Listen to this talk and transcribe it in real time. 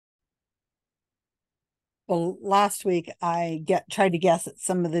Well, last week I tried to guess at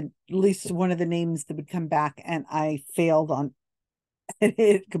at least one of the names that would come back, and I failed on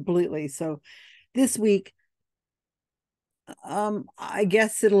it completely. So this week, I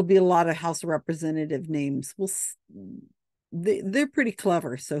guess it'll be a lot of House of Representative names. They're pretty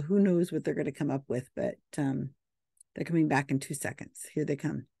clever, so who knows what they're going to come up with, but they're coming back in 2 seconds. Here they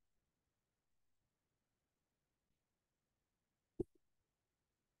come.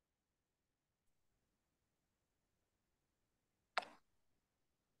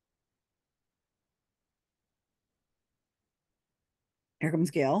 Here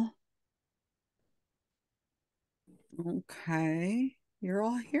comes Gail. Okay, you're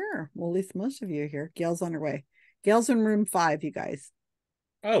all here. Well, at least most of you are here. Gail's on her way. Gail's in room 5, you guys.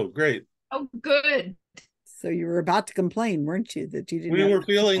 Oh, great. Oh, good. So you were about to complain, weren't you, that you didn't We have were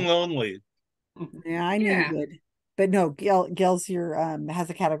feeling lonely. Yeah, I knew you would. But no, Gail's your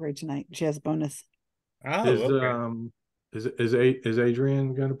has a category tonight. She has a bonus. Oh, Is okay. is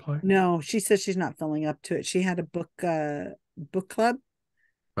Adrienne going to play? No, she says she's not filling up to it. She had a book club.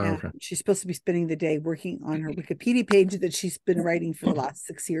 Oh, okay. She's supposed to be spending the day working on her Wikipedia page that she's been writing for the last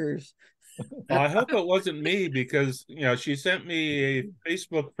 6 years. Well, I hope it wasn't me because, she sent me a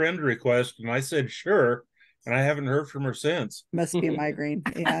Facebook friend request and I said, sure. And I haven't heard from her since. Must be a migraine.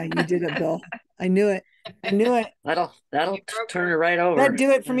 Yeah, you did it, Bill. I knew it. That'll turn it right over. That'd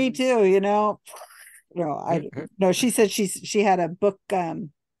do it for me too, No, she said she had a book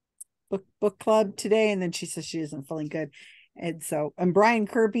club today, and then she says she isn't feeling good. And Brian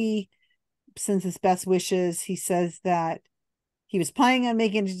Kirby sends his best wishes. He says that he was planning on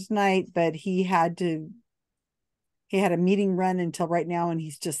making it tonight, but he had a meeting run until right now, and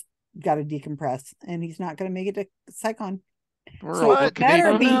he's just got to decompress, and he's not going to make it to PsyCon. So he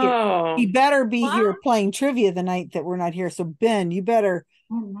better be here. He better be here playing trivia the night that we're not here. So Ben, you better.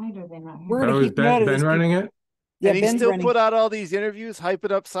 What night are they not here? We're going to keep note of Ben running it. Yeah, and he still put out all these interviews, hype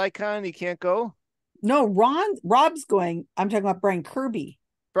it up PsyCon. He can't go. No, Rob's going. I'm talking about Brian Kirby.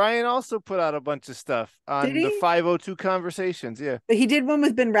 Brian also put out a bunch of stuff on the 502 conversations. Yeah. But he did one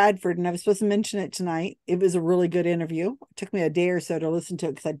with Ben Radford, and I was supposed to mention it tonight. It was a really good interview. It took me a day or so to listen to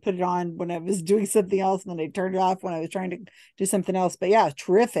it because I'd put it on when I was doing something else, and then I turned it off when I was trying to do something else. But yeah,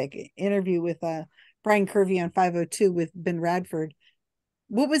 terrific interview with Brian Kirby on 502 with Ben Radford.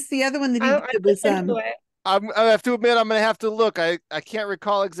 What was the other one that he did? I have to admit, I'm going to have to look. I can't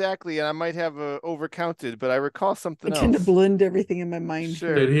recall exactly, and I might have overcounted, but I recall something else. I tend to blend everything in my mind.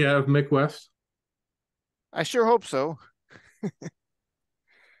 Sure. Did he have Mick West? I sure hope so.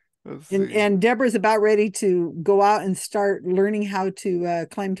 And Deborah's about ready to go out and start learning how to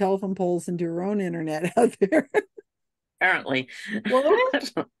climb telephone poles and do her own internet out there. Apparently.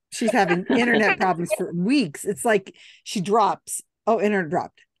 What? She's having internet problems for weeks. It's like she drops. Oh, internet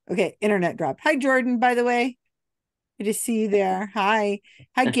dropped. Okay, internet dropped. Hi, Jordan, by the way. Good to see you there. Hi,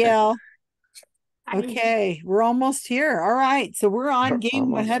 Gail. Okay, we're almost here. All right, so we're on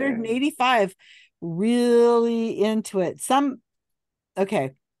game 185. Really into it.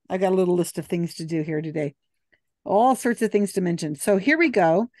 Okay, I got a little list of things to do here today. All sorts of things to mention. So here we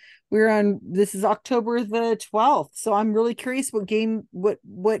go. This is October the 12th. So I'm really curious what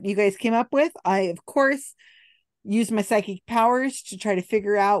you guys came up with. I, of course, use my psychic powers to try to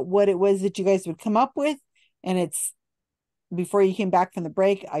figure out what it was that you guys would come up with. And it's before you came back from the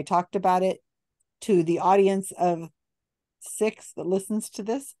break, I talked about it to the audience of 6 that listens to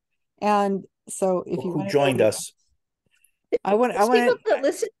this. And so if you joined us, I want to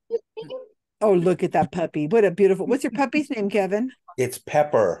listen. Oh, look at that puppy. What a beautiful, what's your puppy's name, Kevin? It's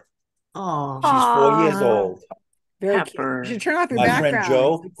Pepper. Oh, she's 4 years old. Very Pepper. Cute. You should turn off your background. My friend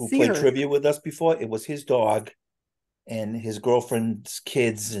Joe, who played trivia with us before, it was his dog. And his girlfriend's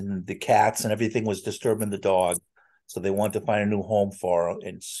kids and the cats and everything was disturbing the dog. So they wanted to find a new home for her.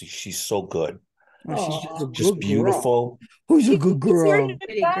 And she's so good. Oh, she's just beautiful. Who's a good girl?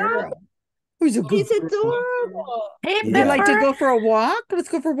 Who's a good He's adorable. Hey, would you like to go for a walk? Let's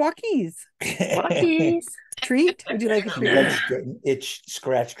go for walkies. Walkies. Treat? Would you like a treat? Getting itch,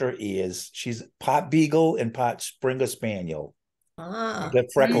 scratched her ears. She's pot beagle and pot Springer Spaniel. Got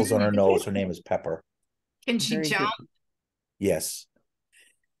freckles on her nose. Her name is Pepper. Can she jump? Yes.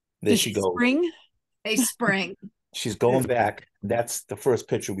 There she goes. Spring? They spring. She's going back. That's the first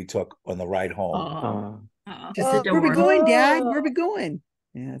picture we took on the ride home. Where are we going, Dad? Where are we going?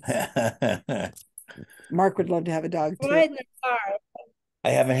 Yeah. Mark would love to have a dog too. Right in the car. I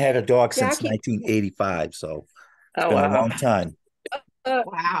haven't had a dog since 1985, so it's been a long time.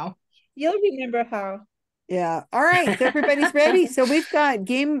 Wow. You'll remember how. Yeah. All right. So everybody's ready. So we've got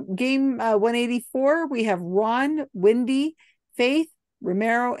game 184. We have Ron, Wendy, Faith,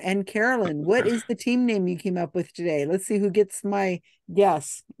 Romero, and Carolyn. What is the team name you came up with today? Let's see who gets my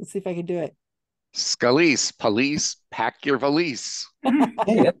guess. Let's see if I can do it. Scalise, police, pack your valise.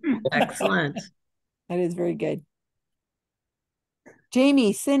 Excellent. That is very good.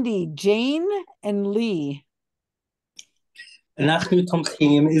 Jamie, Cindy, Jane, and Lee. And that's who Trump's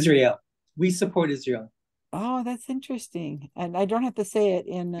team, Israel. We support Israel. Oh, that's interesting. And I don't have to say it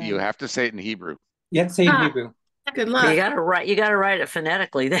in. You have to say it in Hebrew. You have to say in Hebrew. Good You luck. gotta write it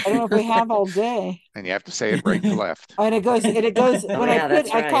phonetically. I don't know if we have all day. And you have to say it right to left. And it goes Oh, when yeah,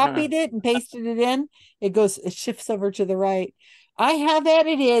 that's I right, copied it and pasted it in, it shifts over to the right. I have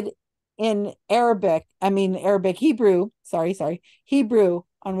edited in Hebrew, Hebrew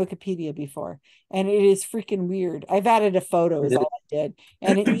on Wikipedia before. And it is freaking weird. I've added a photo is all I did.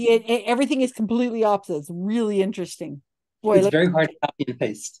 And everything is completely opposite. It's really interesting. Boy, It's very hard to copy and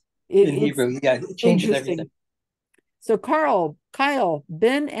paste in Hebrew. Yeah, it changes everything. So Karl, Kyle,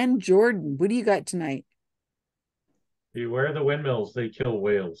 Ben, and Jordan, what do you got tonight? Beware the windmills, they kill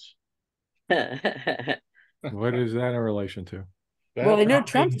whales. What is that in relation to? Well, I know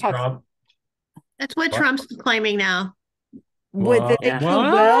Trump talks. Trump. That's what Trump's claiming now. Would they kill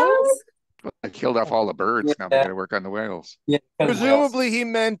What? whales? I killed off all the birds. Now they got to work on the whales. Yeah, Presumably he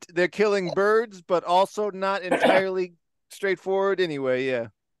meant they're killing birds, but also not entirely straightforward anyway, yeah.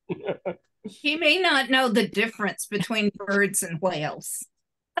 He may not know the difference between birds and whales.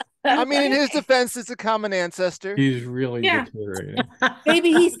 I mean, in his defense, it's a common ancestor. He's really Yeah. deteriorating.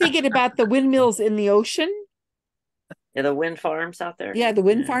 Maybe he's thinking about the windmills in the ocean. Yeah, the wind farms out there. Yeah, the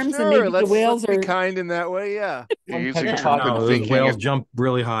wind farms, and Sure, maybe the whales let's are be kind in that way, yeah. You're using Yeah. Trump and No, those thinking whales it- jump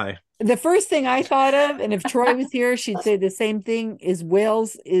really high. the first thing I thought of, and if Troy was here, she'd say the same thing, is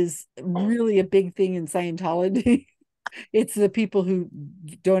whales is really a big thing in Scientology. It's the people who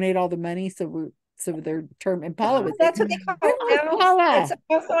donate all the money, so their term, and Paula was That's what they call it now. Paula. It's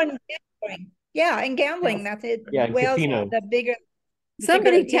also in gambling. Yeah, in gambling, that's it. Yeah, in Whales, casino. the bigger.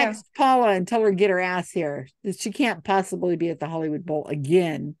 Somebody yeah. text Paula and tell her to get her ass here. She can't possibly be at the Hollywood Bowl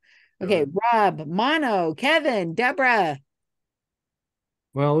again. Okay, Rob, Mono, Kevin, Deborah.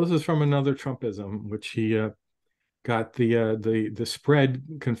 Well, this is from another Trumpism, which he got the spread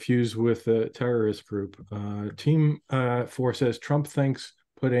confused with the terrorist group. Team 4 says Trump thinks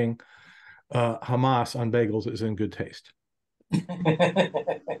putting Hamas on bagels is in good taste. Yeah,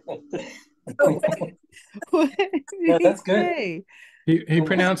 that's good. He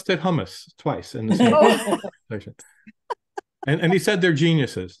pronounced it hummus twice in the same section. And he said they're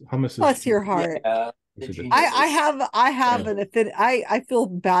geniuses. Hummus is Bless your heart. Yeah, I have an affinity. I feel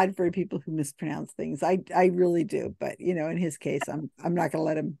bad for people who mispronounce things. I really do. But in his case, I'm not gonna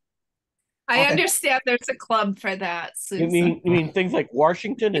let him. I understand there's a club for that, Susan. You mean things like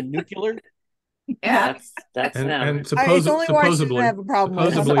Washington and nuclear? Yeah. That's and, them. and It's only supposedly Washington I have a problem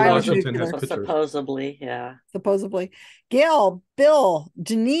with. supposedly I'm fine with Washington nuclear. has pictures. Supposedly, yeah. Supposedly. Gail, Bill,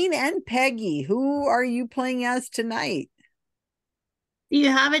 Janine, and Peggy, who are you playing as tonight? Do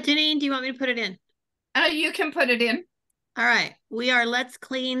you have it, Janine? Do you want me to put it in? Oh, you can put it in. All right. We are Let's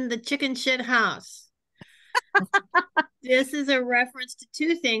Clean the Chicken Shit House. This is a reference to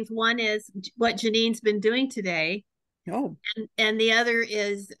two things. One is what Janine's been doing today. Oh. And the other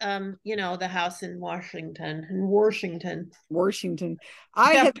is the house in Washington. Washington.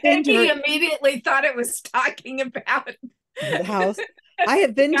 I Now, have been to Peggy her, immediately thought it was talking about the house. I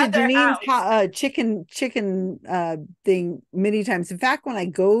have been to Another Janine's chicken thing many times. In fact, when I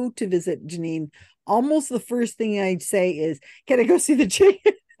go to visit Janine, almost the first thing I'd say is, "Can I go see the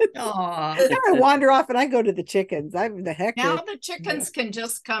chicken?" Aw. Then I wander off and I go to the chickens. I'm the heck. Now the chickens can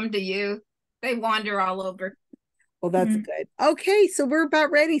just come to you. They wander all over. Well, that's good. Okay, so we're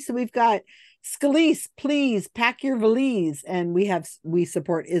about ready. So we've got Scalise, please pack your valise, and we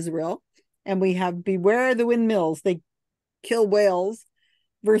support Israel, and we have beware the windmills. They kill whales.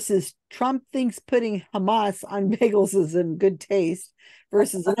 Versus Trump thinks putting Hamas on bagels is in good taste.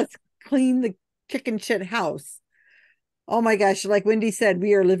 Versus let's clean the chicken shit house. Oh my gosh, like Wendy said,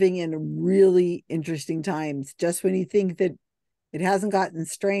 we are living in really interesting times. Just when you think that it hasn't gotten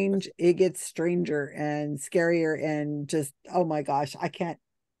strange, it gets stranger and scarier, and just, oh my gosh, I can't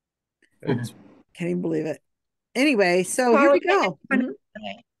even believe it. Anyway, so here we go.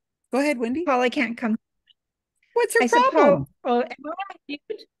 Go ahead, Wendy. Paula can't come. What's her I said, problem? Paula, am I on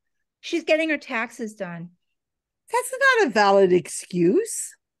mute? She's getting her taxes done. That's not a valid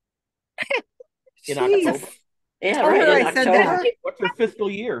excuse. In Jeez. October. Yeah, Tell right. her in I said October. that. What's her fiscal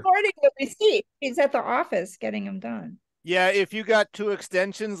year? According to the receipt, she's at the office getting them done. Yeah, if you got 2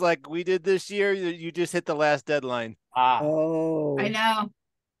 extensions like we did this year, you just hit the last deadline. Oh. I know.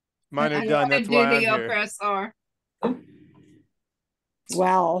 Mine are I done. wanna That's do why I'm the here. OPSR.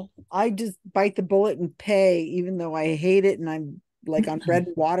 Well, I just bite the bullet and pay, even though I hate it and I'm like on bread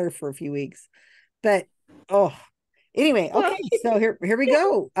and water for a few weeks. But anyway, okay, so here we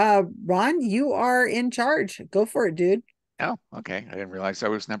go. Ron, you are in charge. Go for it, dude. Oh, okay. I didn't realize I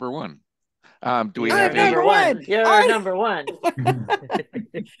was number one. Do we You're have number a one? You're number one.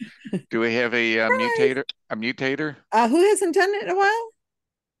 do we have a mutator? A mutator? Who hasn't done it in a while?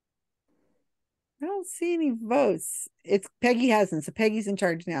 I don't see any votes. It's Peggy hasn't, so Peggy's in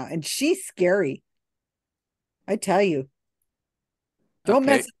charge now, and she's scary. I tell you. Don't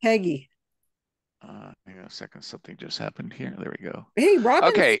mess with Peggy. Hang on a second. Something just happened here. There we go. Hey, Robin.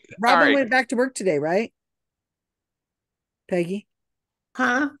 Okay. Robin went back to work today, right? Peggy?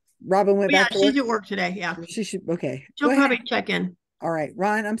 Huh? Robin went back to work? She's at work today. Yeah. She should. Okay. She'll probably check in. All right,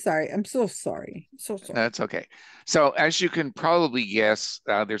 Ron, I'm sorry. I'm so sorry. So sorry. That's okay. So as you can probably guess,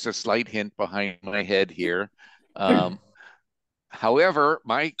 there's a slight hint behind my head here. However,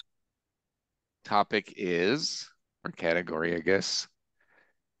 my topic is, or category, I guess.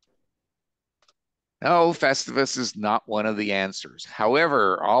 No, Festivus is not one of the answers.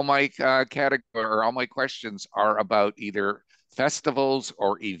 However, all my category or all my questions are about either festivals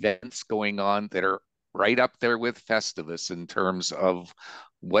or events going on that are right up there with Festivus in terms of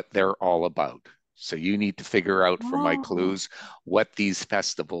what they're all about. So you need to figure out from my clues what these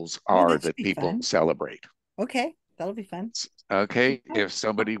festivals are that people celebrate. Okay, that'll be fun. Okay, if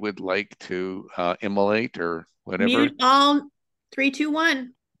somebody would like to immolate or whatever. Mute all 3, 2,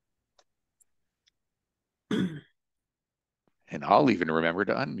 1. And I'll even remember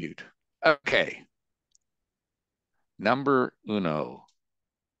to unmute. Okay. Number uno.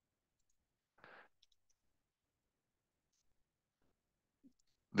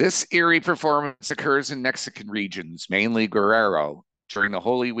 This eerie performance occurs in Mexican regions, mainly Guerrero, during the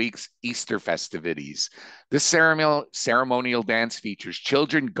Holy Week's Easter festivities. This ceremonial dance features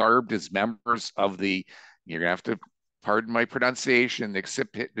children garbed as members of the, you're going to have to pardon my pronunciation, the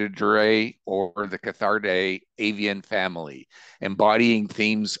Xipitidre or the Catharde avian family, embodying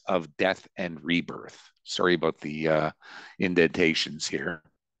themes of death and rebirth. Sorry about the indentations here.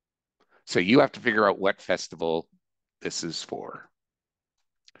 So you have to figure out what festival this is for.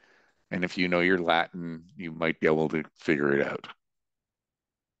 And if you know your Latin, you might be able to figure it out.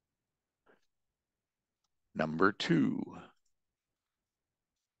 Number two.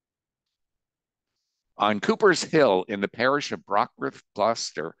 On Cooper's Hill in the parish of Brockworth,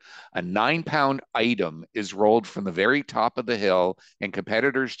 Gloucester, a 9-pound item is rolled from the very top of the hill and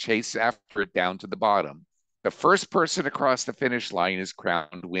competitors chase after it down to the bottom. The first person across the finish line is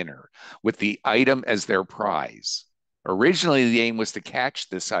crowned winner, with the item as their prize. Originally, the aim was to catch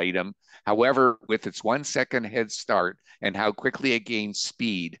this item. However, with its 1 second head start and how quickly it gains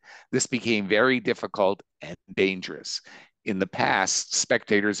speed, this became very difficult and dangerous. In the past,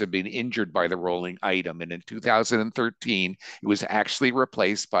 spectators have been injured by the rolling item, and in 2013, it was actually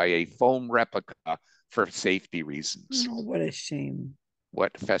replaced by a foam replica for safety reasons. Oh, what a shame.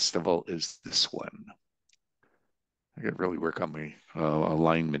 What festival is this one? I got to really work on my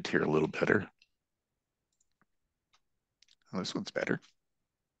alignment here a little better. Oh, this one's better.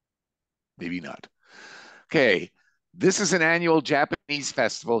 Maybe not. Okay. This is an annual Japanese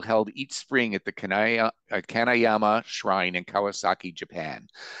festival held each spring at the Kanayama Shrine in Kawasaki, Japan.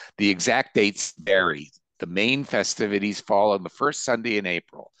 The exact dates vary. The main festivities fall on the first Sunday in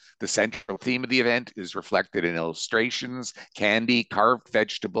April. The central theme of the event is reflected in illustrations, candy, carved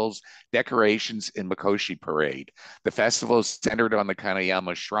vegetables, decorations, and Makoshi parade. The festival is centered on the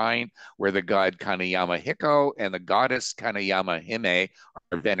Kanayama Shrine, where the god Kanayama Hiko and the goddess Kanayama Hime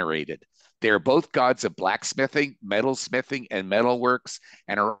are venerated. They are both gods of blacksmithing, metalsmithing, and metalworks,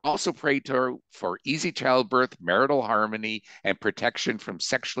 and are also prayed to for easy childbirth, marital harmony, and protection from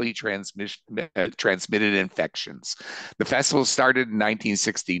sexually transmitted infections. The festival started in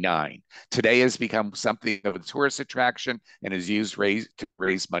 1969. Today has become something of a tourist attraction and is used to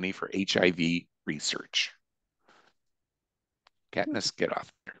raise money for HIV research. Katniss, get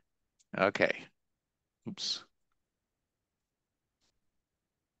off there. Okay. Oops.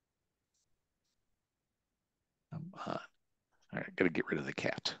 All right, got to get rid of the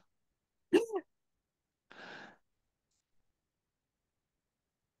cat.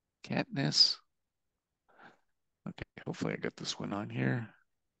 Katniss. Okay, hopefully I got this one on here.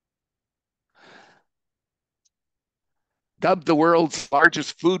 Dubbed the world's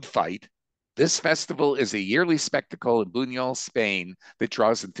largest food fight, this festival is a yearly spectacle in Buñol, Spain, that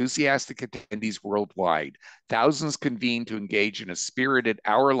draws enthusiastic attendees worldwide. Thousands convene to engage in a spirited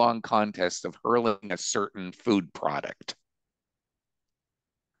hour-long contest of hurling a certain food product.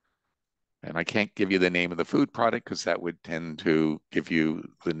 And I can't give you the name of the food product because that would tend to give you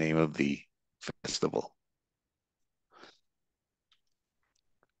the name of the festival.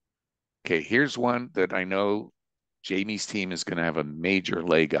 Okay, here's one that I know Jamie's team is going to have a major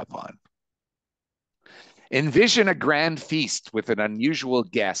leg up on. Envision a grand feast with an unusual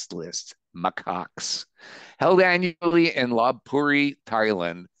guest list, macaques. Held annually in Lopburi,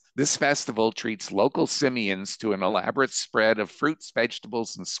 Thailand, this festival treats local simians to an elaborate spread of fruits,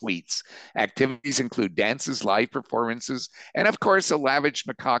 vegetables, and sweets. Activities include dances, live performances, and of course, a lavish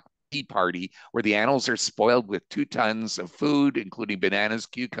macaque tea party where the animals are spoiled with 2 tons of food, including bananas,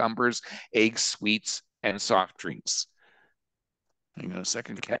 cucumbers, eggs, sweets, and soft drinks. Hang on a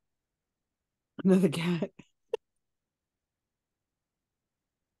second, cat. Another cat.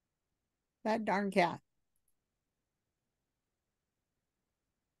 That darn cat.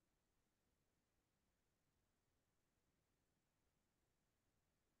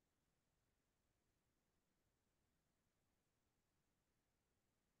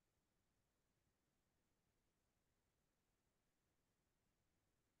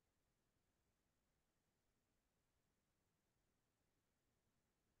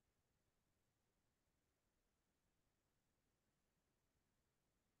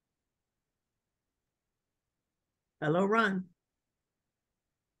 Hello, Ron.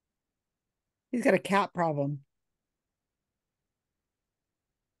 He's got a cat problem.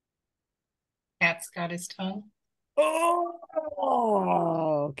 Cat's got his tongue. Oh,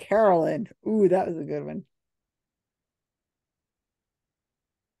 Carolyn. Ooh, that was a good one.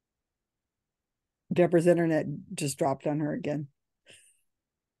 Deborah's internet just dropped on her again.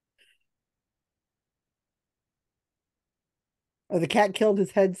 Oh, the cat killed his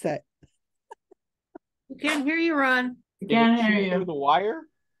headset. We can't hear you, Ron. Can't hear you. Through the wire?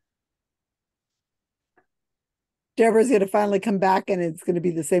 Deborah's going to finally come back and it's going to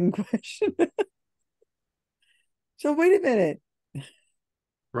be the same question. So wait a minute.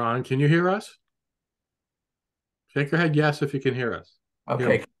 Ron, can you hear us? Shake your head yes if you can hear us.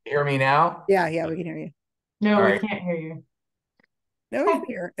 Okay, can you hear me now? Yeah, we can hear you. No, All we right. can't hear you. No, he's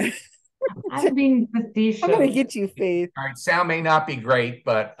here. I'm being facetious. I'm going to get you, Faith. All right, sound may not be great,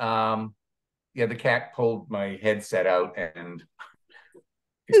 but yeah, the cat pulled my headset out, and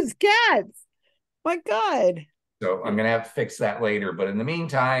Who's cats? My God. so I'm gonna have to fix that later. But in the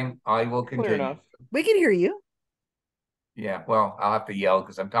meantime, I will Clear continue. enough. We can hear you. Yeah, well, I'll have to yell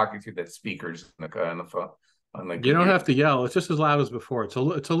because I'm talking through the speakers on the phone. On the You don't have to yell. It's just as loud as before. It's a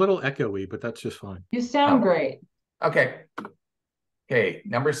little echoey, but that's just fine. You sound great. Okay. Okay,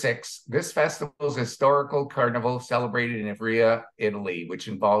 number 6. This festival is a historical carnival celebrated in Ivrea, Italy, which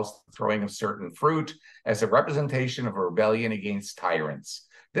involves the throwing of certain fruit as a representation of a rebellion against tyrants.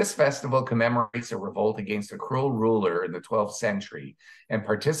 This festival commemorates a revolt against a cruel ruler in the 12th century, and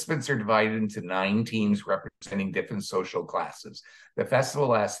participants are divided into 9 teams representing different social classes. The festival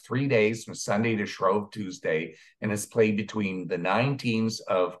lasts 3 days from Sunday to Shrove Tuesday and is played between the 9 teams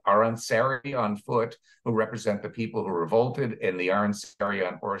of Aransari on foot, who represent the people who revolted, and the Aransari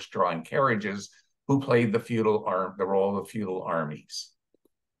on horse-drawn carriages, who played the role of feudal armies.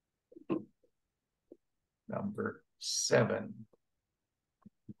 Number 7.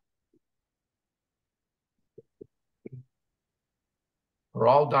 For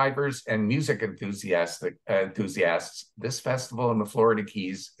all divers and music enthusiasts, this festival in the Florida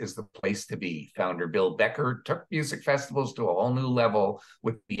Keys is the place to be. Founder Bill Becker took music festivals to a whole new level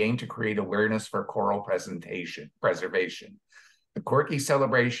with the aim to create awareness for choral preservation. The quirky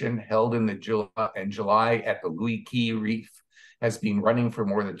celebration held in July at the Louis Key Reef has been running for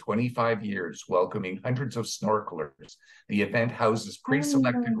more than 25 years, welcoming hundreds of snorkelers. The event houses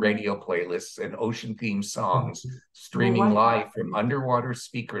pre-selected radio playlists and ocean-themed songs, streaming live from underwater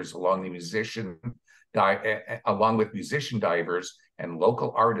speakers along with musician divers and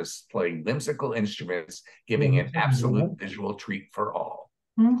local artists playing whimsical instruments, giving an absolute visual treat for all.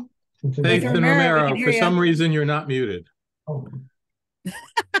 Nathan Romero, for some reason, you're not muted.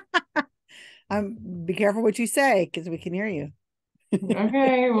 Be careful what you say because we can hear you.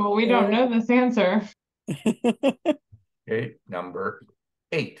 Okay, well, we don't know this answer. Okay, number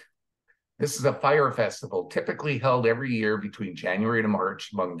 8. This is a fire festival typically held every year between January to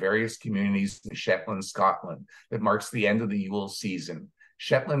March among various communities in Shetland, Scotland, that marks the end of the Yule season.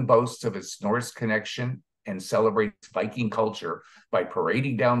 Shetland boasts of its Norse connection and celebrates Viking culture by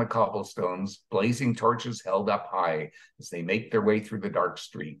parading down the cobblestones, blazing torches held up high as they make their way through the dark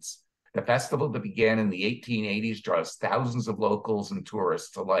streets. The festival that began in the 1880s draws thousands of locals and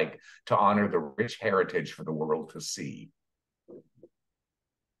tourists alike to honor the rich heritage for the world to see.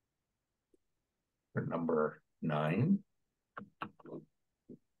 For number 9.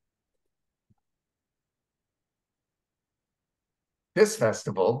 This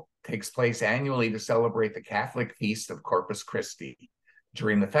festival takes place annually to celebrate the Catholic feast of Corpus Christi.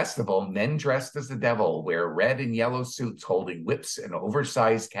 During the festival, men dressed as the devil wear red and yellow suits holding whips and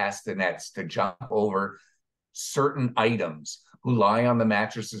oversized castanets to jump over certain items who lie on the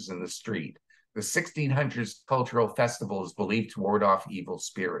mattresses in the street. The 1600s cultural festival is believed to ward off evil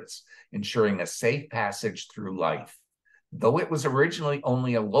spirits, ensuring a safe passage through life. Though it was originally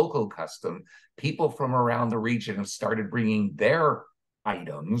only a local custom, people from around the region have started bringing their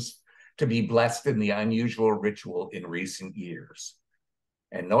items to be blessed in the unusual ritual in recent years.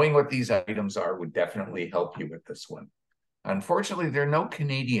 And knowing what these items are would definitely help you with this one. Unfortunately, there are no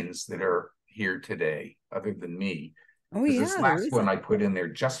Canadians that are here today other than me. Oh, yeah. This last one I put in there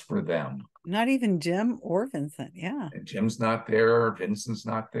just for them. Not even Jim or Vincent. Yeah. And Jim's not there. Vincent's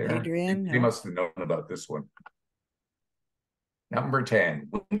not there. Adrian. They must have known about this one. Number 10,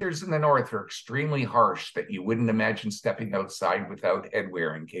 winters in the north are extremely harsh that you wouldn't imagine stepping outside without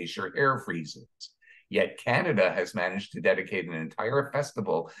headwear in case your hair freezes. Yet Canada has managed to dedicate an entire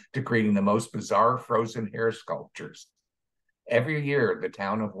festival to creating the most bizarre frozen hair sculptures. Every year, the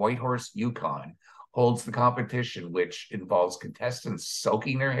town of Whitehorse, Yukon, holds the competition, which involves contestants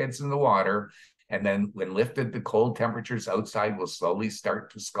soaking their heads in the water, and then when lifted, the cold temperatures outside will slowly start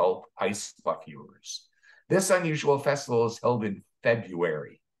to sculpt ice buffers. This unusual festival is held in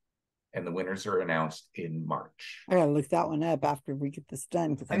February, and the winners are announced in March. I gotta look that one up after we get this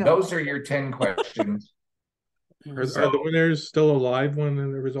done. And those are your 10 questions. Are the winners still alive when the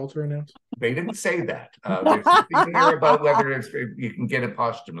results are announced? They didn't say that. There's nothing here about whether you can get it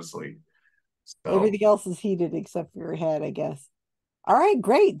posthumously. So. Everything else is heated except for your head, I guess. All right,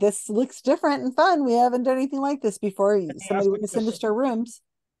 great. This looks different and fun. We haven't done anything like this before. Somebody would send us to our rooms.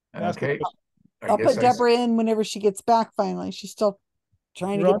 Okay. I'll put Deborah in whenever she gets back finally. She's still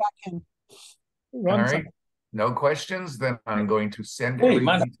trying to get back in. All right. No questions? Then I'm going to send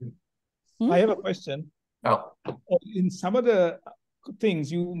I have a question. Oh. In some of the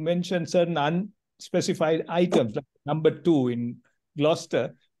things, you mentioned certain unspecified items, like number 2 in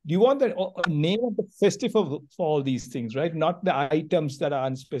Gloucester. Do you want the name of the festival for all these things, right? Not the items that are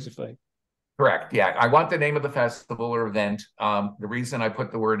unspecified. Correct. Yeah, I want the name of the festival or event. The reason I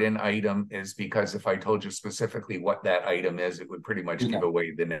put the word in item is because if I told you specifically what that item is, it would pretty much give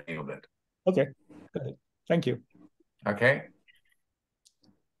away the name of it. Okay, good. Thank you. Okay.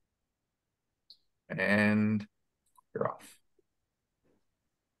 And you're off.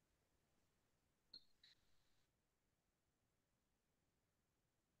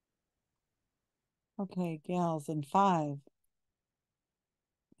 Okay, Gail's in 5.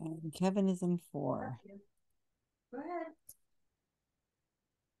 And Kevin is in 4. Go ahead.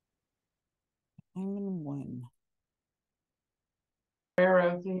 I'm in 1.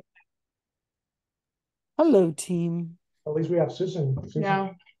 Hello, team. At least we have Susan.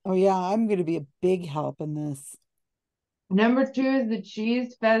 Yeah. Oh, yeah, I'm going to be a big help in this. Number 2 is the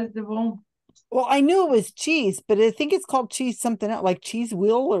cheese festival. Well, I knew it was cheese, but I think it's called cheese something else, like cheese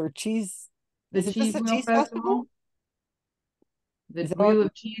wheel or cheese. The cheese wheel festival. The Wheel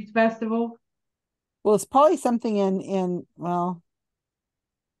of Cheese Festival. Well, it's probably something in well,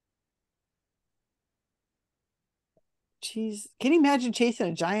 cheese. Can you imagine chasing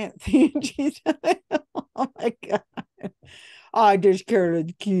a giant thing of cheese? Oh my god! I just carried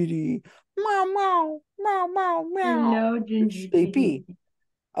a kitty. Meow meow meow meow meow. Hello, Ginger. Sleepy.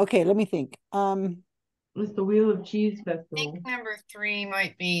 Okay, let me think. It's the Wheel of Cheese Festival. I think number 3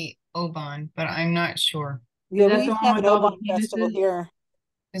 might be Oban, but I'm not sure. Yeah, we used to have an Oban festival here.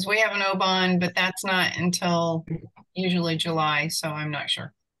 Because we have an Oban, but that's not until usually July, so I'm not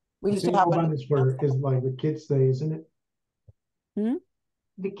sure. We used to have Oban is like the kids' day, isn't it?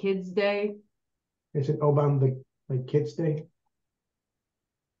 The Kids' Day. Isn't Oban the like kids' day?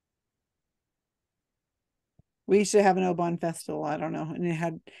 We used to have an Oban festival. I don't know, and it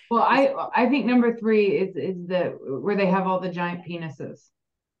had. Well, I think number 3 is the where they have all the giant penises,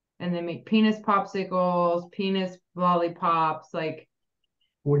 and they make penis popsicles, penis lollipops, like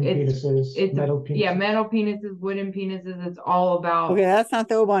wooden penises, metal penises. Yeah, metal penises, wooden penises. It's all about. Okay, that's not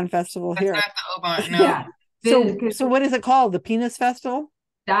the Oban festival here. That's not the Oban, no. Yeah. So what is it called? The penis festival?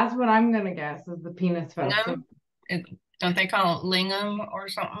 That's what I'm gonna guess is the penis festival. No, don't they call it lingam or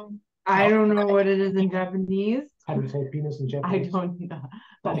something? I don't know what it is in Japanese. How do you say penis in Japanese? I don't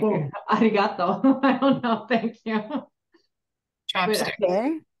know. Arigato. I don't know. Thank you. Chopstick.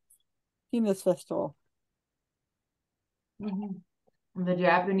 Okay. Penis festival. The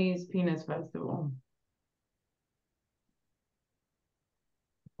Japanese penis festival.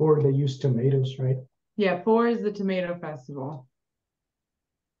 Or they use tomatoes, right? Yeah, 4 is the tomato festival.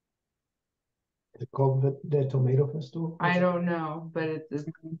 Is it called the Tomato Festival? I don't know, but it's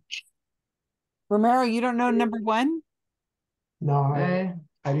Romero, you don't know number one? No, I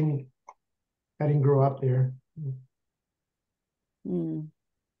didn't grow up there. Hmm.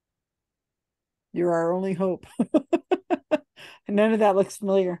 You're our only hope. None of that looks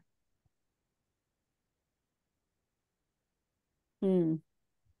familiar. Number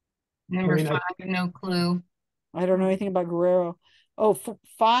I mean, 5, no clue. I don't know anything about Guerrero. Oh,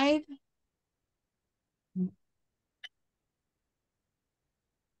 5.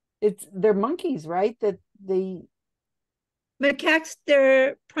 They're monkeys, right? That they Macaques,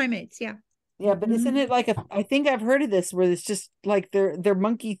 they're primates, yeah. Yeah, but isn't it like I think I've heard of this where it's just like they're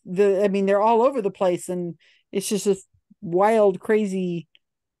monkey I mean they're all over the place and it's just this wild, crazy,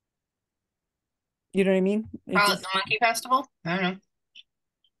 you know what I mean? Call it the Monkey Festival? I don't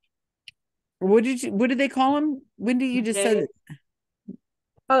know. What did they call them? Wendy, you just said it.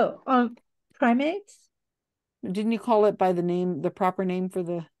 Oh, primates? Didn't you call it by the proper name for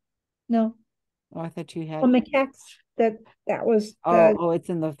the No. Oh, I thought you had. Well, macaques, that was oh, it's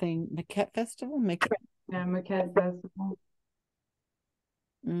in the thing. Maquette Festival? Yeah, Maquette Festival.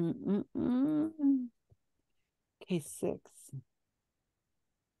 Okay, 6.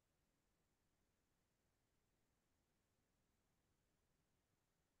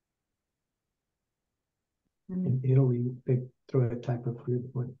 In Italy, they throw a type of fruit.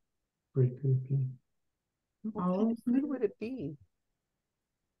 What fruit could it be? What kind of food would it be?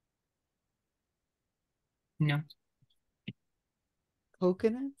 No.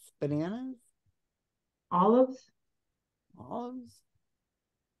 Coconuts? Bananas? Olives? Olives?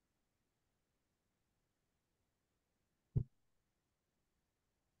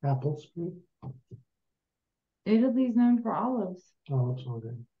 Apples fruit? Italy's known for olives. Olives,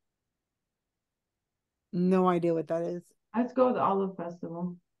 okay. No idea what that is. Let's go with the Olive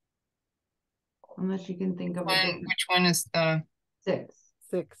Festival. Unless you can think of a different. Which one is the 6?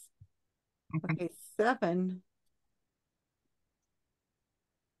 6. Okay, 7.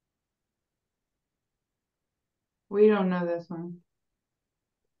 We don't know this one.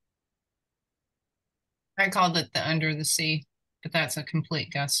 I called it the Under the Sea, but that's a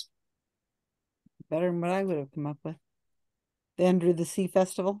complete guess. Better than what I would have come up with. The Under the Sea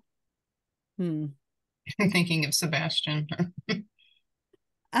Festival. I'm thinking of Sebastian.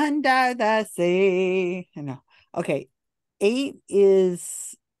 Under the sea. I know. Okay. 8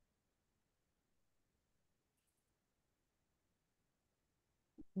 is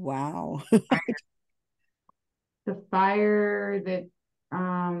wow. The fire that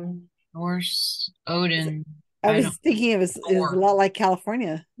Norse Odin. I was thinking it was a lot like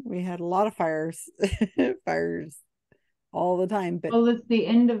California. We had a lot of fires, fires all the time. But well, it's the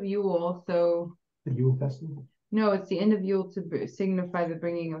end of Yule, so the Yule Festival. No, it's the end of Yule to signify the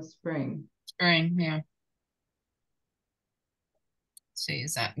bringing of spring. Spring, yeah. Let's see,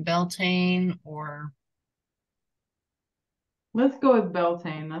 is that Beltane or? Let's go with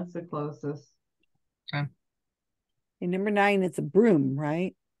Beltane. That's the closest. Okay. And number 9, it's a broom,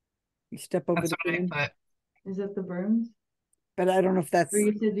 right? You step over That's the broom. Is it the brooms? But I don't know if that's. Or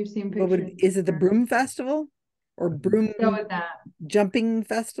you said you've seen pictures. Is it the broom festival or broom? Go with that. Jumping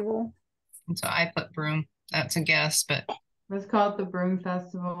festival. And so I put broom. That's a guess, but let's call it the Broom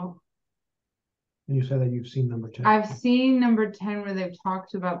Festival. And you said that you've seen number 10. I've seen number 10 where they've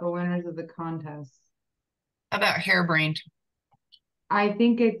talked about the winners of the contest. How about Hairbrained? I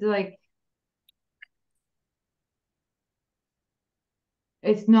think it's like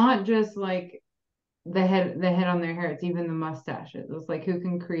it's not just like the head on their hair, it's even the mustaches. It's like who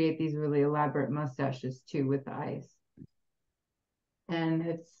can create these really elaborate mustaches too with the ice. And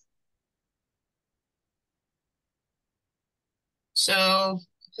it's so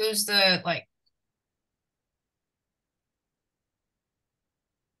who's the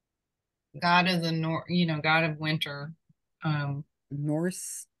god of the north, god of winter,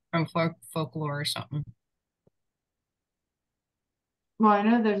 Norse from folklore or something. Well, I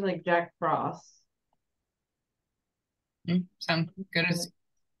know there's like Jack Frost. Sound good as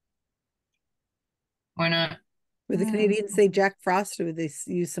why not? Would the Canadians say Jack Frost or would they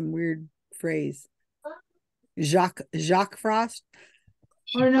use some weird phrase? Jacques Frost?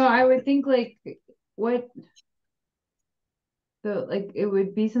 Or no, I would think like what it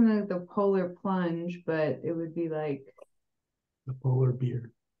would be something like the polar plunge, but it would be like the polar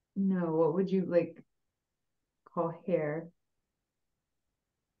bear. No, what would you like call hair?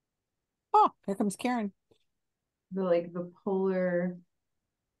 Oh, here comes Karen. The polar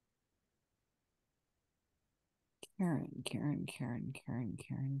Karen.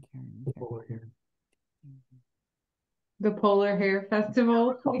 The polar hair. The Polar Hair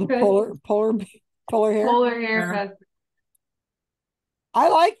Festival. The polar Polar hair. Polar hair festival. I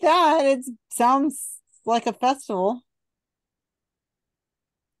like that. It sounds like a festival.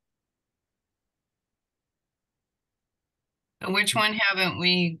 Which one haven't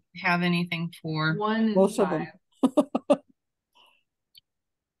we have anything for? 1 and Most 5. of them.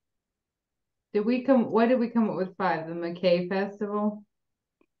 What did we come up with 5? The McKay Festival?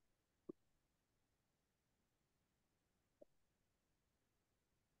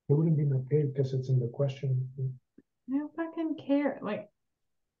 It wouldn't be McKay because it's in the question. I don't fucking care. Like,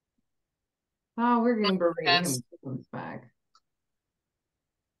 oh, we're gonna berate him when he comes back.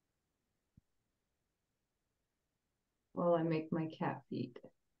 While I make my cat feet.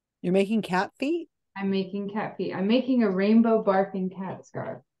 You're making cat feet? I'm making cat feet. I'm making a rainbow barking cat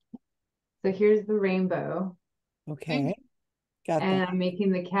scarf. So here's the rainbow. Okay. Got And that. I'm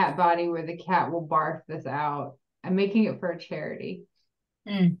making the cat body where the cat will barf this out. I'm making it for a charity.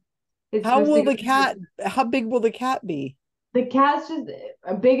 It's How supposed will to the cat, how big will the cat be? The cat's just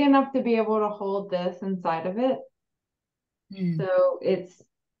big enough to be able to hold this inside of it. So it's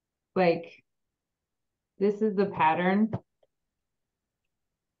like, this is the pattern. I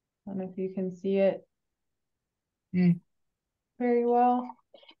don't know if you can see it very well.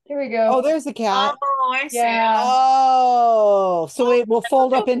 Here we go. Oh, there's a cat. Oh, I see. Yeah. Oh, so it will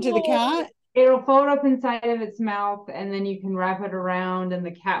fold up into the cat? It'll fold up inside of its mouth, and then you can wrap it around, and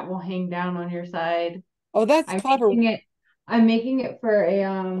the cat will hang down on your side. Oh, that's clever. I'm making it for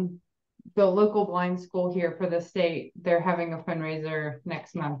the local blind school here for the state. They're having a fundraiser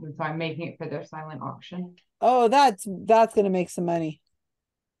next month, and so I'm making it for their silent auction. Oh, that's going to make some money.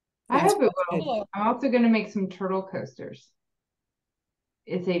 I hope it will. I'm also going to make some turtle coasters.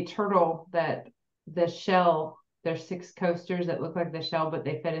 It's a turtle that the shell, there's 6 coasters that look like the shell, but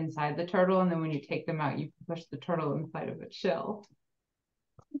they fit inside the turtle. And then when you take them out, you push the turtle inside of its shell.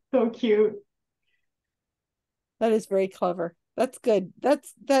 So cute. That is very clever. That's good.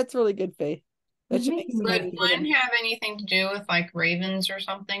 That's really good, Faith. That should make some Would money. one have anything to do with like ravens or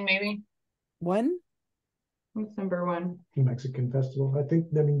something, maybe? One? What's number 1? The Mexican festival. I think,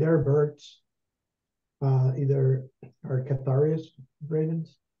 I mean, there are birds. Either are Catharius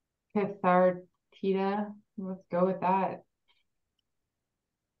ravens. Cathartida. Let's go with that.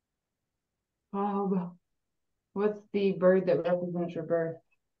 What's the bird that represents your birth?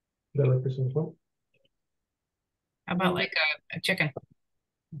 That represents what? How about like a chicken?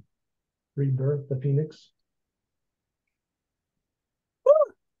 Rebirth, the phoenix.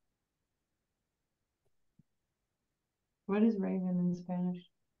 What is raven in Spanish?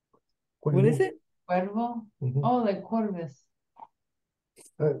 What is it? Cuervo? Oh, like corvus.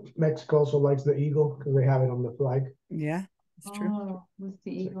 Mexico also likes the eagle because they have it on the flag. Yeah, it's true. Oh, what's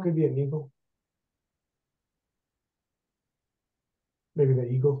the eagle? So it could be an eagle. Maybe the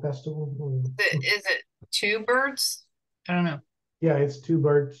Eagle Festival. Is it 2 birds? I don't know. Yeah, it's 2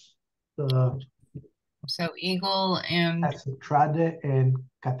 birds. So eagle and Trade and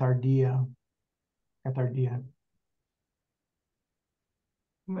Catardia. Catardia.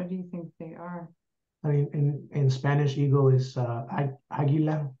 What do you think they are? I mean, in Spanish, eagle is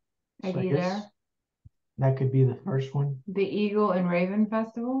águila. So I guess that could be the first one. The Eagle and Raven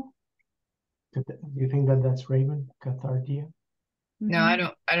Festival? Do you think that that's Raven? Catardia? no, I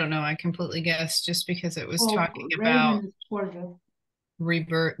don't know. I completely guessed just because it was talking about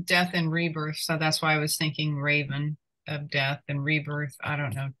rebirth, death and rebirth. So that's why I was thinking raven of death and rebirth. I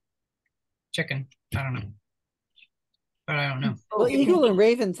don't know. Chicken. I don't know. But I don't know. Well, eagle and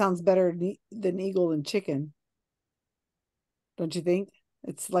raven sounds better than eagle and chicken. Don't you think?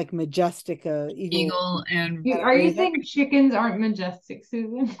 It's like majestic, eagle and are you saying chickens aren't majestic,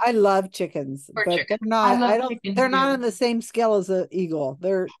 Susan? I love chickens, but they're not. They're not on the same scale as an eagle.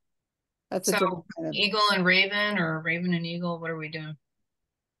 That's a different kind of eagle and raven, or raven and eagle. What are we doing?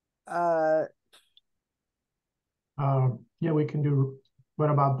 Yeah, we can do. What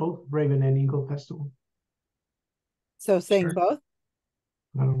about both Raven and Eagle Festival? So saying both?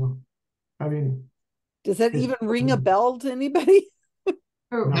 I don't know. I mean, does that even ring a bell to anybody?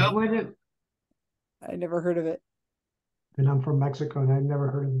 No. I never heard of it. And I'm from Mexico, and I've never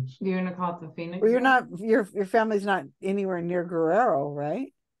heard of this. You're gonna call it the Phoenix? Well, you're not. Your family's not anywhere near Guerrero,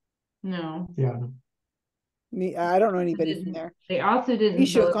 right? No. Yeah. I don't know anybody from there. They also didn't.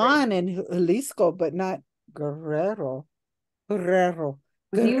 Michoacan and Jalisco, but not Guerrero. Guerrero.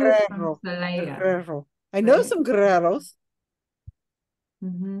 I know some Guerreros.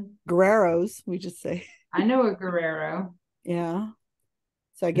 Guerreros, we just say. I know a Guerrero. Yeah.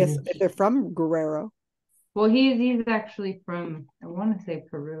 So I guess if they're from Guerrero. Well, he's actually from, I want to say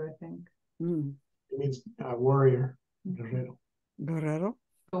Peru, I think. It means warrior. Guerrero. Guerrero?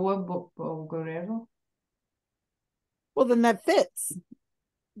 Guerrero? Well, then that fits.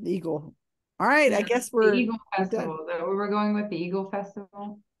 The Eagle. All right, I guess we're the Eagle done. Festival. We're going with the Eagle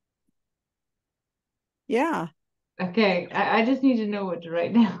Festival. Yeah. Okay, I just need to know what to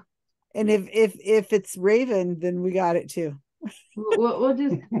write down. And if it's Raven, then we got it too.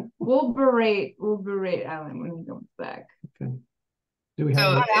 We'll berate Alan when he comes back. Okay. Do we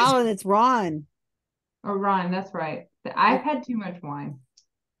have not Alan? It's Ron. Or Ron, that's right. I've had too much wine.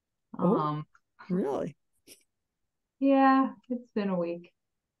 Oh, really? Yeah, it's been a week.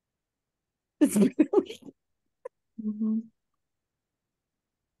 It's been a week. Mm-hmm.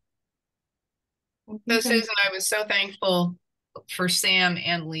 So Susan, I was so thankful for Sam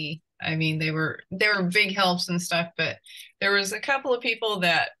and Lee. I mean, they were big helps and stuff, but there was a couple of people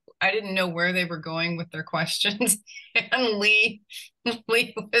that I didn't know where they were going with their questions. And Lee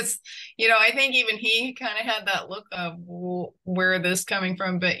was, I think even he kind of had that look of where this coming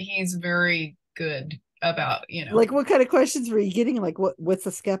from, but he's very good about, Like, what kind of questions were you getting? Like, what's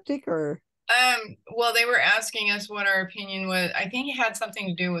a skeptic or? Well, they were asking us what our opinion was. I think it had something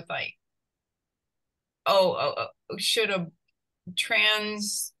to do with like, should a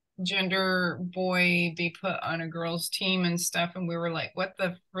transgender boy be put on a girl's team and stuff? And we were like, what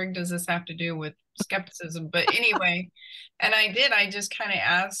the frig does this have to do with skepticism? But anyway, and I just kind of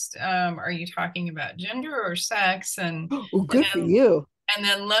asked, are you talking about gender or sex? And good for you. And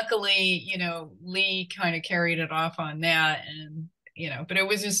then luckily, Lee kind of carried it off on that. And, but it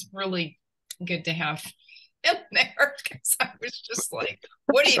was just really good to have him there because I was just like,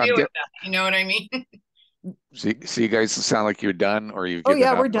 what do you do with that? You know what I mean? So you guys sound like you're done, or you've given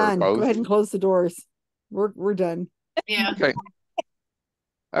up, we're done. Go ahead and close the doors. We're done. Yeah.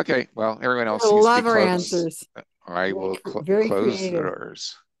 Okay. Well, everyone else seems love our answers. All right, we'll close the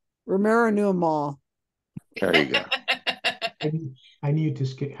doors. Romero knew them all. There you go. I need to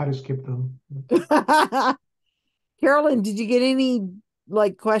skip how to skip them. Carolyn, did you get any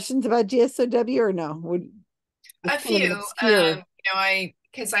questions about GSOW or no? A few.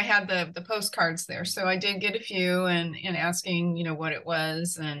 Because I had the postcards there, so I did get a few and asking what it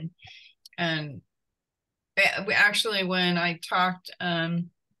was, and actually when I talked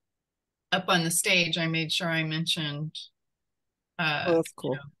up on the stage, I made sure I mentioned that's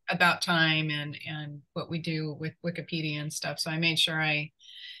cool. About time and what we do with Wikipedia and stuff. So I made sure I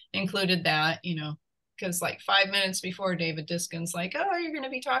included that, because like 5 minutes before, David Diskin's like, "Oh, you're going to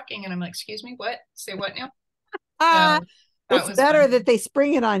be talking," and I'm like, "Excuse me, what? Say what now?" It's better that they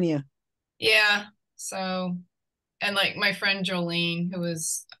spring it on you. Yeah. So, and like my friend Jolene, who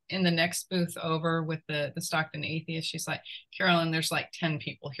was in the next booth over with the Stockton Atheist, she's like, "Carolyn, there's like 10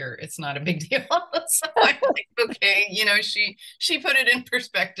 people here. It's not a big deal." So I'm like, okay, she put it in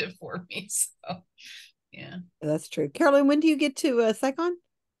perspective for me. So, yeah. That's true. Carolyn, when do you get to SciCon?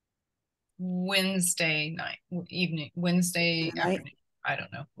 Wednesday afternoon. I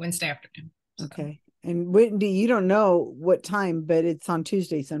don't know. Wednesday afternoon. So. Okay. And Whitney, you don't know what time, but it's on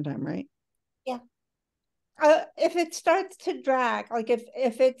Tuesday sometime, right? Yeah. If it starts to drag, like if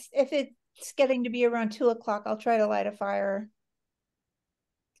it's getting to be around 2:00, I'll try to light a fire.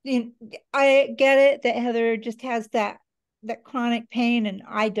 I get it that Heather just has that chronic pain and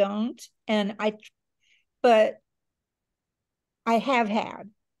I don't, but I have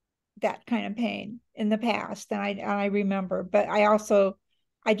had that kind of pain in the past, and I remember, but I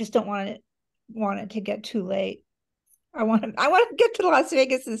just don't want it to get too late. I want to get to Las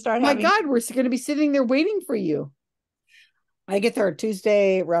Vegas and start. My God, we're going to be sitting there waiting for you. I get there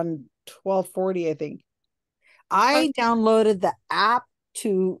Tuesday around 12:40, I think. I downloaded the app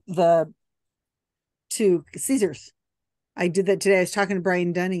to Caesars. I did that today. I was talking to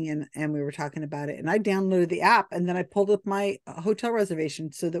Brian Dunning and we were talking about it, and I downloaded the app and then I pulled up my hotel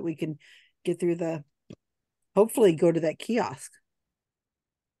reservation so that we can get through hopefully go to that kiosk.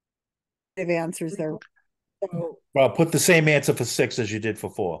 They have answers there. Well, put the same answer for 6 as you did for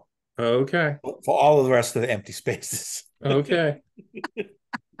 4. Okay. For all of the rest of the empty spaces. Okay.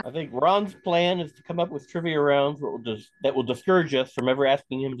 I think Ron's plan is to come up with trivia rounds that will discourage us from ever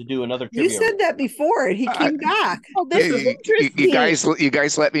asking him to do another trivia. You said that before, and he came back. Oh, this is interesting. You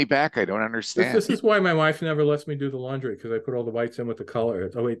guys let me back. I don't understand. This is why my wife never lets me do the laundry, because I put all the whites in with the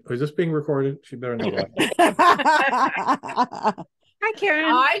color. Oh wait, is this being recorded? She better know that. Hi,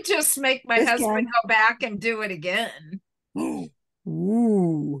 Karen. I just make my husband go back and do it again.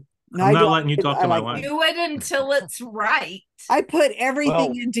 Ooh. I'm not letting you talk to my wife. Do it until it's right. I put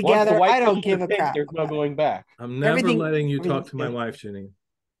everything in together. I don't give a crap. There's no going back. I'm never letting you talk to my wife, Janine.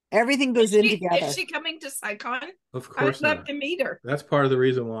 Everything goes in together. Is she coming to SciCon? Of course I'd love to meet her. That's part of the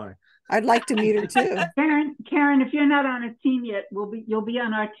reason why. I'd like to meet her too. Karen, if you're not on a team yet, you'll be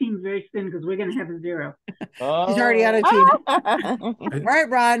on our team very soon because we're going to have a 0. She's already on a team. All right,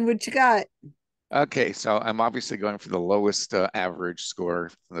 Ron, what you got? Okay, so I'm obviously going for the lowest average score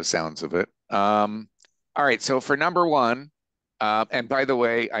from the sounds of it. All right, so for number 1, and by the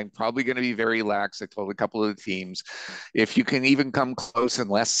way, I'm probably going to be very lax. I told a couple of the teams, if you can even come close,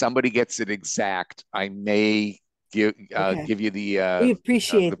 unless somebody gets it exact, I may give you the we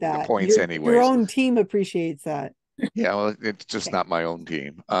appreciate that. The points anyway. Your own team appreciates that. Yeah, well, it's just not my own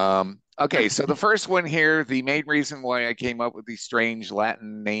team. Okay, so the first one here, the main reason why I came up with these strange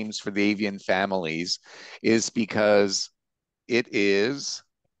Latin names for the avian families is because it is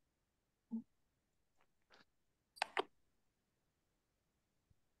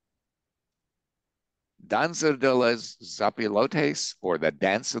Danza de los Zapilotes, or the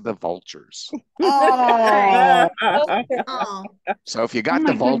Dance of the Vultures. Oh. So if you got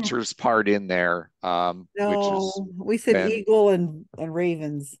the vultures part in there, no, which is we said eagle and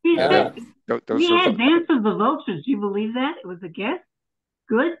ravens. We had those Dance of the Vultures. Do you believe that? It was a guess.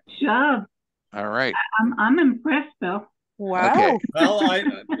 Good job. All right. I'm impressed though. Wow. Okay. Well,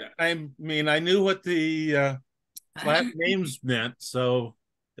 I mean, I knew what the Latin names meant, so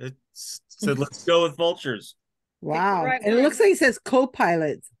it said let's go with vultures. Wow. And it looks like it says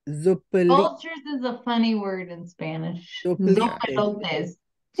co-pilots. Vultures is a funny word in Spanish. Zopilotes.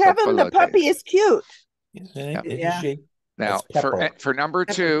 Kevin, the puppy is cute. Yeah. Now, for number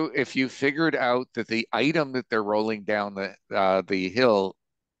 2, if you figured out that the item that they're rolling down the hill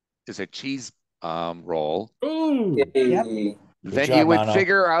is a cheese roll, Yep. then you would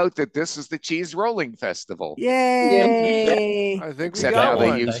figure out that this is the cheese rolling festival. Yay! I think except how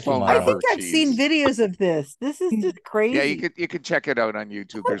they use foam I rubber think I've cheese. seen videos of this. This is just crazy. Yeah, you could check it out on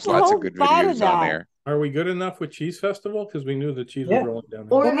YouTube. There's the lots of whole good thought of videos on that? there. Are we good enough with Cheese Festival? Because we knew the cheese was rolling down.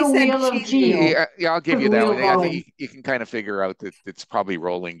 Or Well, the we said wheel of cheese cheese. Yeah, I'll give The you that wheel one. I rolling. think you can kind of figure out that it's probably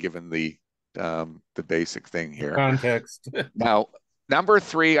rolling given the basic thing here. Context. Now, number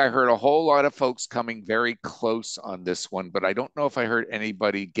 3, I heard a whole lot of folks coming very close on this one, but I don't know if I heard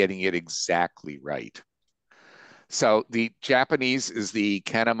anybody getting it exactly right. So the Japanese is the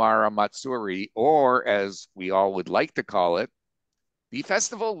Kanamara Matsuri, or as we all would like to call it, the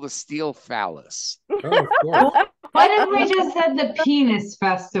Festival of the Steel Phallus. Oh, of course. What if we just said the penis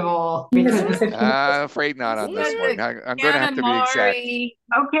festival? Because Afraid not on this one. I'm going to have to be exact.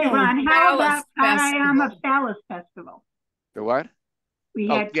 Okay, Ron, how about Karayama Phallus Festival? The what? We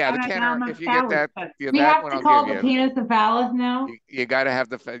had the Karayama if you get that, we that have one, to I'll call give the you. penis a phallus now. You got to have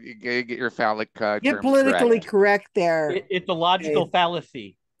you gotta get your phallic Get terms politically correct. there. It's a logical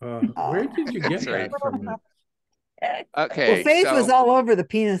fallacy. Where did you get that from? Okay. Well, Faith was all over the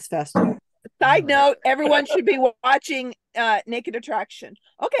penis festival. Side note, everyone should be watching Naked Attraction.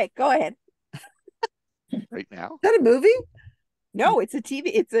 Okay, go ahead. Right now? Is that a movie? No, it's a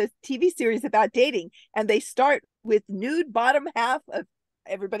TV series about dating, and they start with nude bottom half of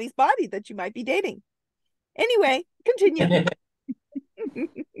everybody's body that you might be dating. Anyway, continue. I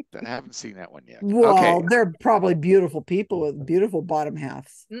haven't seen that one yet. Well, Okay. they're probably beautiful people with beautiful bottom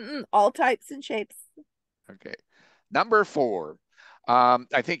halves. All types and shapes. Okay. Number 4.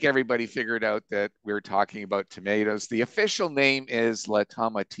 I think everybody figured out that we're talking about tomatoes. The official name is La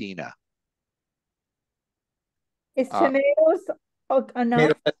Tomatina. Is tomatoes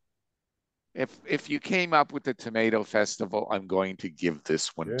enough? If you came up with the tomato festival, I'm going to give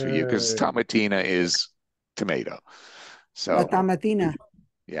this one to you because tomatina is tomato. So La tomatina.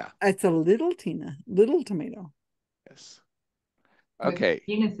 Yeah. It's a little tomato. Yes. Okay.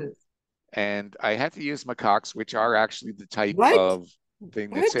 Penises. And I had to use macaques, which are actually the type What? of thing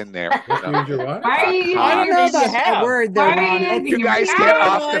that's in there. Use your what? Why are you I don't know about that word there, Why are you Ron. You guys using get your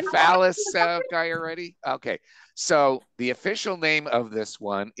off the one? phallus guy already? Okay. So the official name of this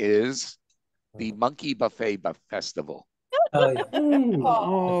one is the Monkey Buffet Festival.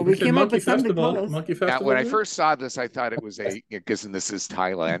 Oh, we said came up Monkey with something Festival. close. Monkey Now, Festival. when I first saw this, I thought it was because this is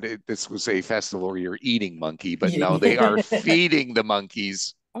Thailand, this was a festival where you're eating monkey, but no, they are feeding the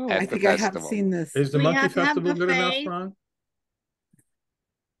monkeys I at the think I have festival. seen this. Is the We Monkey have to have Festival good enough, buffet. Ron?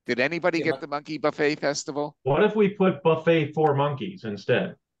 Did anybody get the Monkey Buffet Festival? What if we put buffet for monkeys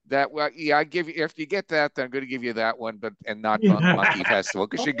instead? Yeah, I give you, if you get that, then I'm going to give you that one, and not Monkey Festival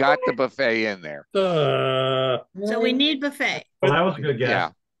because you got the buffet in there. So we need buffet. Well, that was a good guess. Yeah.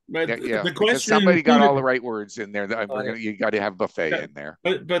 But Yeah, the because question somebody got included- all the right words in there. You got to have buffet in there.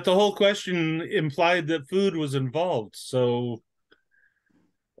 But the whole question implied that food was involved. So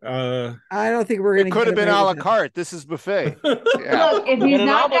I don't think we're going to. It could have been a la carte. This is buffet. Look, if he's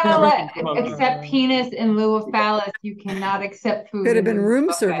not gonna accept penis in lieu of phallus, you cannot accept food. Could have been room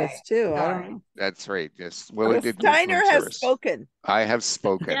buffet. service too. I don't know. That's right. Yes. Willie did Steiner room has service. spoken. I have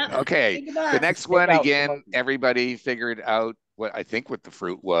spoken. Yeah. Okay. The next one again, everybody figured out what I think what the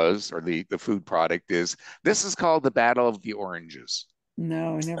fruit was, or the food product is. This is called the Battle of the Oranges.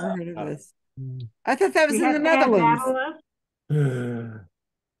 No, I never heard of this. I thought that was in the Netherlands.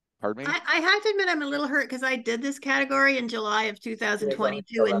 Pardon me? I have to admit I'm a little hurt because I did this category in July of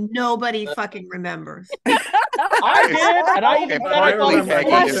 2022 and nobody fucking remembers. I did, and I even said I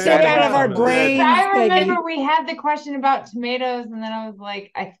thought Flushed it out of our brains. I remember we had the question about tomatoes, and then I was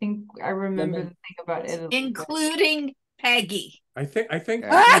like, I think I remember the thing about Italy, including Peggy. I think.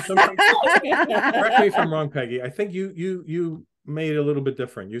 Correct me if I'm wrong, Peggy. I think you made it a little bit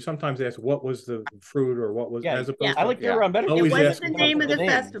different. You sometimes ask what was the fruit or what was as opposed I like to your round better. It wasn't the name of the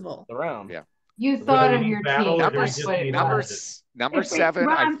festival. The round. Yeah. You thought of your team. Number 7,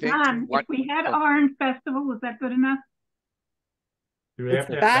 I think. If we had Orange Festival, was that good enough? It's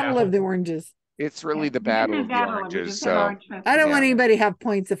the Battle of the Oranges. It's really the Battle of the Oranges. So I don't want anybody to have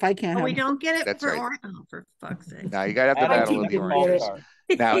points if I can't have we don't get it That's for right. orange. Oh, for fuck's sake. Now you got to have the Battle of the Oranges.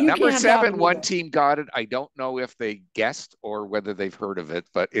 Now, You number can't 7, have one it. team got it. I don't know if they guessed or whether they've heard of it,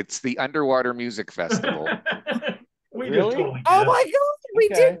 but it's the Underwater Music Festival. We Really? just totally Oh guessed. my God, we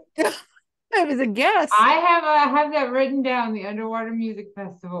did. It was a guess. I have that written down, the Underwater Music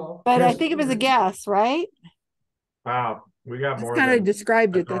Festival. But I think it was a guess, right? Wow, we got Just more. kind of than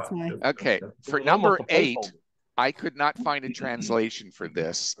described I it. That's thought. why. Okay, for was number almost a 8, placeholder. I could not find a translation for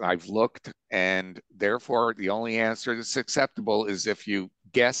this. I've looked, and therefore the only answer that's acceptable is if you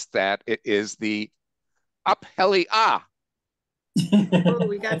guess that it is the Up Helly Ah. Oh,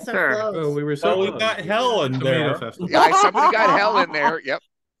 we got so close. Oh, we were so we close. got hell in Tomato there. festival. Yeah, somebody got hell in there. Yep.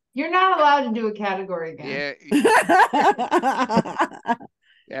 You're not allowed to do a category again. Yeah.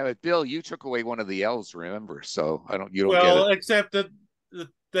 Yeah, but Bill, you took away one of the L's, remember? So you don't Well, get it. except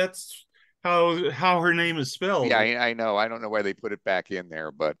that's how her name is spelled. Yeah, I know. I don't know why they put it back in there,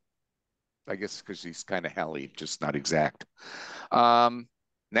 but I guess because she's kind of helly, just not exact.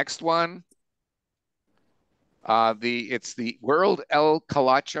 Next one. It's the World El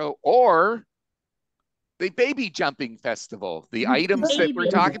Calacho or the Baby Jumping Festival. The items that we're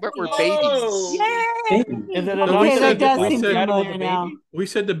talking about were babies. Is it Okay, that does we seem said familiar now. We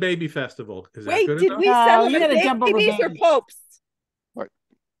said the baby festival. Is that Wait, good did enough? we you celebrate gotta jump over babies or babies. popes?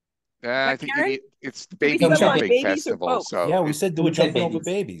 I think Karen? it's the we Baby settle on Jumping babies or Festival. popes? So Yeah, we said they were We said jumping over babies.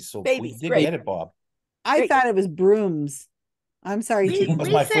 babies, so we Babies, did great. get it, Bob. I thought it was brooms. I'm sorry. We- That was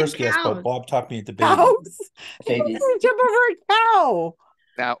we my said first guess, but cows. Bob talked me into baby. Cows? Babies. Jump over a cow.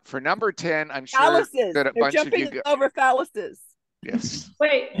 now for number 10, I'm sure Phalluses. that a They're bunch of jumping you over phalluses. yes.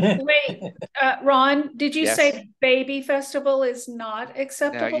 Wait, Ron, did you Yes. say baby festival is not Now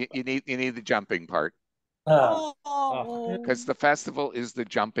acceptable? you need the jumping part. Oh. Because the festival is the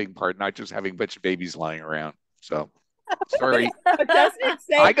jumping part, not just having a bunch of babies lying around. So, sorry. But doesn't it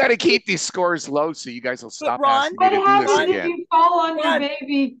say? I got to keep these scores low so you guys will stop Ron, asking me What to do this happens if again. you fall on your Ron.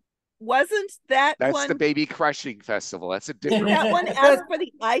 baby? Wasn't that That's one? the baby crushing festival. That's a Didn't different that one ask for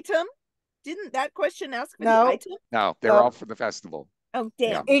the item? Didn't that question ask for No. the item? No, they're all for the festival. Oh,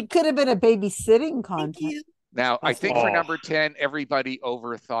 damn. It could have been a babysitting contest. Now, I think for Oh. number 10, everybody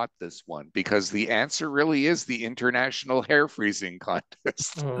overthought this one because the answer really is the International Hair Freezing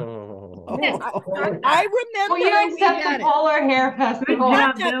Contest. Oh. I remember. Well, you we accept had the it. Polar Hair Good Festival. We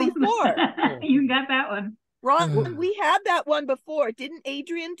job, had that Bill. before. You got that one. Ron, we had that one before. Didn't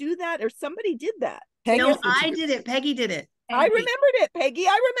Adrian do that, or somebody did that? Peggy No, said I she- did it. Peggy did it. I remembered it, Peggy.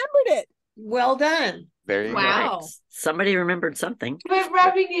 I remembered it. Well done. There you Wow. Somebody remembered something. Quit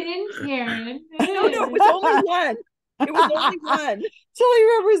rubbing it in, Karen. No, it was only one. It was only one. Tilly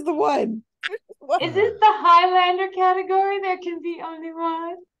remembers the one. Is this the Highlander category? There can be only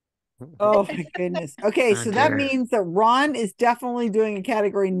one. Oh my goodness. Okay, Oh, so that dear. means that Ron is definitely doing a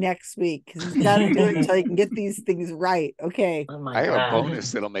category next week because he's got to do it until he can get these things right. Okay. Oh my I have a God.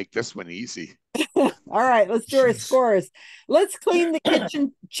 bonus that'll make this one easy. All right, let's do our scores. Let's clean the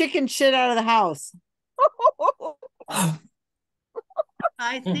kitchen chicken shit out of the house.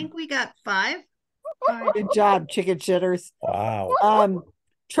 I think we got 5. Good job, chicken shitters. Wow.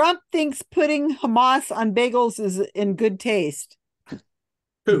 Trump thinks putting Hamas on bagels is in good taste.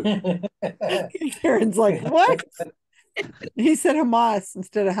 Who? Karen's like, what? He said Hamas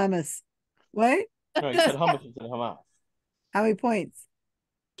instead of hummus. What? No, you said hummus instead of Hamas. How many points?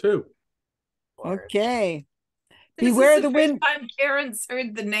 2. Okay. This Beware is the the wind. first time Karen's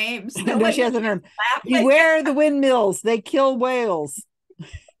heard the names. No, she hasn't heard. Beware the windmills. They kill whales.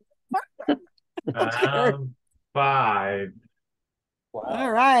 5. Wow.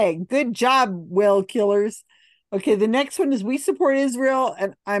 All right. Good job, Will Killers. Okay, the next one is We Support Israel,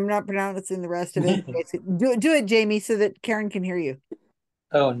 and I'm not pronouncing the rest of it. Do it, Jamie, so that Karen can hear you.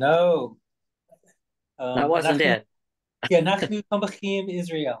 Oh, no. That wasn't it. Yeah, Nachnu Tomachim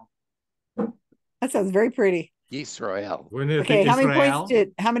Israel. That sounds very pretty. Israel. Okay,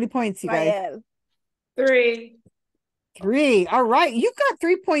 how many points, you guys? 3. 3. All right. You've got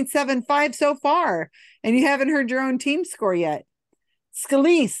 3.75 so far, and you haven't heard your own team score yet.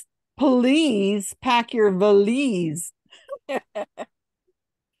 Scalise, please pack your valise. What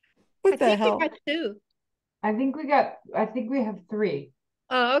the hell? I think we got 2. I think we have 3.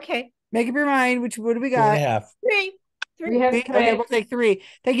 Oh, okay. Make up your mind. What do we got? 3. We have 3. Okay, we'll take 3.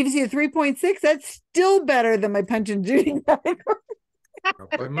 That gives you a 3.6. That's still better than my Punch and Judy category.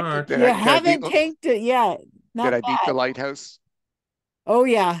 You haven't tanked it yet. Did I beat the Lighthouse? Oh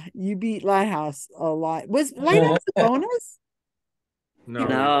yeah, you beat Lighthouse a lot. Was Lighthouse a bonus? No,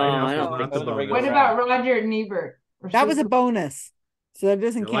 I don't think so. What about Roger and Ebert? That was a bonus. So that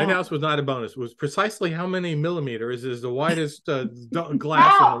doesn't count. Lighthouse was not a bonus. It was precisely how many millimeters is the widest glass in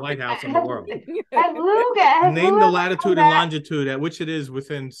the lighthouse in the world. Name the latitude and longitude at which it is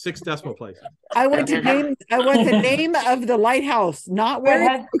within 6 decimal places. I want the name of the lighthouse, not where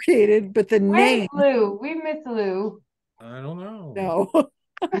it's located, but the name. Lou. We miss Lou. I don't know. No.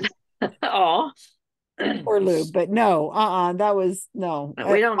 Oh. Poor Lou, but no, that was no.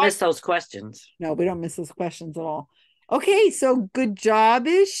 We don't miss those questions. No, we don't miss those questions at all. Okay, so good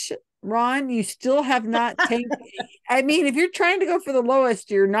job-ish, Ron. You still have not taken. I mean, if you're trying to go for the lowest,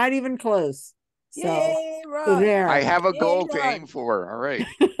 you're not even close. So, Yay, Ron. so there. I have a goal to aim for. All right.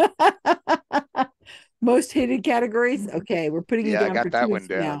 Most hated categories. Okay, we're putting you down. I got for that 2 one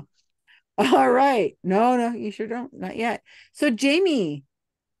down. Now. All right. No, you sure don't. Not yet. So, Jamie,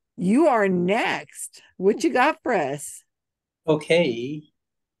 you are next. What you got for us? Okay.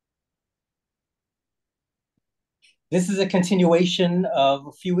 This is a continuation of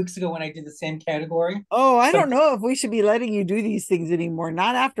a few weeks ago when I did the same category. Oh, I don't know if we should be letting you do these things anymore.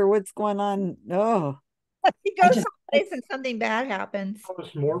 Not after what's going on. No. You go someplace and something bad happens.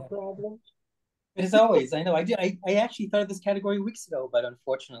 More problems? It is always. I know. I actually thought of this category weeks ago, but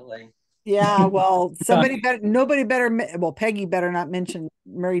unfortunately. Yeah, well, nobody better. Well, Peggy better not mention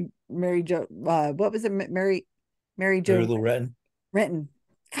Mary Jo. What was it? Mary Jo. Mary Lou Retton. Renton.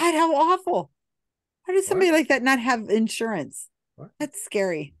 God, how awful. How does somebody like that not have insurance? That's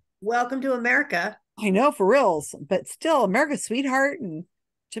scary. Welcome to America. I know, for reals, but still, America's sweetheart. And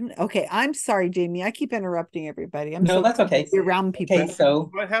okay, I'm sorry, Jamie. I keep interrupting everybody. That's okay. You're around people. Okay,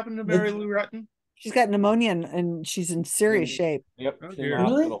 so what happened to Mary Lou Retton? She's got pneumonia and she's in serious shape. Yep.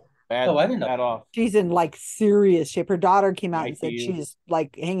 Really? Bad, I didn't know. off. She's in like serious shape. Her daughter came out and said she's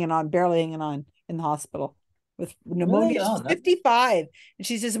like barely hanging on in the hospital with pneumonia. Really? She's 55, and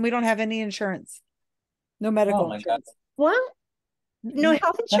she says, and we don't have any insurance. No medical insurance. God. What? No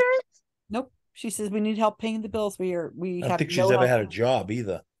health insurance? Nope. She says we need help paying the bills. I don't think she's ever had a job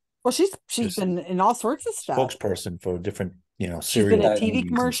either. Well, she's been in all sorts of stuff. Spokesperson for different, she's been at TV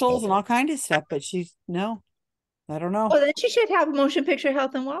commercials and all kinds of stuff, but I don't know. Well, then she should have motion picture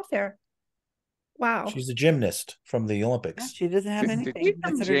health and welfare. Wow. She's a gymnast from the Olympics. Yeah, she doesn't have anything.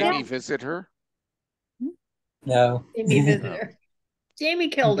 Did Jamie visit her? No. Jamie visited her. Jamie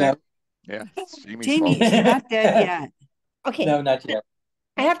killed her. Yeah. Jamie's not dead yet. Okay. No, not yet.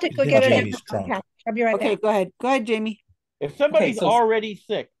 I have to go get Jamie's drunk. I'll be right back. Okay, go ahead, Jamie. If somebody's already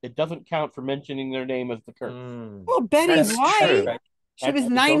sick, it doesn't count for mentioning their name as the curse. Well, Betty White. She was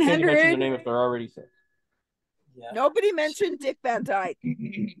 900. Mention their name if they're already sick. Yeah. Nobody mentioned Dick Van Dyke.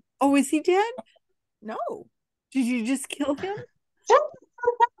 Oh, is he dead? No. Did you just kill him?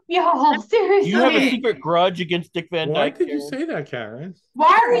 Y'all, seriously. You have a secret grudge against Dick Van Dyke? Why did you say that, Karen?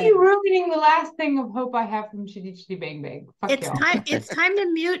 Why are you ruining the last thing of hope I have from Chitty Chitty Bang Bang? Fuck It's y'all. time. It's time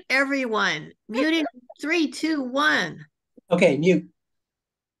to mute everyone. Muting 3, 2, 1. Okay, mute.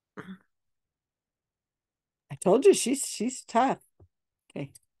 I told you she's tough.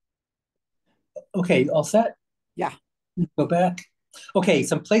 Okay. Okay, all set? Yeah. Go back. Okay,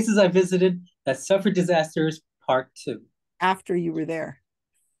 some places I visited that suffered disasters, part 2. After you were there.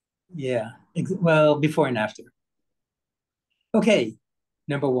 Yeah, well, before and after. Okay,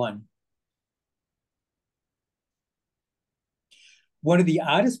 number 1. One of the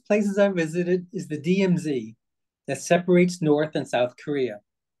oddest places I visited is the DMZ that separates North and South Korea.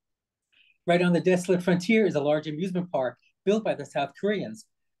 Right on the desolate frontier is a large amusement park built by the South Koreans.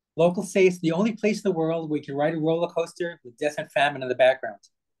 Locals say it's the only place in the world where you can ride a roller coaster with death and famine in the background.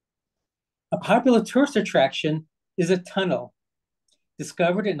 A popular tourist attraction is a tunnel.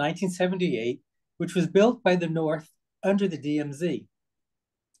 Discovered in 1978, which was built by the North under the DMZ.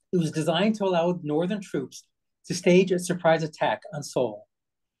 It was designed to allow Northern troops to stage a surprise attack on Seoul.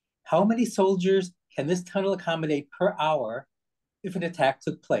 How many soldiers can this tunnel accommodate per hour if an attack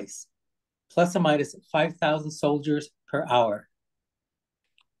took place? Plus or minus 5,000 soldiers per hour.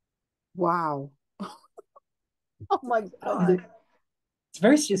 Wow. Oh my God. It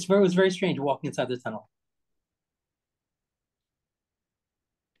was very strange walking inside the tunnel.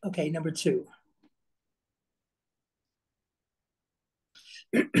 Okay, number 2.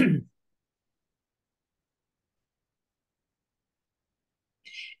 In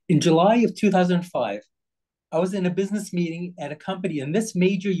July of 2005, I was in a business meeting at a company in this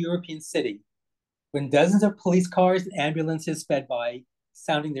major European city when dozens of police cars and ambulances sped by,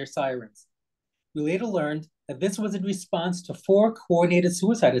 sounding their sirens. We later learned that this was in response to 4 coordinated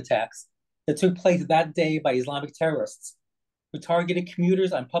suicide attacks that took place that day by Islamic terrorists who targeted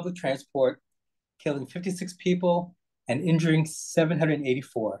commuters on public transport, killing 56 people and injuring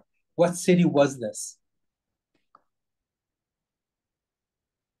 784. What city was this?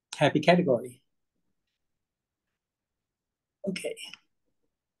 Happy category. Okay.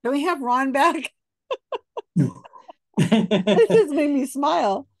 Can we have Ron back? This just made me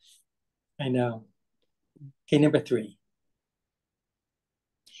smile. I know. Okay, number 3.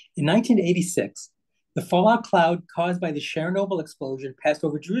 In 1986, the fallout cloud caused by the Chernobyl explosion passed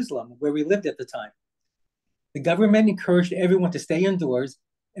over Jerusalem, where we lived at the time. The government encouraged everyone to stay indoors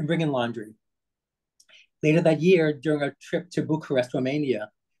and bring in laundry. Later that year, during our trip to Bucharest, Romania,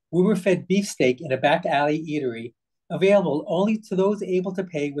 we were fed beefsteak in a back alley eatery available only to those able to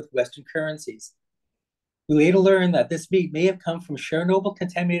pay with Western currencies. We later learned that this meat may have come from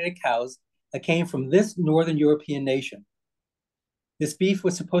Chernobyl-contaminated cows that came from this Northern European nation. This beef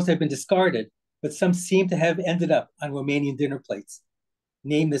was supposed to have been discarded, but some seem to have ended up on Romanian dinner plates.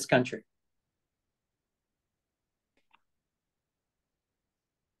 Name this country.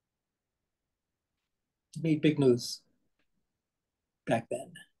 It made big news back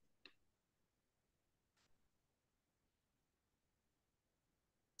then.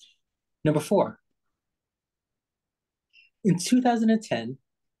 Number 4. In 2010,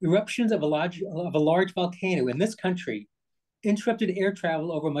 eruptions of a large volcano in this country interrupted air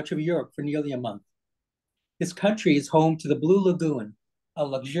travel over much of Europe for nearly a month. This country is home to the Blue Lagoon, a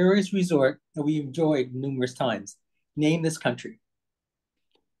luxurious resort that we enjoyed numerous times. Name this country.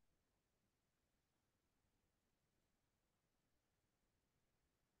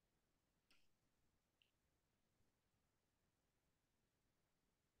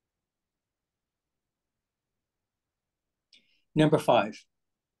 Number 5.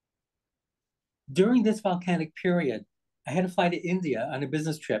 During this volcanic period, I had to fly to India on a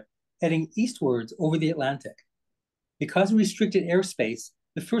business trip, heading eastwards over the Atlantic. Because of restricted airspace,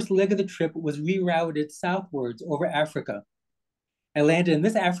 the first leg of the trip was rerouted southwards over Africa. I landed in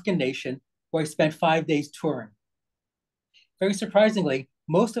this African nation where I spent 5 days touring. Very surprisingly,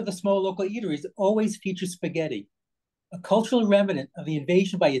 most of the small local eateries always feature spaghetti, a cultural remnant of the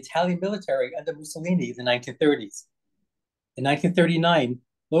invasion by Italian military under Mussolini in the 1930s. In 1939,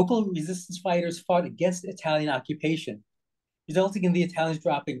 local resistance fighters fought against Italian occupation, resulting in the Italians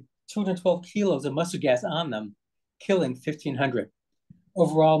dropping 212 kilos of mustard gas on them, killing 1,500.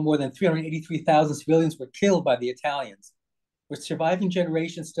 Overall, more than 383,000 civilians were killed by the Italians, which surviving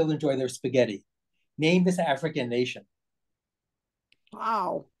generations still enjoy their spaghetti. Name this African nation.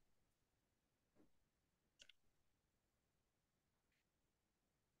 Wow.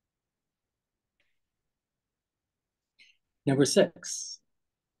 Number 6.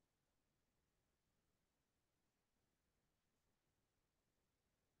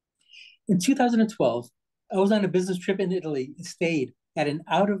 In 2012, I was on a business trip in Italy and stayed at an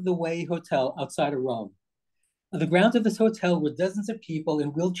out-of-the-way hotel outside of Rome. On the grounds of this hotel were dozens of people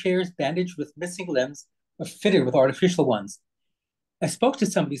in wheelchairs bandaged with missing limbs or fitted with artificial ones. I spoke to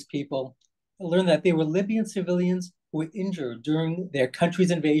some of these people and learned that they were Libyan civilians who were injured during their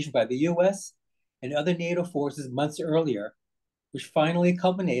country's invasion by the US and other NATO forces months earlier, which finally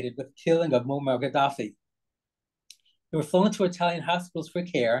culminated with the killing of Muammar Gaddafi. They were flown to Italian hospitals for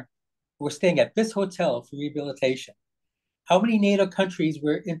care and were staying at this hotel for rehabilitation. How many NATO countries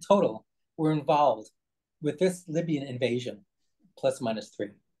were involved with this Libyan invasion? Plus minus 3.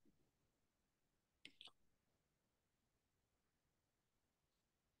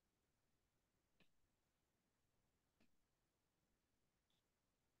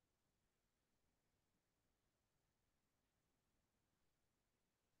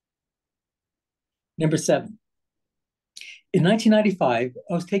 Number 7. In 1995,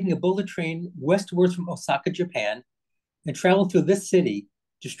 I was taking a bullet train westwards from Osaka, Japan, and traveled through this city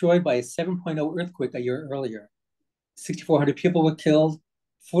destroyed by a 7.0 earthquake a year earlier. 6,400 people were killed,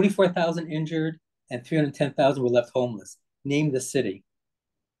 44,000 injured, and 310,000 were left homeless. Name the city.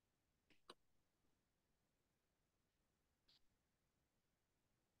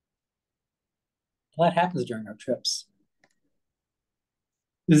 A lot happens during our trips.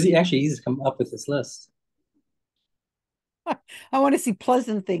 This is actually easy to come up with this list. I want to see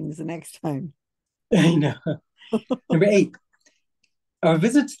pleasant things the next time. I know. Number 8. Our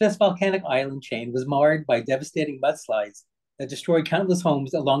visit to this volcanic island chain was marred by devastating mudslides that destroyed countless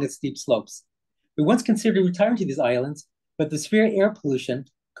homes along its steep slopes. We once considered retiring to these islands, but the severe air pollution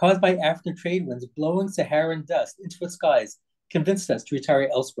caused by African trade winds blowing Saharan dust into the skies convinced us to retire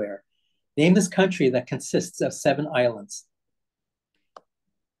elsewhere. Name this country that consists of 7 islands.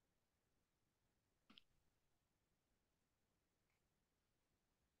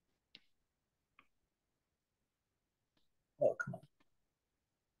 Oh, come on.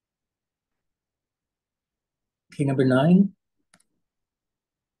 Okay, number 9.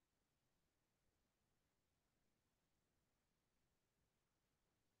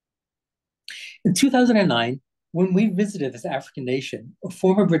 In 2009, when we visited this African nation, a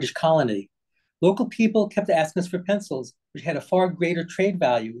former British colony, local people kept asking us for pencils, which had a far greater trade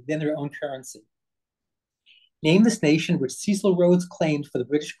value than their own currency. Name this nation which Cecil Rhodes claimed for the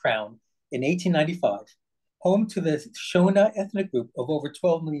British Crown in 1895, home to the Shona ethnic group of over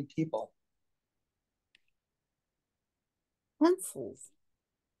 12 million people. Pencils.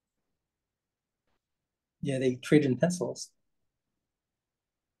 Yeah, they traded in pencils.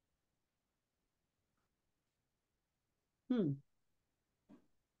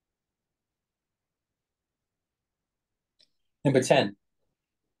 Number 10.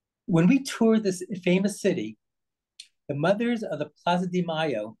 When we toured this famous city, the mothers of the Plaza de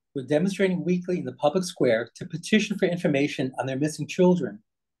Mayo were demonstrating weekly in the public square to petition for information on their missing children,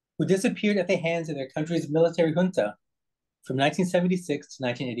 who disappeared at the hands of their country's military junta from 1976 to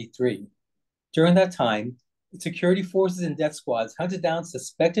 1983. During that time, security forces and death squads hunted down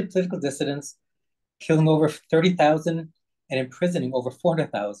suspected political dissidents, killing over 30,000 and imprisoning over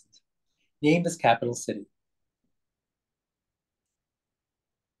 400,000. Name this capital city.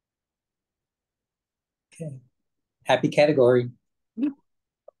 Okay. Happy category.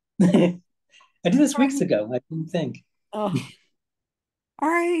 I did this weeks ago. I didn't think. Oh. All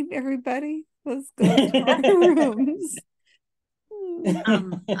right, everybody. Let's go to our rooms.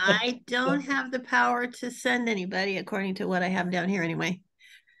 I don't have the power to send anybody according to what I have down here anyway.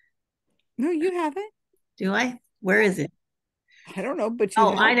 No, you have it. Do I? Where is it? I don't know, but you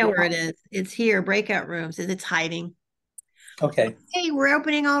I know where it is. It's here, breakout rooms. It's hiding. Okay. Hey, we're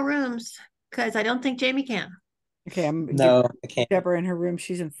opening all rooms because I don't think Jamie can. Okay, I can't. Deborah in her room.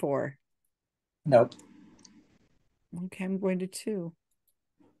 She's in 4. Nope. Okay, I'm going to 2.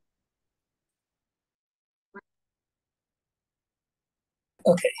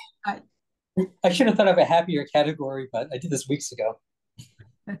 Okay. I should have thought of a happier category, but I did this weeks ago.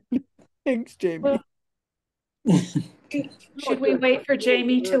 Thanks, Jamie. Should we wait for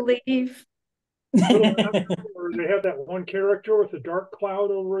Jamie to leave? They have that one character with a dark cloud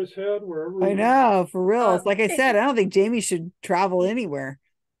over his head wherever. I know, for real. It's like I said, I don't think Jamie should travel anywhere.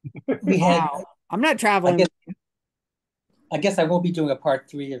 I'm not traveling. I guess I won't be doing a part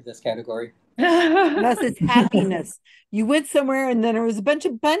 3 of this category. Unless it's happiness. You went somewhere and then there was a bunch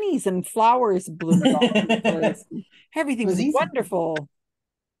of bunnies and flowers bloomed all over the place. Everything was wonderful.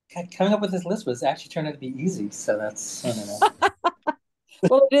 Coming up with this list was actually turned out to be easy, so that's, I don't know.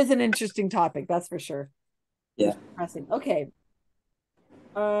 Well, it is an interesting topic, that's for sure. Yeah. Okay.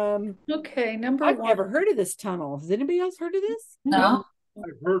 Okay, number I've 1. never heard of this tunnel. Has anybody else heard of this? No.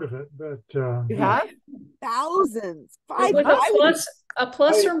 I've heard of it, but you have thousands. It was a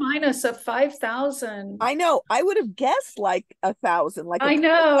plus or minus of 5,000. I know. I would have guessed like 1,000. Like I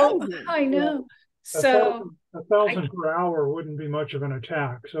know. Yeah. So 1,000 per hour wouldn't be much of an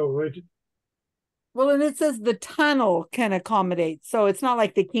attack. So well, and it says the tunnel can accommodate. So it's not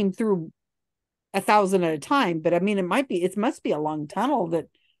like they came through 1,000 at a time, but I mean, it must be a long tunnel that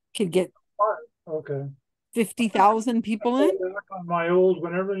could get 50,000 people in. Back on my old,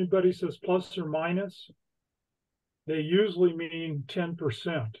 whenever anybody says plus or minus, they usually mean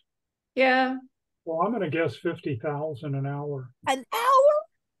 10%. Yeah. Well, I'm going to guess 50,000 an hour. An hour?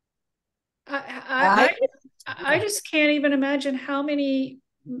 I just can't even imagine how many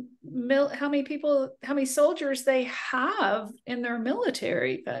people, how many soldiers they have in their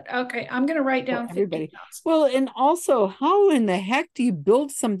military. But okay, I'm going to write down everybody. 50,000. Well, and also, how in the heck do you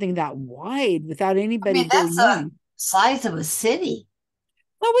build something that wide without anybody? That's the size of a city.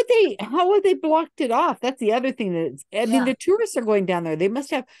 How would they blocked it off? That's the other thing I mean, the tourists are going down there. They must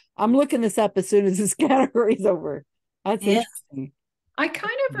have, I'm looking this up as soon as this category is over. That's interesting. I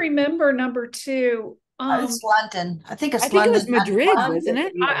kind of remember number 2. It's London. I think it's London. I think it was Madrid, wasn't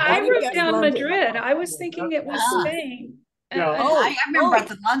it? I wrote down Madrid. I was thinking it was Spain. I remember at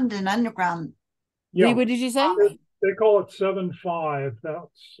the London Underground. Yeah. What did you say? They call it 7-5.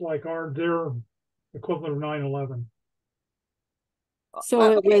 That's like their equivalent of 9/11.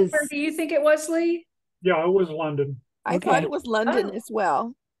 So it was. Where do you think it was, Lee? Yeah, it was London. I thought it was London as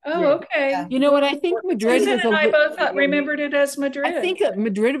well. Oh, okay. You know what? I think Madrid Susan and I both remembered it as Madrid. I think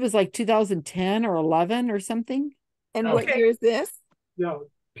Madrid was like 2010 or 11 or something. And what year is this? Yeah,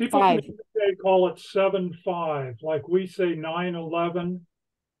 people from the UK call it 7-5, like we say 9/11.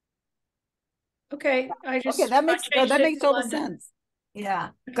 Okay, that makes total sense.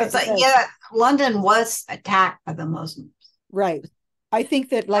 Yeah, because London was attacked by the Muslims. Right. I think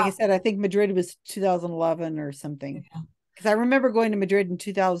that, like I said, I think Madrid was 2011 or something. Because I remember going to Madrid in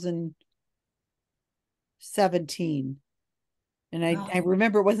 2017. And I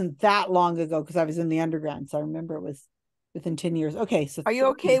remember it wasn't that long ago because I was in the underground. So I remember it was within 10 years. Okay. So are you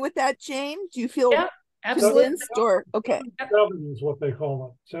okay with that, Jane? Do you feel absolutely or okay? 7 is what they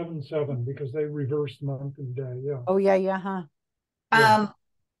call it. 7-7 because they reversed month and day. Yeah. Oh yeah.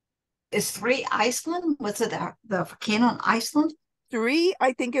 Is 3 Iceland? Was it the volcano in Iceland? 3,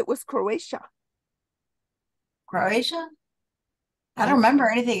 I think it was Croatia. Croatia? I don't remember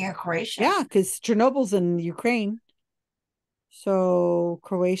anything in Croatia. Yeah, because Chernobyl's in Ukraine. So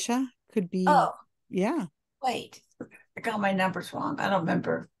Croatia could be. Oh. Yeah. Wait, I got my numbers wrong. I don't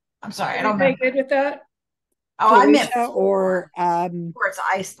remember. I'm sorry. I don't remember. Good with that? Oh, Croatia, I meant or towards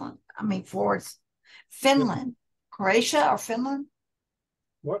Iceland. I mean, towards Finland. Croatia or Finland?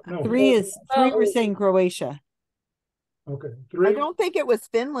 What? No. 3 we're saying Croatia. Okay. 3. I don't think it was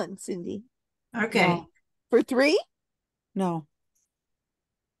Finland, Cindy. Okay. No. For 3? No.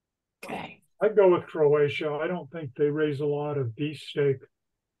 Okay. I'd go with Croatia. I don't think they raise a lot of beefsteak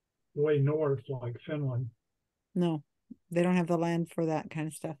way north like Finland. No, they don't have the land for that kind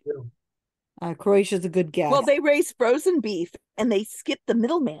of stuff. Yeah. Croatia's a good guess. Well, they raise frozen beef and they skip the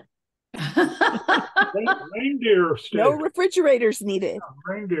middleman. Reindeer steak. No refrigerators needed. Yeah,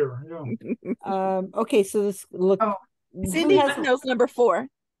 reindeer, yeah. Okay, so this look. Cindy knows number 4.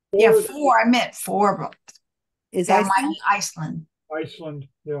 Yeah, 4. I meant 4. Is that might be Iceland? Iceland,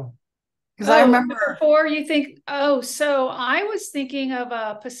 yeah. Because I remember 4. You think? Oh, so I was thinking of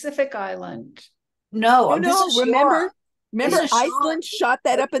a Pacific island. No, remember Iceland shot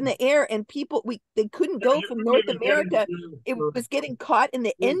that up in the air, and people they couldn't go from North America. It was getting caught in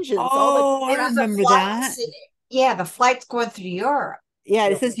the engines. I remember that. Yeah, the flight's going through Europe. Yeah,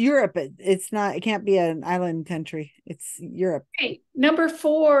 it says Europe. It's not. It can't be an island country. It's Europe. Okay, number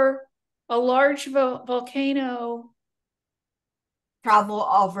 4, a large volcano. Travel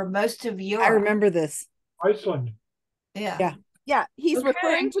over most of Europe. I remember this. Iceland. Yeah. Yeah. He's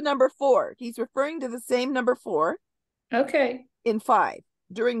referring to number 4. He's referring to the same number 4. Okay. In 5.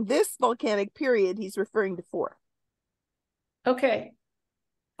 During this volcanic period, he's referring to 4. Okay.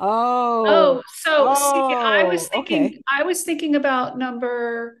 Oh. So see, I was thinking about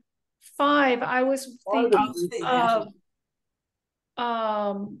number 5. I was thinking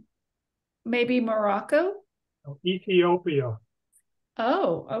of maybe Morocco. Ethiopia.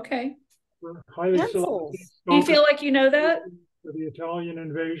 Oh, okay. Highly do you feel like you know that? For the Italian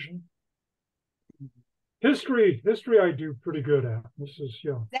invasion. History I do pretty good at. This is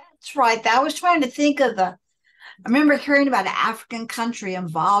That's right. I was trying to think of I remember hearing about an African country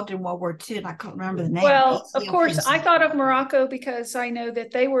involved in World War II, and I couldn't remember the name. Well, of course, I thought of Morocco because I know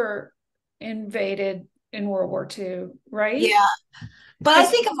that they were invaded in World War II, right? Yeah. But I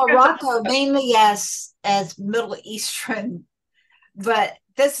think of Morocco mainly as Middle Eastern, but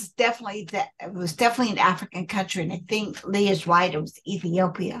this is definitely it was definitely an African country, and I think Lee is right. It was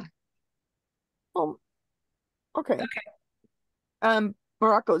Ethiopia. Okay.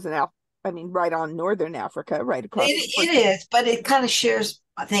 Morocco's right on northern Africa, right across. It is, but it kind of shares,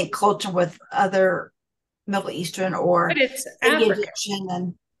 I think, culture with other Middle Eastern or but it's African.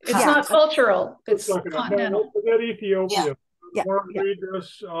 And it's not cultural. It's continental. Forget Ethiopia. Yeah. Read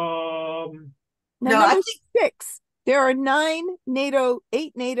this. No, I think 6. There are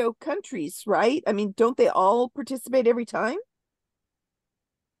 8 NATO countries, right? I mean, don't they all participate every time?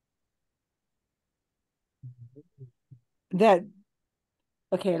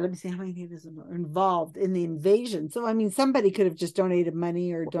 Okay, let me see how many people are involved in the invasion. So, I mean, somebody could have just donated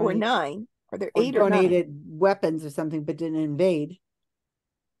money or 9. Are there 8 or donated weapons or something, but didn't invade.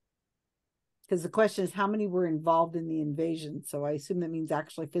 Because the question is how many were involved in the invasion. So I assume that means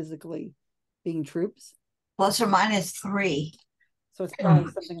actually physically being troops. Plus or minus 3. So it's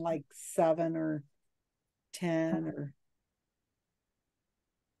probably something like 7 or 10 or.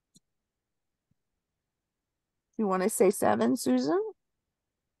 You want to say 7, Susan?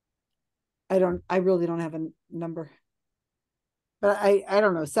 I really don't have a number. But I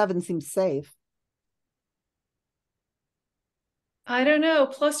don't know. 7 seems safe. I don't know.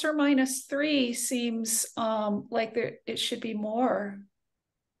 Plus or minus 3 seems like it should be more.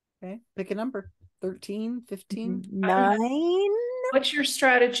 Okay, pick a number. 13, 15, 9. What's your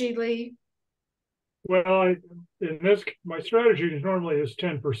strategy, Lee? Well, my strategy normally is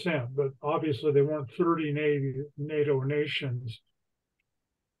 10%, but obviously they weren't 30 NATO nations.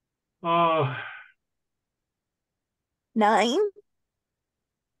 9.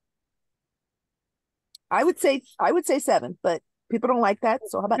 I would say 7, but people don't like that.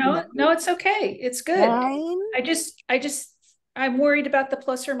 So how about no? 9? No, it's okay. It's good. 9. I'm worried about the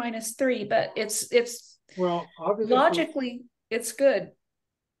plus or minus 3, but it's well, obviously, logically it's good.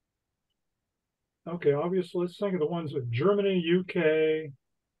 Okay, obviously, let's think of the ones with Germany, UK,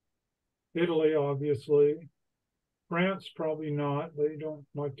 Italy, obviously. France, probably not. They don't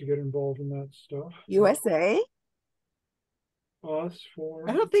like to get involved in that stuff. USA. Us for.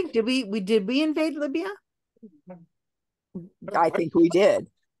 I don't think did we invade Libya? I think we did.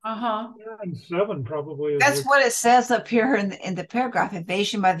 And 7 probably. That's what it says up here in the paragraph: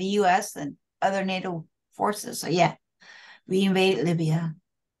 invasion by the U.S. and other NATO forces. So yeah, we invaded Libya.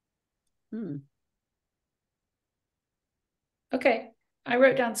 Okay, I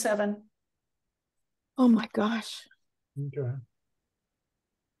wrote down 7. Oh my gosh. Okay.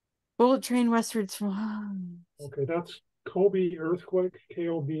 Bullet train westwards from. Okay, that's Kobe earthquake,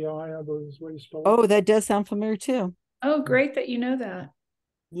 Kobi, I believe is what you spell it. Oh, that does sound familiar too. Oh, great that you know that.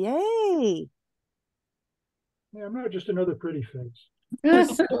 Yay. Yeah, I'm not just another pretty face.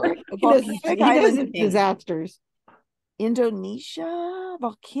 Volcanic island disasters. Indonesia,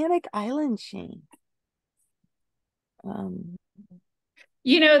 volcanic island chain. The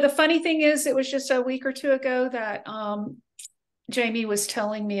funny thing is, it was just a week or 2 ago that Jamie was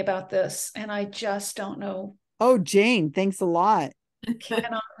telling me about this, and I just don't know. Oh, Jane, thanks a lot. I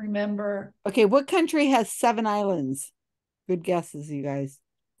cannot remember. Okay, what country has 7 islands? Good guesses, you guys.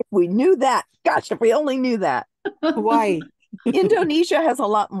 If we knew that, gosh, if we only knew that. Hawaii. Indonesia has a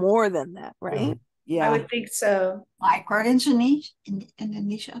lot more than that, right? Yeah. I would think so. Like where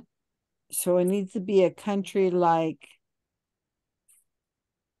Indonesia. So it needs to be a country like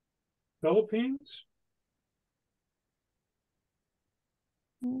Philippines?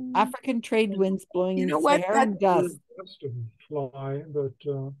 African trade winds blowing You know in what? Saharan dust. Fly, but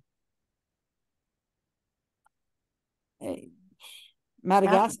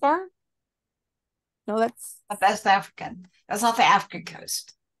Madagascar? No, that's African. That's off the African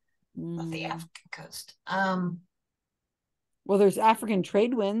coast. Off the African coast. Well, there's African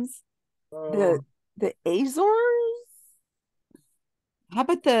trade winds. The Azores? How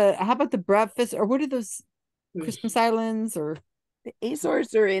about the breakfast, or what are those Christmas Islands? Or the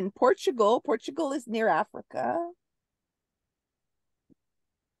Azores are in Portugal. Portugal is near Africa.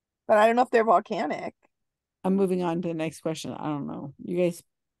 But I don't know if they're volcanic. I'm moving on to the next question. I don't know. You guys.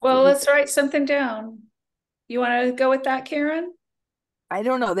 Well, let's write something down. You want to go with that, Karen? I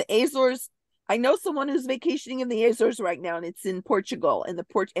don't know. The Azores, I know someone who's vacationing in the Azores right now, and it's in Portugal, and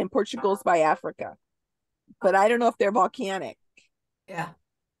Portugal's by Africa. But I don't know if they're volcanic. Yeah.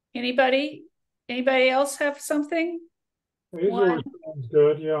 Anybody else have something? Azores sounds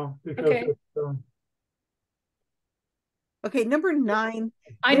good, yeah. Because okay. Okay, number 9.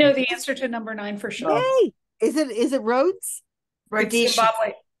 I know the answer to number 9 for sure. Hey, is it Rhodes? It's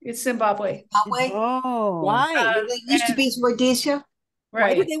Zimbabwe. It's Zimbabwe. Oh, why? It used to be Rhodesia.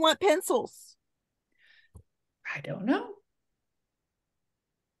 Right. Why do they want pencils? I don't know.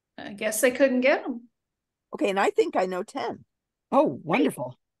 I guess they couldn't get them. Okay, and I think I know 10. Oh,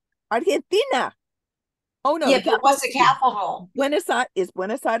 wonderful. Argentina. Oh no. Yeah, but what's the capital? Is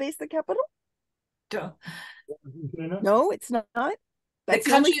Buenos Aires the capital? Duh. No, it's not. That's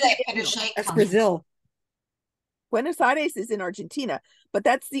the country that Pinochet That's Brazil. Buenos Aires is in Argentina, but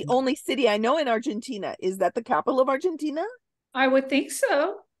that's the only city I know in Argentina. Is that the capital of Argentina? I would think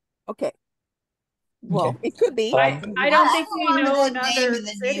so. Okay. Well, it could be. I don't think we know another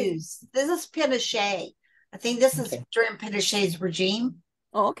city. News. This is Pinochet. I think this is during Pinochet's regime.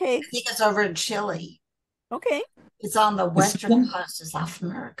 Oh, okay. I think it's over in Chile. Okay. It's on the western coast of South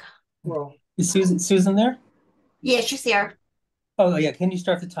America. Well, is Susan there? Yeah, she's there. Oh yeah, can you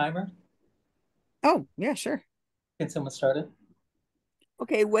start the timer? Oh yeah, sure. Can someone start it?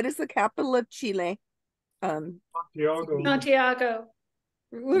 Okay, what is the capital of Chile? Santiago.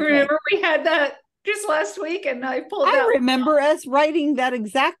 Remember we had that just last week, and I pulled I that. remember us writing that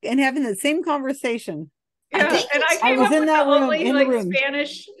exact and having the same conversation. Yeah, I was in that room, only in the room.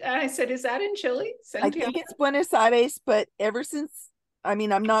 Spanish. I said, "Is that in Chile?" Santiago? I think it's Buenos Aires, but ever since, I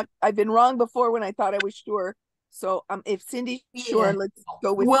mean, I've been wrong before when I thought I was sure. So if Cindy's sure, let's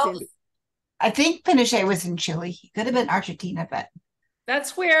go with Cindy. I think Pinochet was in Chile. He could have been Argentina, but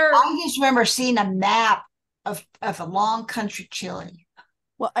that's where I just remember seeing a map of a long country Chile.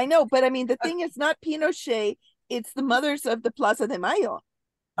 Well, I know, but I mean, the thing is not Pinochet, it's the mothers of the Plaza de Mayo.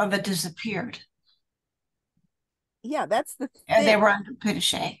 Oh, that disappeared. Yeah, that's the thing. And they were under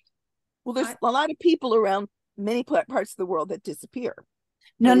Pinochet. Well, there's a lot of people around many parts of the world that disappear.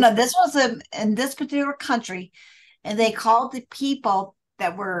 No, this was in this particular country, and they called the people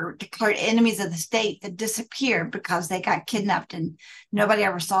that were declared enemies of the state that disappeared because they got kidnapped and nobody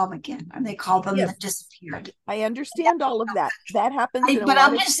ever saw them again. And they called them that disappeared. I understand all of that. That happens. But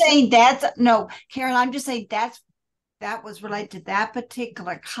I'm just saying Karen, I'm just saying that was related to that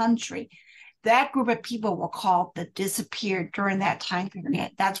particular country. That group of people were called that disappeared during that time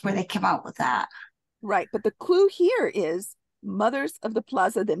period. That's where they came out with that. Right. But the clue here is mothers of the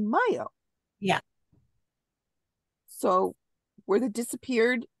Plaza de Mayo. Yeah. So were the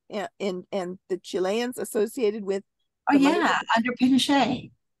disappeared and the Chileans associated with? Oh, yeah, under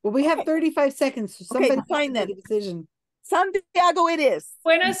Pinochet. Well, we have 35 seconds. So somebody fine then. make a decision. Santiago it is.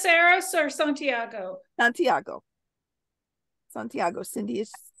 Buenos Aires or Santiago? Santiago, Cindy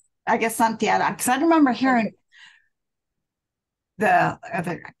is. I guess Santiago, because I remember hearing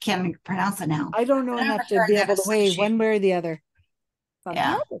I can't even pronounce it now. I don't know enough to be able to weigh one way or the other.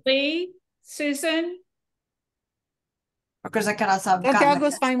 Yeah. Lee, Susan? Because I could also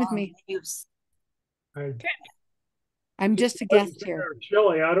Santiago's fine with me. I'm just a guest here.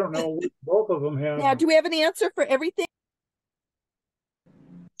 Chile, I don't know. Both of them have. Yeah, do we have an answer for everything?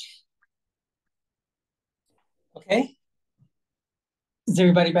 Okay. Is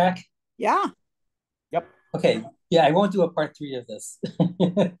everybody back? Yeah. Yep. Okay. Yeah, I won't do a part 3 of this.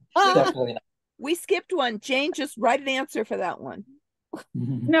 Definitely not. We skipped one. Jane, just write an answer for that one.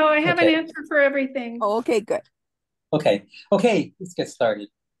 No, I have an answer for everything. Oh, okay, good. Okay, let's get started.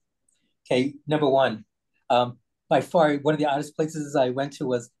 Okay, number 1. By far, one of the oddest places I went to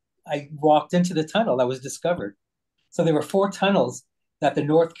was I walked into the tunnel that was discovered. So there were 4 tunnels that the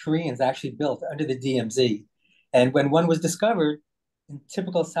North Koreans actually built under the DMZ. And when one was discovered, in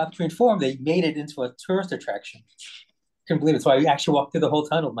typical South Korean form, they made it into a tourist attraction. Couldn't believe it. So I actually walked through the whole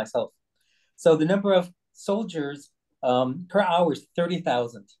tunnel myself. So the number of soldiers per hour is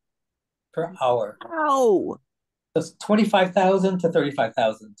 30,000 per hour. Wow. That's 25,000 to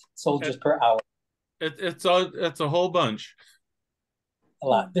 35,000 soldiers per hour. It's a whole bunch. A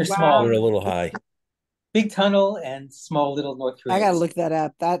lot. They're small. They're a little high. Big tunnel and small little North Korea. I gotta look that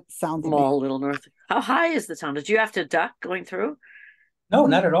up. That sounds small little North. How high is the tunnel? Did you have to duck going through? No,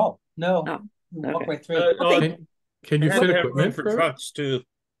 not at all. No, you walk right through. Can you fit equipment for trucks too?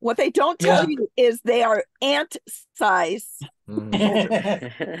 What they don't tell you is they are ant size.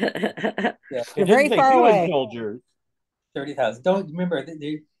 They're very far away. Soldiers. 30,000. Don't remember,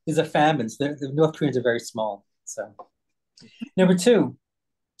 there's a famine. So the North Koreans are very small. So, number 2,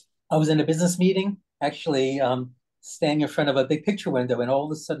 I was in a business meeting, actually standing in front of a big picture window, and all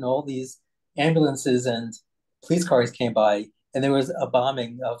of a sudden, all these ambulances and police cars came by, and there was a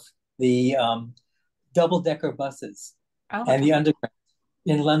bombing of the double-decker buses and the underground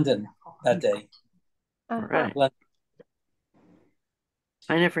in London that day. Right.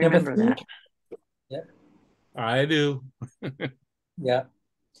 I never remember that. Yeah. I do. Yeah.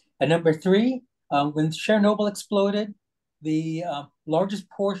 And number 3, when Chernobyl exploded, the largest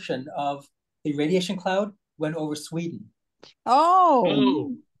portion of the radiation cloud went over Sweden.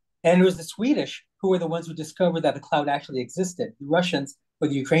 Oh. And it was the Swedish who were the ones who discovered that the cloud actually existed. The Russians or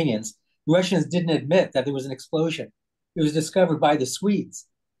the Ukrainians. The Russians didn't admit that there was an explosion. It was discovered by the Swedes.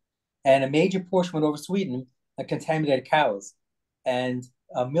 And a major portion went over Sweden that contaminated cows. And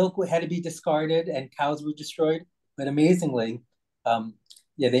milk had to be discarded and cows were destroyed. But amazingly,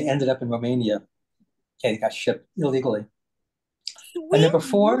 they ended up in Romania. Okay, they got shipped illegally. Sweden? And number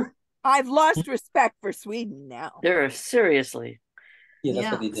 4. I've lost respect for Sweden now. They're seriously. Yeah,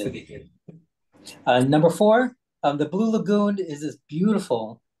 that's what they did. Number 4, the Blue Lagoon is this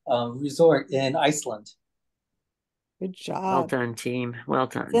beautiful resort in Iceland. Good job. Well done, team. Well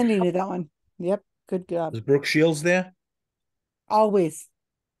done. Cindy did that one. Yep. Good job. Is Brooke Shields there? Always.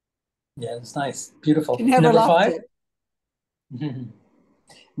 Yeah, it's nice. Beautiful. She never Number left 5.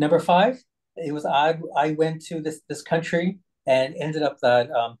 Number 5, it was I went to this country and ended up that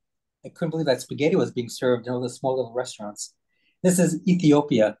I couldn't believe that spaghetti was being served in all the small little restaurants. This is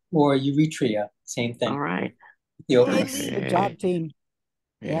Ethiopia or Eritrea, same thing. All right. Ethiopia. Good job, team.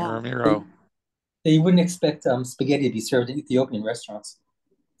 Yeah. Miro. You wouldn't expect spaghetti to be served in Ethiopian restaurants.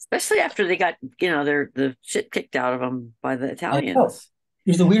 Especially after they got, the shit kicked out of them by the Italians.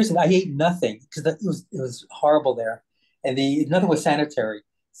 It was the weirdest thing. I ate nothing because it was horrible there, and nothing was sanitary.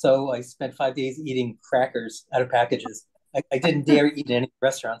 So I spent 5 days eating crackers out of packages. I didn't dare eat in any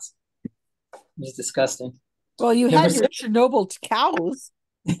restaurants. It was disgusting. Well, you had your Chernobyl cows.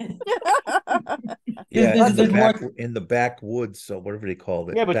 Yeah, in the backwoods, so whatever they call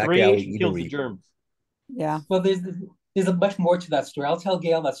it. Yeah, but back the radiation alley kills the eatery. germs. Yeah. Well, there's a much more to that story. I'll tell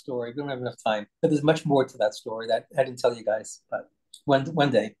Gail that story. We don't have enough time, but there's much more to that story that I didn't tell you guys. But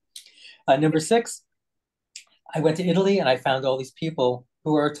one day, number 6, I went to Italy and I found all these people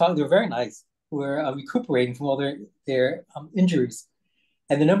who were talking. They were very nice, who were recuperating from all their injuries,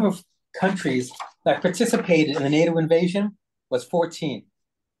 and the number of countries that participated in the NATO invasion was 14.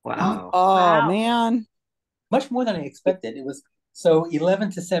 Wow. Oh man. Much more than I expected. It was so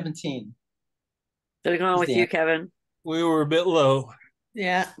 11 to 17. What's going on with you, Kevin? We were a bit low.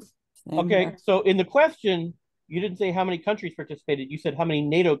 Yeah. Okay, so in the question, you didn't say how many countries participated. You said how many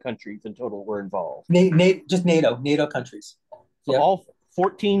NATO countries in total were involved. Just NATO countries. So all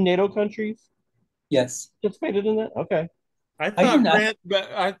 14 NATO countries? Yes. Participated in that? Okay. I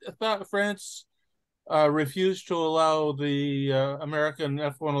thought France refused to allow the American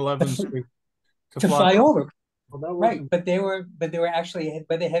F-111s to fly over. Well, right, but they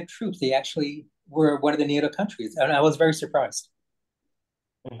had troops. They actually were one of the NATO countries, and I was very surprised.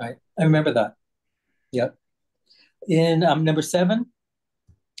 Right, I remember that. Yep. In number 7,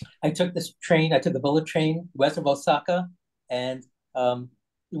 I took this train. I took the bullet train west of Osaka, and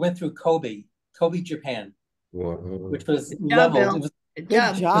we went through Kobe, Japan, which was leveled. Good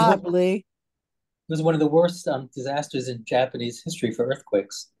job, Lee. It was one of the worst disasters in Japanese history for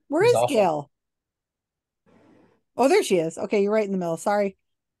earthquakes. Where is Gail? Oh, there she is. Okay, you're right in the middle. Sorry.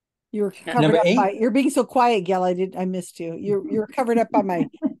 You were covered Number up 8. by, you're being so quiet, Gail. I missed you. You're covered up by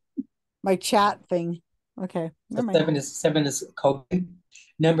my chat thing. Okay. So 7 is Kobe.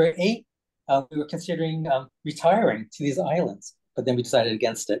 Number 8, we were considering retiring to these islands, but then we decided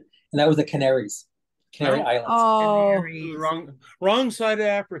against it. And that was the Canary Islands. Oh, wrong side of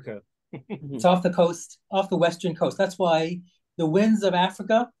Africa. It's off the coast, off the western coast. That's why the winds of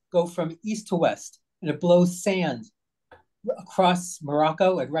Africa go from east to west, and it blows sand across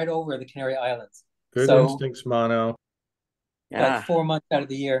Morocco and right over the Canary Islands. Good instincts, Mono. Like 4 months out of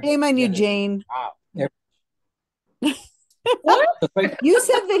the year. Shame on you, Jane. Wow. What? You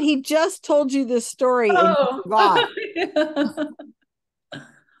said that he just told you this story and you forgot.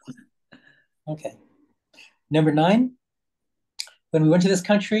 Okay. Number 9, when we went to this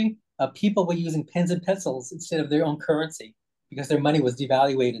country, people were using pens and pencils instead of their own currency because their money was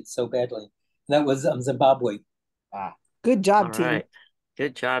devaluated so badly. And that was Zimbabwe. Good job, team. Right.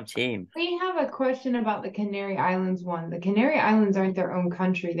 Good job, team. We have a question about the Canary Islands one. The Canary Islands aren't their own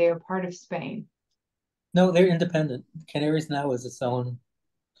country. They are part of Spain. No, they're independent. Canaries now is its own.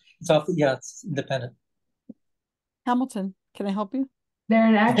 It's independent. Hamilton, can I help you? They're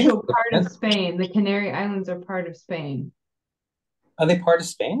an actual part of Spain. The Canary Islands are part of Spain. Are they part of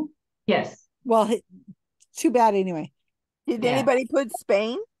Spain? Yes. Well, too bad anyway. Did anybody put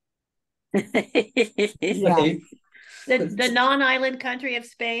Spain? Yeah. The non-island country of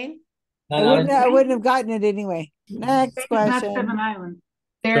Spain? I wouldn't have gotten it anyway. Next question. Not 7 islands.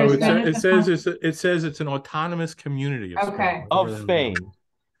 So it says it's an autonomous community of Spain.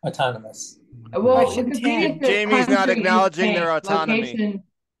 Autonomous. Well, Jamie's not acknowledging their autonomy. Location,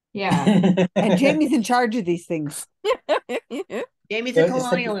 yeah. And Jamie's in charge of these things. Jamie's a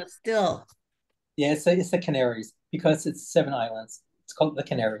colonialist still. Yeah, it's the Canaries because it's 7 islands. It's called the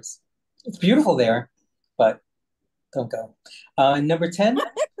Canaries. It's beautiful there, but don't go. Number 10.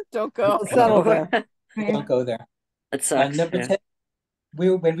 Don't go. Settle there. Don't go there. It sucks. Number 10.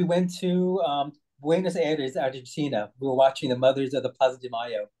 When we went to Buenos Aires, Argentina, we were watching the Mothers of the Plaza de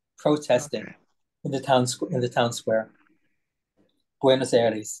Mayo protesting in the town square. Buenos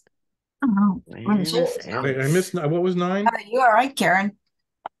Aires. Oh, Wait, I missed. What was 9? You all right, Karen?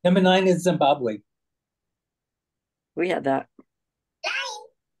 Number 9 is Zimbabwe. We had that.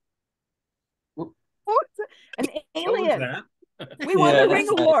 An alien. We won Yeah, the ring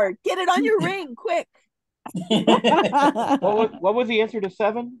that's nice. award. Get it on your ring, quick. What was the answer to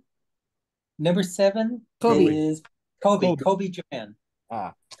 7? Number 7 Kobe. is Kobe, Japan.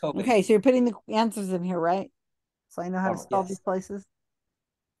 Kobe. Okay, so you're putting the answers in here, right? So I know how to spell yes. these places.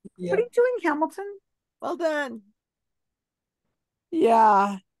 Yeah. What are you doing, Hamilton? Well done.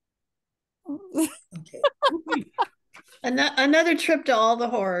 Yeah. Okay. Another trip to all the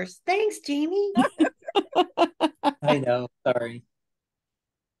horrors. Thanks, Jamie. I know. Sorry.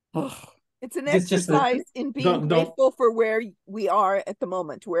 It's an Just exercise in being grateful for where we are at the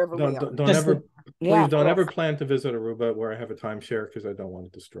moment, wherever we are. Don't ever, Yeah, please don't ever plan to visit Aruba where I have a timeshare because I don't want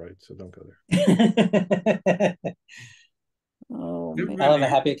it destroyed. So don't go there. Oh, I'll have a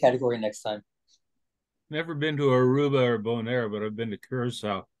happy category next time. Never been to Aruba or Bonaire, but I've been to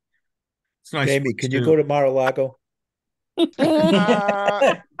Curacao. It's nice. Jamie, can you go to Mar-a-Lago? Spend some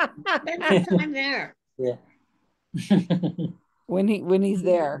time there. Yeah. when he's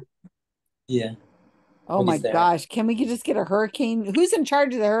there. Yeah. Oh my gosh. Can we just get a hurricane? Who's in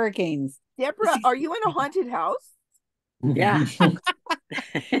charge of the hurricanes? Deborah, are you in a haunted house? Yeah.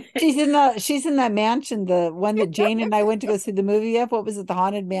 She's in that mansion, the one that Jane and I went to go see the movie of. What was it? The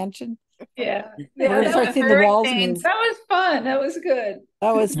Haunted Mansion? Yeah. We're gonna start seeing the walls move. That was fun. That was good.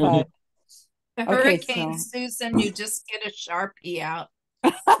 That was fun. The Okay, hurricane, so- Susan, you just get a Sharpie out.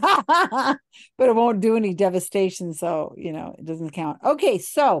 but it won't do any devastation, so it doesn't count. Okay,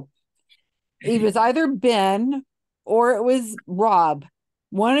 so it was either Ben or it was Rob.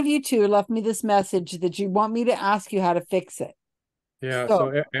 One of you two left me this message that you want me to ask you how to fix it. Yeah.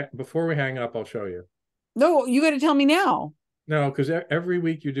 So before we hang up, I'll show you. No, you got to tell me now. No, because every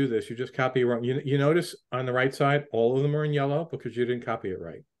week you do this. You just copy wrong. You notice on the right side, all of them are in yellow because you didn't copy it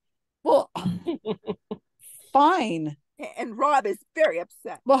right. Well, fine. And Rob is very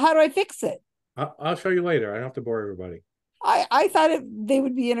upset. Well, how do I fix it? I'll show you later. I don't have to bore everybody. I thought they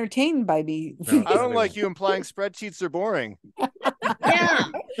would be entertained by me. No, I don't like you implying spreadsheets are boring. Yeah.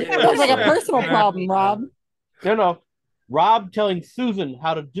 Sounds like a personal problem, Rob. No. Rob telling Susan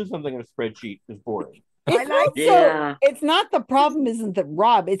how to do something in a spreadsheet is boring. It's not the problem isn't that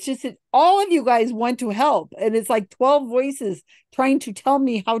Rob, it's just that all of you guys want to help. And it's like 12 voices trying to tell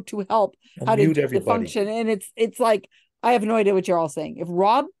me how to help, how to do the function. And it's like, I have no idea what you're all saying.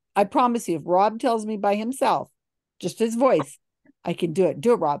 I promise you, if Rob tells me by himself, just his voice, I can do it.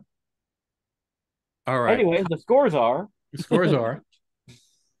 Do it, Rob. All right. Anyway, the scores are.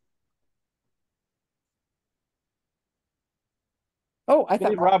 Oh, I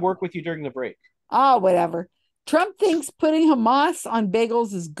thought Rob work with you during the break. Oh, whatever. Trump thinks putting Hamas on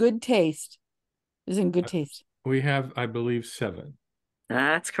bagels is good taste. Is in good taste. We have, I believe, 7.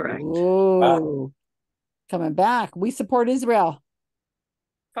 That's correct. Oh, coming back. We support Israel.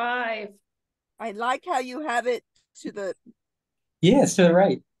 5. I like how you have it to the Yes, to the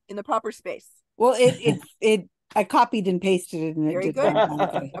right. in the proper space. Well, I copied and pasted it, and Very it did good.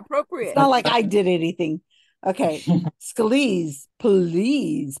 automatically. Appropriate. It's not like I did anything. Okay, Scalise,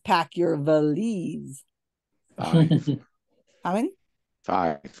 please pack your valise. 5. How many?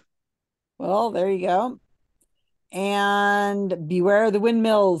 5. Well, there you go. And beware the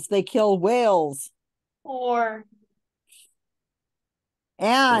windmills; they kill whales. 4.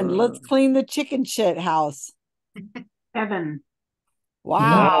 And let's clean the chicken shit house. 7.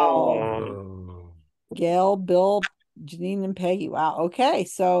 Wow. Gail, Bill, Janine, and Peggy. Wow. Okay.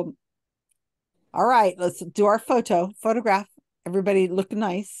 So, all right, let's do our photograph. Everybody look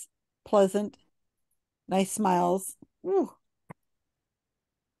nice, pleasant, nice smiles. Woo.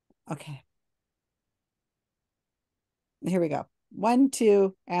 Okay. Here we go. 1,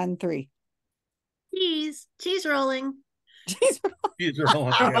 2, and 3. Cheese rolling. Cheese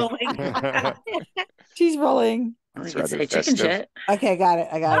rolling. Cheese rolling. I could say chicken shit. Okay, got it.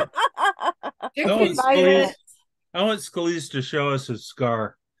 I got it. I want Scalise to show us his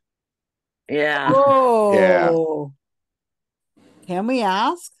scar. Yeah. Oh. Can we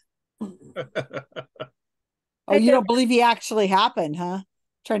ask? Oh, you don't believe he actually happened, huh?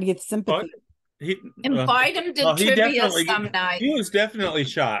 Trying to get sympathy. Invite him to trivia some night. He was definitely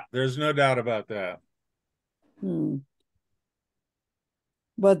shot. There's no doubt about that.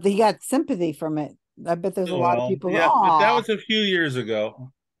 But he got sympathy from it. I bet there's a lot of people. Yeah, but that was a few years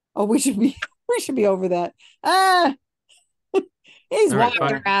ago. Oh, we should be over that. He's walking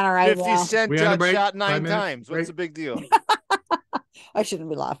around right 50 now. Cent got shot 9 times. What's the big deal? I shouldn't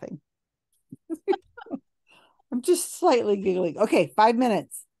be laughing. I'm just slightly giggling. Okay, 5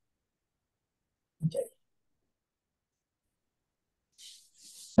 minutes.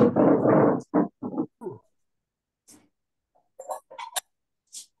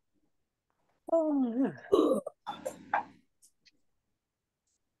 Oh.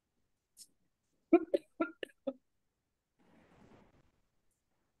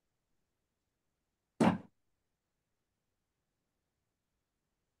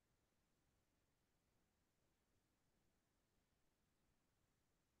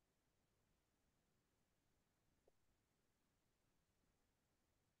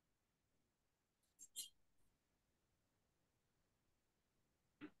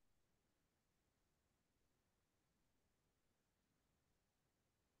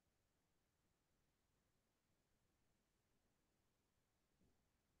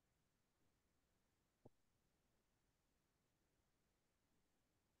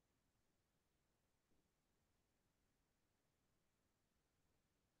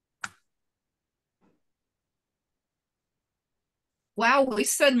 Wow, we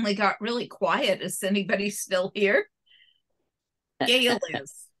suddenly got really quiet. Is anybody still here? Gail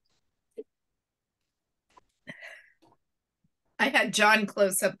is. I had John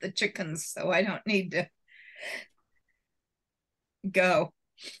close up the chickens, so I don't need to go.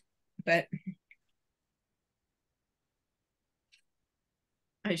 But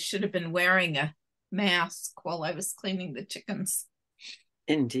I should have been wearing a mask while I was cleaning the chickens.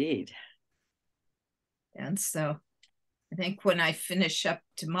 Indeed. And so I think when I finish up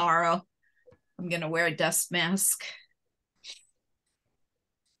tomorrow, I'm going to wear a dust mask.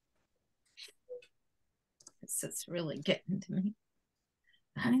 It's really getting to me.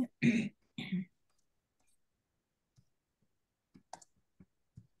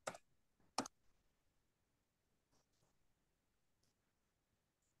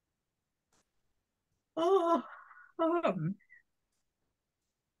 Oh,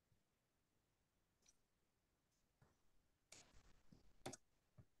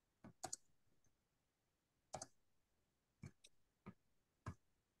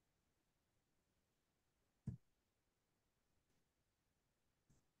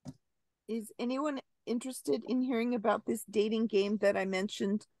 Is anyone interested in hearing about this dating game that I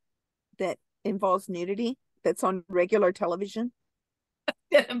mentioned that involves nudity that's on regular television?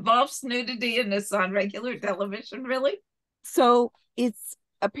 It involves nudity and it's on regular television, really? So it's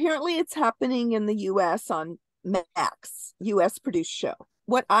apparently it's happening in the US on Max, US produced show.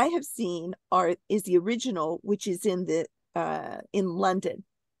 What I have seen is the original, which is in London.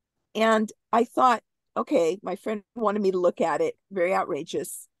 And I thought, okay, my friend wanted me to look at it, very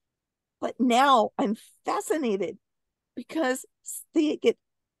outrageous. But now I'm fascinated because they get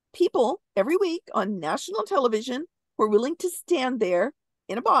people every week on national television who are willing to stand there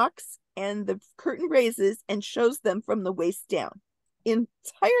in a box and the curtain raises and shows them from the waist down,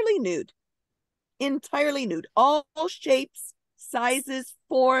 entirely nude, all shapes, sizes,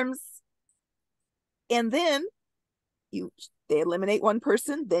 forms. And then they eliminate one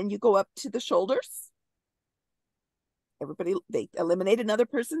person, then you go up to the shoulders. They eliminate another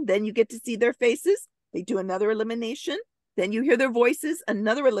person, then you get to see their faces. They do another elimination, then you hear their voices,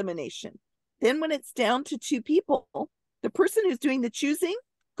 another elimination. Then when it's down to two people, the person who's doing the choosing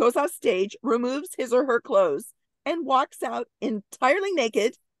goes off stage, removes his or her clothes, and walks out entirely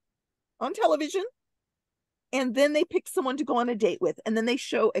naked on television. And then they pick someone to go on a date with, and then they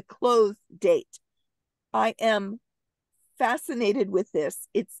show a clothed date. I am fascinated with this.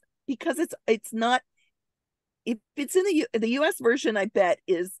 It's because it's not, if it's in the US version, I bet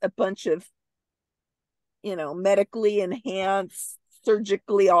is a bunch of, medically enhanced,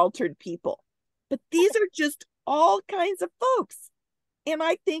 surgically altered people. But these are just all kinds of folks. And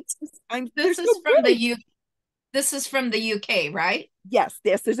I think this is from the UK, right? Yes,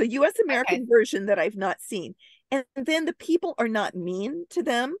 there's a US American version that I've not seen. And then the people are not mean to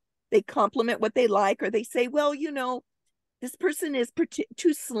them. They compliment what they like, or they say, well, this person is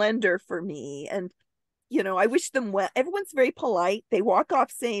too slender for me. And, I wish them well. Everyone's very polite. They walk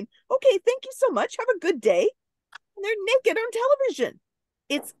off saying, okay, thank you so much. Have a good day. And they're naked on television.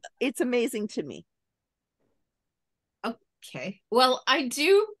 It's amazing to me. Okay. Well, I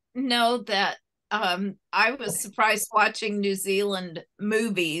do know that I was surprised watching New Zealand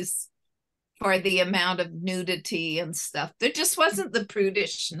movies for the amount of nudity and stuff. There just wasn't the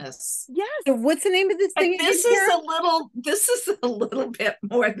prudishness. Yes. So what's the name of this thing? This is a little bit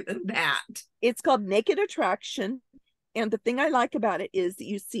more than that. It's called Naked Attraction. And the thing I like about it is that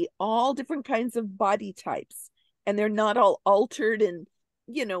you see all different kinds of body types, and they're not all altered and,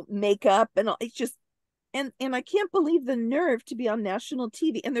 makeup and all. It's just, and I can't believe the nerve to be on national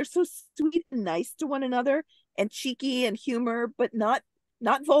TV. And they're so sweet and nice to one another and cheeky and humor, but not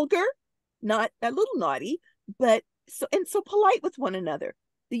vulgar, not a little naughty, but so polite with one another.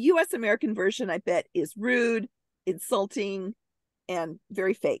 The US American version, I bet, is rude, insulting, and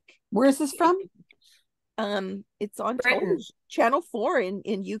very fake. Where is this from? It's on television, Channel 4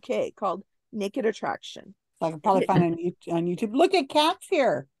 in UK, called Naked Attraction. So I can probably find it on YouTube. Look at cats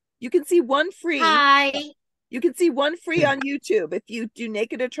here. You can see one free. Hi. You can see one free on YouTube. If you do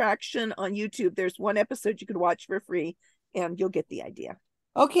Naked Attraction on YouTube, there's one episode you could watch for free, and you'll get the idea.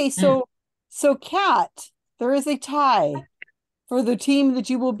 Okay, so Kat, there is a tie for the team that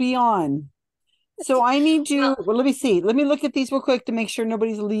you will be on. So I need you. Well, let me see. Let me look at these real quick to make sure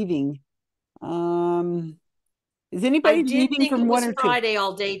nobody's leaving. Is anybody leaving from one or two? Friday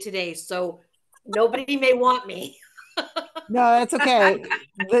all day today, so nobody may want me. No, that's okay.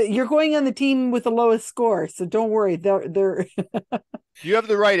 You're going on the team with the lowest score, so don't worry. They're You have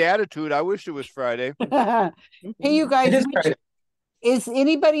the right attitude. I wish it was Friday. Hey, you guys, is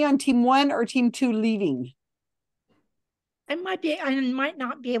anybody on team 1 or team 2 leaving? I might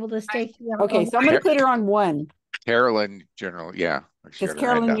not be able to stay through. Okay, so I'm going to put her on 1. Carolyn, general, yeah. Because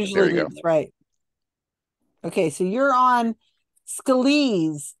Carolyn usually leaves, right? Okay, so you're on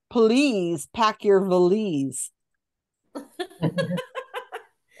Scalise. Please pack your valise.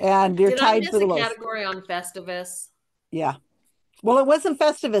 And you're tied for the lowest. Category on Festivus? Yeah. Well, it wasn't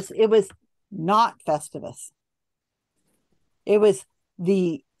Festivus. It was not Festivus. It was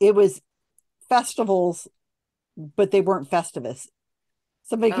festivals, but they weren't Festivus.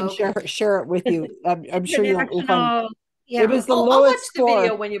 Somebody can share it with you. I'm sure you'll find. Yeah. It was the I'll lowest watch score. the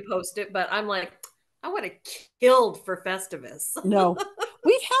video when you post it, but I'm like, I would have killed for Festivus. No,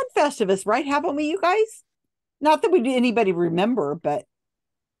 we've had Festivus, right? Haven't we, you guys? Not that anybody remember, but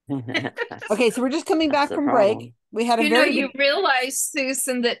okay. So we're just coming back from break. We had a you realize,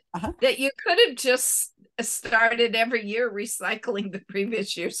 Susan, that that you could have just started every year recycling the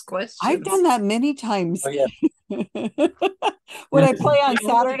previous year's questions. I've done that many times. Oh, yeah. When I play on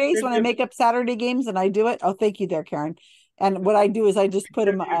Saturdays, when I make up Saturday games and I do it. Oh, thank you there, Karen. And what I do is I just put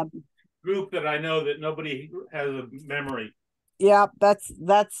them group that I know that nobody has a memory. Yeah, that's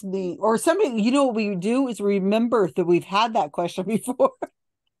me. Or somebody, what we do is remember that we've had that question before.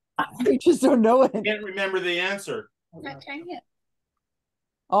 We just don't know it. Can't remember the answer.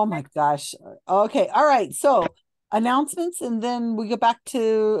 Oh my gosh. Okay. All right. So announcements, and then we go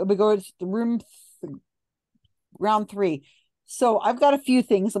to the round 3. So I've got a few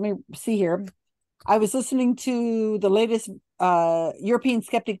things. Let me see here. I was listening to the latest European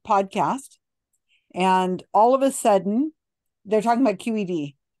Skeptic podcast, and all of a sudden they're talking about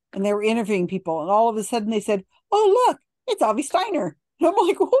QED, and they were interviewing people, and all of a sudden they said, "Oh, look, it's Avi Steiner." And I'm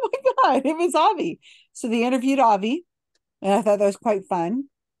like, "Oh my God, it was Avi." So they interviewed Avi, and I thought that was quite fun.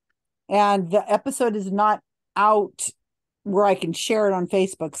 And the episode is not out where I can share it on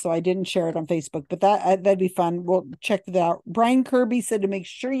Facebook, so I didn't share it on Facebook, but that'd be fun. We'll check that out. Brian Kirby said to make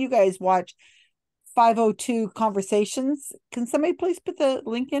sure you guys watch 502 Conversations. Can somebody please put the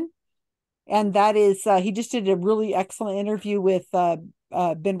link in? And that is, he just did a really excellent interview with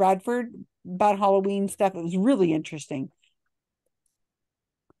Ben Bradford about Halloween stuff. It was really interesting.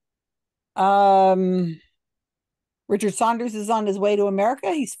 Richard Saunders is on his way to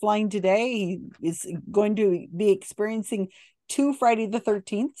America. He's flying today. He is going to be experiencing 2 Friday the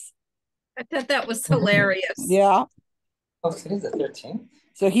 13th. I thought that was hilarious. Yeah. Oh, today's the 13th.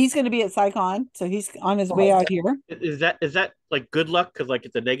 So he's going to be at SciCon. So he's on his way out here. Is that like good luck? Because like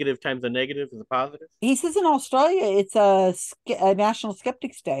it's a negative times a negative is a positive. He says in Australia it's a National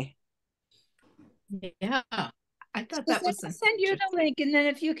Skeptics Day. Yeah, I thought that was. Send you the link, and then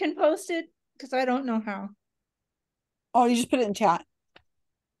if you can post it, because I don't know how. Oh, you just put it in chat.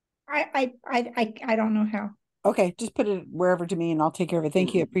 I don't know how. Okay, just put it wherever to me, and I'll take care of it.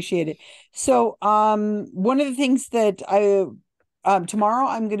 Thank you, appreciate it. So, one of the things that tomorrow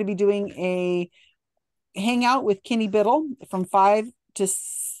I'm going to be doing a hangout with Kenny Biddle from 5 to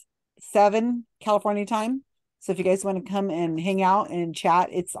 7 California time. So if you guys want to come and hang out and chat,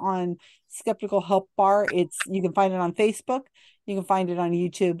 it's on Skeptical Help Bar. You can find it on Facebook. You can find it on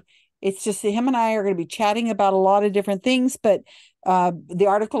YouTube. It's just him and I are going to be chatting about a lot of different things. But the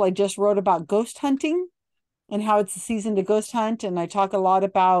article I just wrote about ghost hunting and how it's a season to ghost hunt. And I talk a lot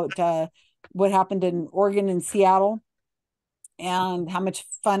about what happened in Oregon and Seattle and how much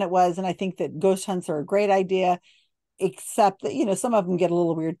fun it was. And I think that ghost hunts are a great idea, except that, some of them get a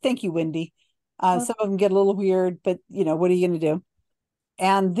little weird. Thank you, Wendy. Some of them get a little weird, but what are you going to do?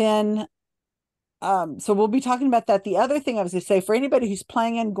 And then, so we'll be talking about that. The other thing I was going to say, for anybody who's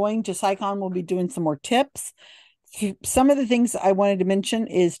planning on going to SciCon, we'll be doing some more tips. Some of the things I wanted to mention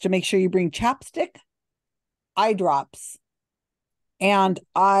is to make sure you bring chapstick, eye drops. And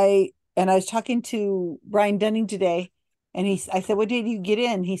I was talking to Brian Dunning today, and I said, "What day do you get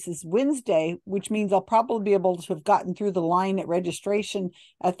in?" He says, "Wednesday," which means I'll probably be able to have gotten through the line at registration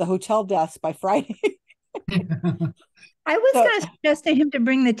at the hotel desk by Friday. I was going to suggest to him to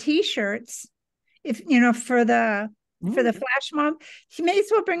bring the T-shirts, if for the flash mob. He may as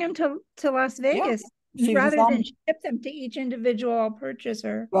well bring them to Las Vegas rather than ship them to each individual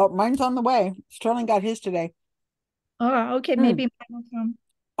purchaser. Well, mine's on the way. Sterling got his today. Oh, okay. Maybe mine will come.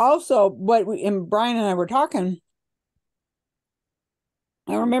 Also, Brian and I were talking.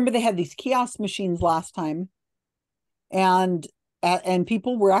 I remember they had these kiosk machines last time, and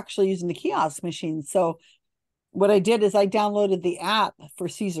people were actually using the kiosk machines. So what I did is I downloaded the app for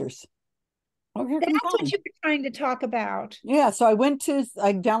Caesars. Oh, that's what you were trying to talk about. Yeah, so I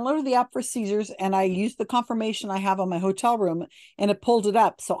downloaded the app for Caesars, and I used the confirmation I have on my hotel room, and it pulled it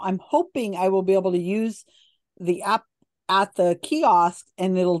up. So I'm hoping I will be able to use the app at the kiosk,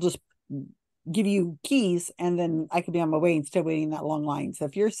 and it'll just give you keys, and then I could be on my way instead of waiting in that long line. So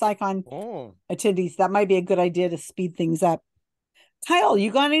if you're PsyCon attendees, that might be a good idea to speed things up. Kyle,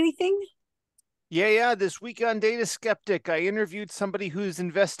 you got anything? Yeah. This week on Data Skeptic, I interviewed somebody who's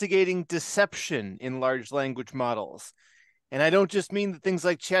investigating deception in large language models. And I don't just mean that things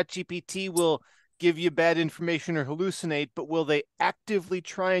like ChatGPT will give you bad information or hallucinate, but will they actively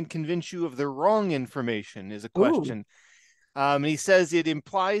try and convince you of the wrong information is a question. And he says it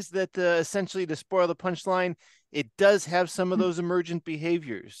implies that essentially, to spoil the punchline, it does have some of those emergent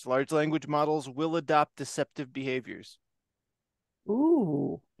behaviors. Large language models will adopt deceptive behaviors.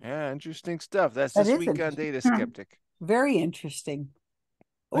 Ooh. Yeah, interesting stuff. That's this week on Data Skeptic. Very interesting.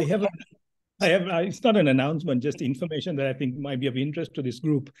 I have it's not an announcement, just information that I think might be of interest to this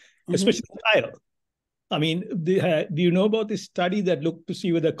group, especially Kyle. I mean, do you know about this study that looked to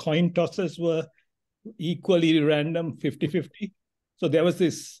see whether coin tosses were equally random, 50-50? So there was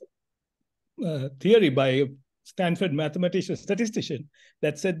this theory by a Stanford mathematician, statistician,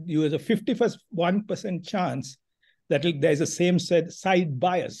 that said you have a 51% chance that there's a same side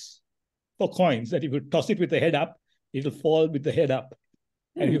bias for coins, that if you toss it with the head up, it'll fall with the head up.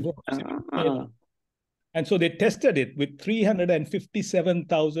 And if you toss it with the head up. And so they tested it with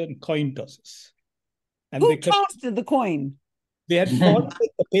 357,000 coin tosses. And who tossed the coin? They had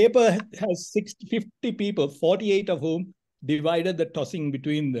the paper has 50 people, 48 of whom divided the tossing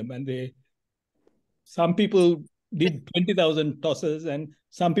between them. And some people did 20,000 tosses, and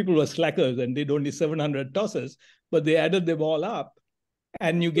some people were slackers and did only 700 tosses, but they added them all up.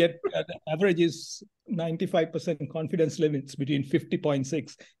 And you get, the average is 95% confidence limits between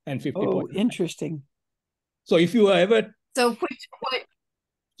 50.6 and 50. Oh, interesting. So if you are ever... So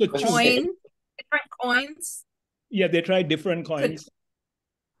different coins? Yeah, they tried different coins.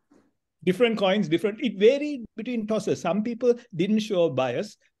 Different coins, it varied between tosses. Some people didn't show a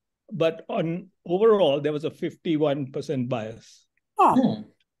bias, but overall, there was a 51% bias. Oh.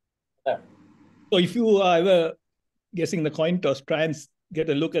 So if you are ever guessing the coin toss, try and get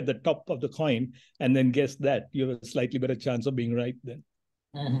a look at the top of the coin and then guess that. You have a slightly better chance of being right then.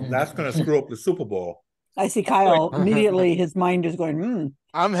 That's going to screw up the Super Bowl. I see Kyle immediately, his mind is going,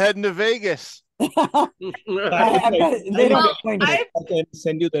 I'm heading to Vegas. They don't I can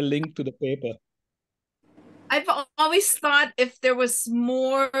send you the link to the paper. I've always thought if there was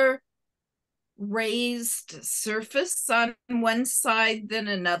more raised surface on one side than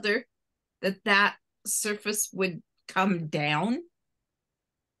another, that surface would come down.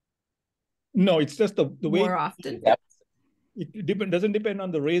 No, it's just the way more often. It doesn't depend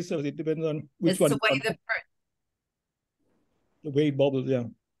on the raised surface. It depends on which one. The way the way it bubbles, yeah.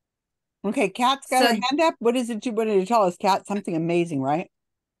 Okay, Kat's got her hand up. What is it you wanted to tell us, Kat? Something amazing, right?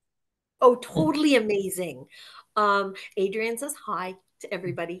 Oh, totally amazing. Adrienne says hi to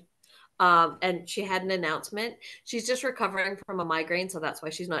everybody. And she had an announcement. She's just recovering from a migraine, so that's why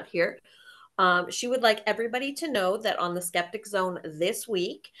she's not here. She would like everybody to know that on the Skeptic Zone this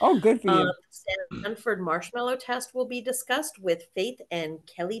week, good for you. Stanford marshmallow test will be discussed with Faith and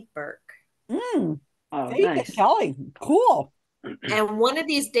Kelly Burke. Faith and Kelly, cool. And one of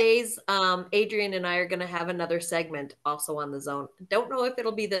these days, Adrienne and I are going to have another segment also on the Zone. Don't know if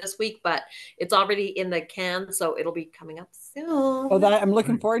it'll be this week, but it's already in the can, so it'll be coming up soon. Oh, I'm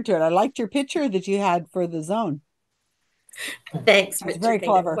looking forward to it. I liked your picture that you had for the Zone. Thanks. It's very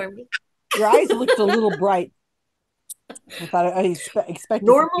clever. Your eyes looked a little bright. I thought I expected.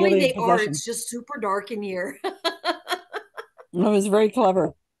 Normally they are. It's just super dark in here. It was very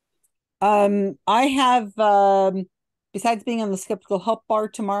clever. I have. Besides being on the Skeptical Help Bar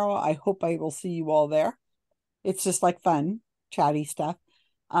tomorrow, I hope I will see you all there. It's just like fun, chatty stuff.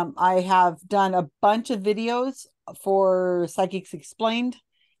 I have done a bunch of videos for Psychics Explained.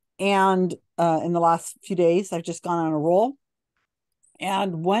 And in the last few days, I've just gone on a roll.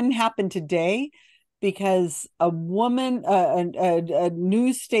 And one happened today because a woman, a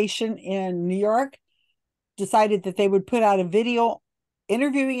news station in New York decided that they would put out a video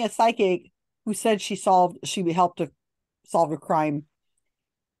interviewing a psychic who said she helped to solve a crime.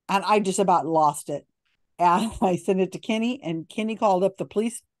 And I just about lost it. And I sent it to Kenny, and Kenny called up the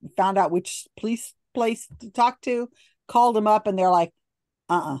police, found out which police place to talk to, called them up, and they're like,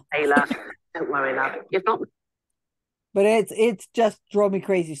 Hey, love, don't worry, love. You've not. But it's just drove me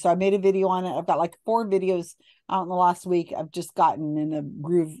crazy. So I made a video on it. I've got like 4 videos out in the last week. I've just gotten in a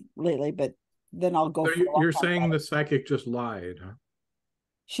groove lately, but then I'll go. So you're saying the psychic just lied, huh?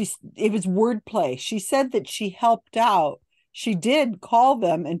 It was wordplay. She said that she helped out. She did call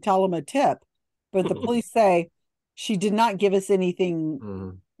them and tell them a tip, but the police say she did not give us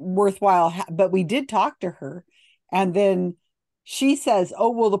anything worthwhile. But we did talk to her, and then she says,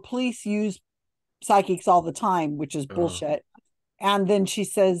 "Oh well, the police use psychics all the time, which is bullshit. And then she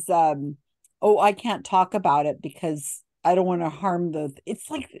says, oh, I can't talk about it because I don't want to harm it's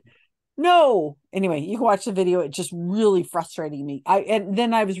like, no. Anyway, you can watch the video. It's just really frustrating me. And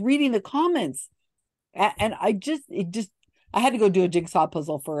then I was reading the comments and I had to go do a jigsaw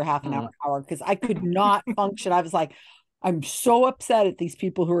puzzle for a half an hour because I could not function. I was like, I'm so upset at these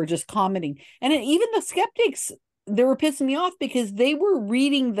people who are just commenting. And even the skeptics, they were pissing me off because they were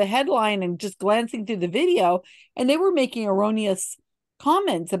reading the headline and just glancing through the video, and they were making erroneous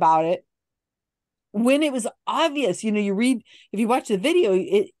comments about it when it was obvious. You know, if you watch the video,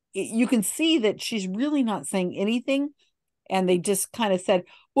 you can see that she's really not saying anything. And they just kind of said,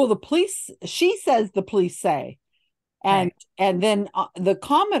 well, she says the police say. And then the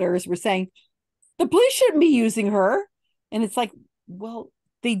commenters were saying, the police shouldn't be using her. And it's like, well,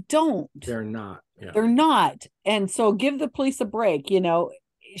 they don't. They're not. Yeah. They're not. And so give the police a break. You know,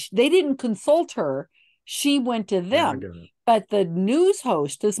 they didn't consult her. She went to them. Yeah, but the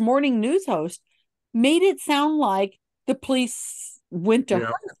this morning news host, made it sound like the police went to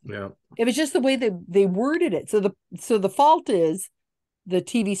her. Yeah. It was just the way they worded it. So the fault is the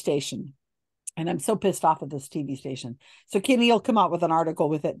TV station. And I'm so pissed off at this TV station. So Kenny will come out with an article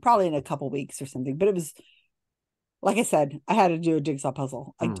with it probably in a couple weeks or something. But it was, like I said, I had to do a jigsaw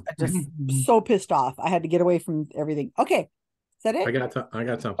puzzle. I just so pissed off. I had to get away from everything. Okay. Is that it? I got something.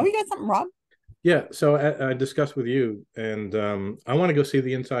 Oh, you got something, Rob? Yeah. So I discussed with you, and I want to go see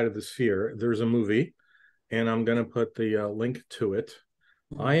the inside of the Sphere. There's a movie, and I'm going to put the link to it.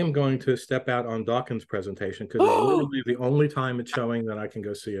 I am going to step out on Dawkins' presentation because it's literally the only time it's showing that I can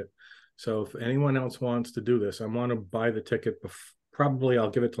go see it. So if anyone else wants to do this, I want to buy the ticket. Probably I'll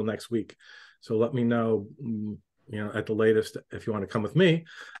give it till next week. So let me know, at the latest if you want to come with me.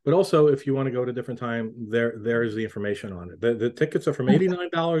 But also if you want to go at a different time, there's the information on it. The tickets are from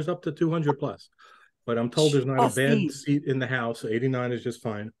 $89 up to $200 plus. But I'm told there's not a bad seat in the house. 89 is just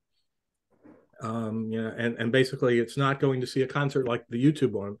fine. And basically it's not going to see a concert like the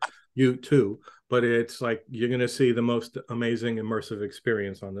YouTube one, U2, but it's like you're going to see the most amazing immersive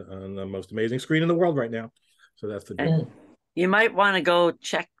experience on the most amazing screen in the world right now. So that's the deal. You might want to go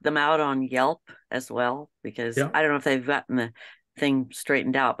check them out on Yelp as well, because I don't know if they've gotten the thing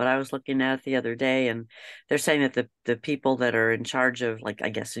straightened out, but I was looking at it the other day and they're saying that the people that are in charge of, like, I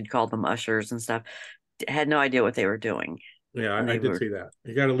guess you'd call them ushers and stuff, had no idea what they were doing. Yeah, I did see that.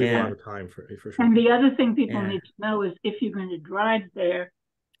 You got to leave a lot of time for sure. And the other thing people need to know is if you're going to drive there,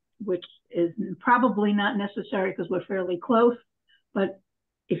 which is probably not necessary because we're fairly close, but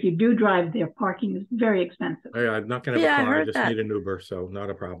if you do drive there, parking is very expensive. Yeah, I'm not going to have a car. I just need an Uber, so not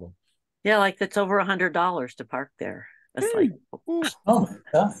a problem. Yeah, like that's over $100 to park there. That's like, oh my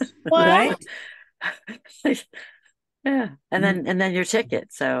gosh, right? Yeah, and then your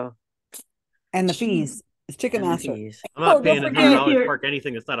ticket. So, and the fees. It's Ticketmaster. I'm not paying $100 to park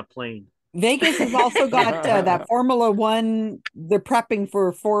anything that's not a plane. Vegas has also got that Formula One. They're prepping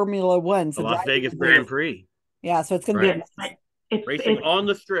for Formula One. So the Las Vegas Grand Prix. Yeah, so it's going to be racing on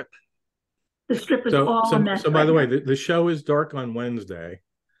the Strip. The Strip is all a mess. So by the way, the show is dark on Wednesday,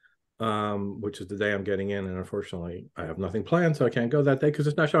 which is the day I'm getting in, and unfortunately, I have nothing planned, so I can't go that day because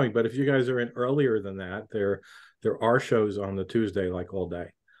it's not showing. But if you guys are in earlier than that, there are shows on the Tuesday, like all day.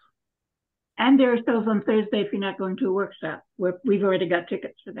 And there are shows on Thursday if you're not going to a workshop. We've already got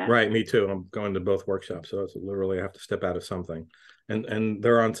tickets for that. Right, me too. I'm going to both workshops, so it's literally I have to step out of something. And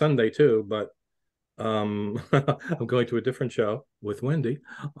they're on Sunday too, but I'm going to a different show with Wendy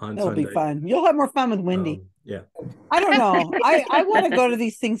on Sunday. It'll be fun. You'll have more fun with Wendy. Yeah. I don't know. I want to go to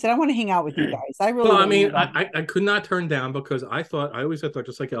these things and I want to hang out with you guys. I really. Well, I mean, I could not turn down because I always thought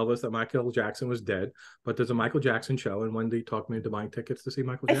just like Elvis that Michael Jackson was dead. But there's a Michael Jackson show, and Wendy talked me into buying tickets to see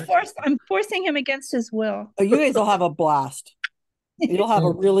Michael Jackson. I'm forcing him against his will. Oh, you guys will have a blast. You'll have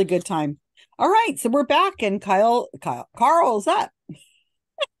a really good time. All right, so we're back, and Carl's up.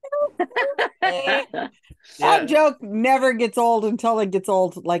 That joke never gets old until it gets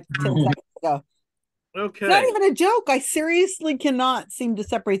old, like 10 seconds ago. Okay. It's not even a joke. I seriously cannot seem to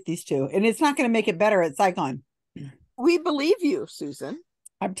separate these two, and it's not going to make it better at Saigon. We believe you, Susan.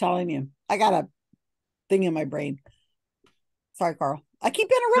 I'm telling you. I got a thing in my brain. Sorry, Carl. I keep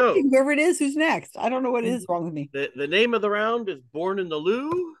interrupting whoever it is who's next. I don't know what is wrong with me. The name of the round is Born in the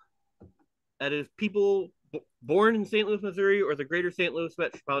Lou. That is people born in St. Louis, Missouri, or the greater St. Louis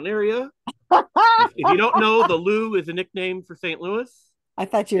metropolitan area. If you don't know, the Lou is a nickname for St. Louis. I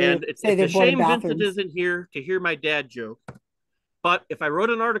thought you were and it's a shame Vincent isn't here to hear my dad joke. But if I wrote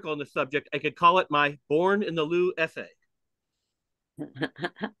an article on this subject, I could call it my Born in the Lou essay.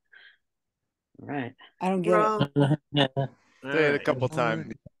 Right. I don't get it. Say it a couple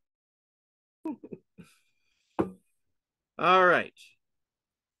times. All right.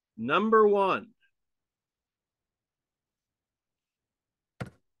 Number 1.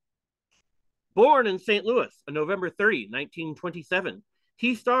 Born in St. Louis on November 30, 1927,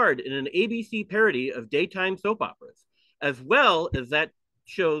 he starred in an ABC parody of daytime soap operas, as well as that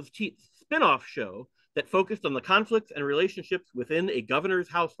show's spin-off show that focused on the conflicts and relationships within a governor's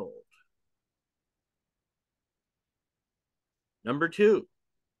household. Number 2.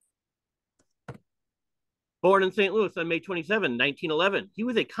 Born in St. Louis on May 27, 1911, he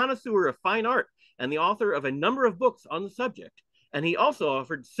was a connoisseur of fine art and the author of a number of books on the subject, and he also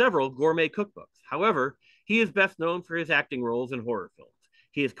authored several gourmet cookbooks. However, he is best known for his acting roles in horror films.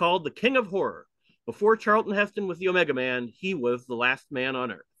 He is called the King of Horror. Before Charlton Heston was the Omega Man, he was the last man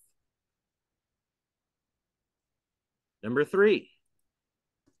on Earth. Number 3.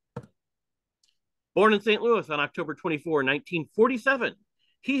 Born in St. Louis on October 24, 1947,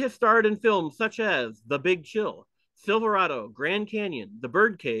 he has starred in films such as The Big Chill, Silverado, Grand Canyon, The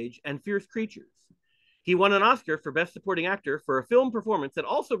Birdcage, and Fierce Creatures. He won an Oscar for Best Supporting Actor for a film performance that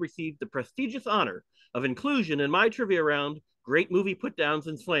also received the prestigious honor of inclusion in my trivia round, Great Movie Putdowns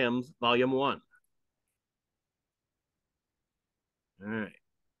and Slams, Volume 1. All right.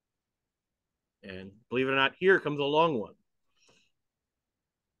 And believe it or not, here comes a long one.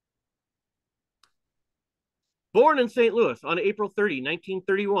 Born in St. Louis on April 30,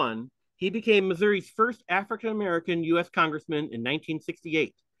 1931, he became Missouri's first African-American U.S. congressman in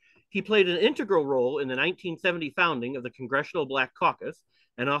 1968. He played an integral role in the 1970 founding of the Congressional Black Caucus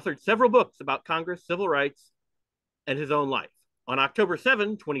and authored several books about Congress, civil rights, and his own life. On October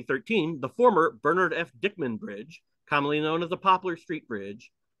 7, 2013, the former Bernard F. Dickman Bridge, commonly known as the Poplar Street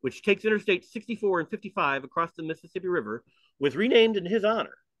Bridge, which takes Interstate 64 and 55 across the Mississippi River, was renamed in his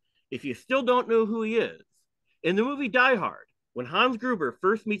honor. If you still don't know who he is, in the movie Die Hard, when Hans Gruber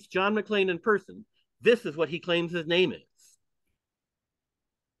first meets John McClane in person, this is what he claims his name is.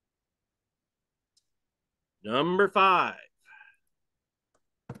 Number 5.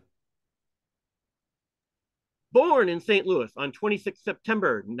 Born in St. Louis on 26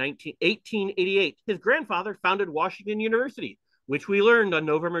 September 1888, his grandfather founded Washington University, which we learned on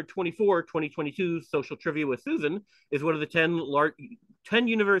November 24, 2022's Social Trivia with Susan, is one of the 10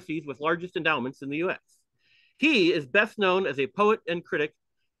 universities with largest endowments in the U.S. He is best known as a poet and critic,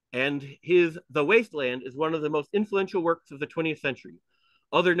 and his The Wasteland is one of the most influential works of the 20th century.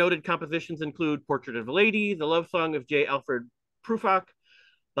 Other noted compositions include Portrait of a Lady, The Love Song of J. Alfred Prufrock,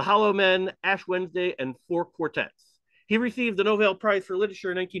 The Hollow Men, Ash Wednesday, and 4 quartets. He received the Nobel Prize for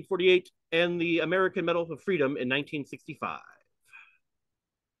Literature in 1948 and the American Medal of Freedom in 1965.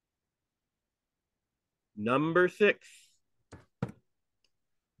 Number 6.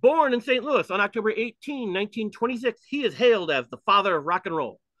 Born in St. Louis on October 18, 1926, he is hailed as the father of rock and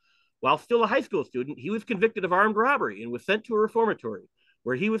roll. While still a high school student, he was convicted of armed robbery and was sent to a reformatory,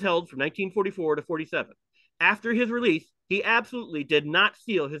 where he was held from 1944 to 47. After his release, he absolutely did not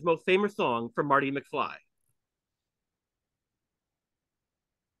steal his most famous song from Marty McFly.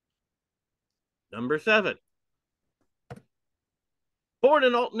 Number 7. Born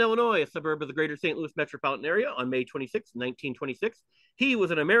in Alton, Illinois, a suburb of the greater St. Louis metropolitan area, on May 26, 1926, he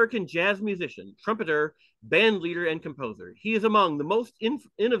was an American jazz musician, trumpeter, band leader, and composer. He is among the most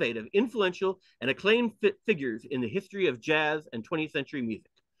innovative, influential, and acclaimed figures in the history of jazz and 20th century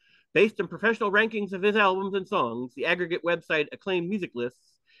music. Based on professional rankings of his albums and songs, the aggregate website Acclaimed Music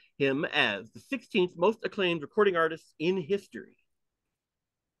lists him as the 16th most acclaimed recording artist in history.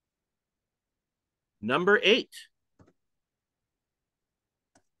 Number 8.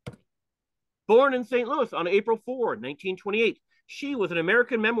 Born in St. Louis on April 4, 1928, she was an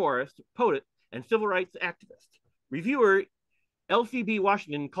American memoirist, poet, and civil rights activist. Reviewer L.C.B.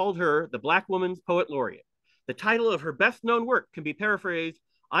 Washington called her the Black Woman's Poet Laureate. The title of her best-known work can be paraphrased,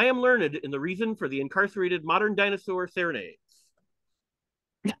 I am learned in the reason for the incarcerated modern dinosaur serenades.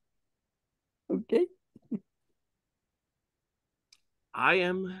 Okay. I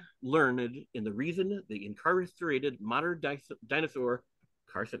am learned in the reason the incarcerated modern dinosaur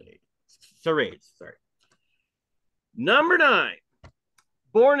serrades. Sorry. Number 9.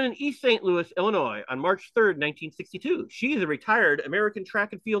 Born in East St. Louis, Illinois, on March 3rd, 1962, she is a retired American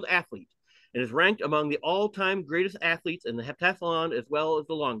track and field athlete and is ranked among the all-time greatest athletes in the heptathlon as well as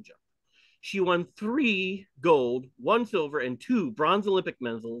the long jump. She won 3 gold, 1 silver, and 2 bronze Olympic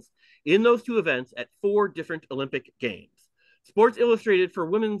medals in those 2 events at 4 different Olympic Games. Sports Illustrated for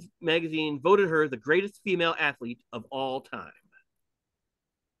Women's magazine voted her the greatest female athlete of all time.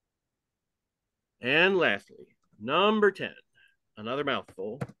 And lastly, number 10, another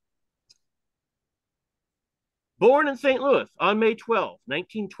mouthful. Born in St. Louis on May 12,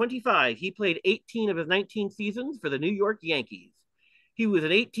 1925, he played 18 of his 19 seasons for the New York Yankees. He was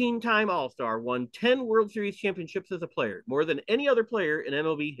an 18-time All-Star, won 10 World Series championships as a player, more than any other player in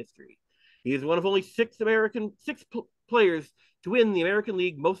MLB history. He is one of only six players to win the American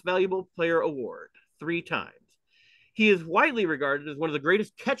League Most Valuable Player Award 3 times. He is widely regarded as one of the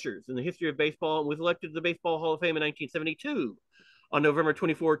greatest catchers in the history of baseball and was elected to the Baseball Hall of Fame in 1972. On November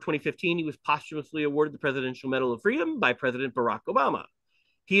 24, 2015, he was posthumously awarded the Presidential Medal of Freedom by President Barack Obama.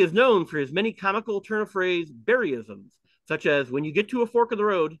 He is known for his many comical turn of phrase Barryisms, such as, when you get to a fork of the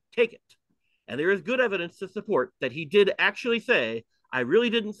road, take it. And there is good evidence to support that he did actually say, I really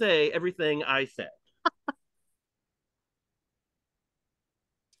didn't say everything I said.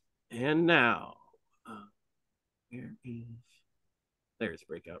 And now, there's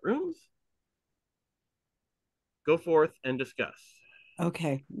breakout rooms. Go forth and discuss.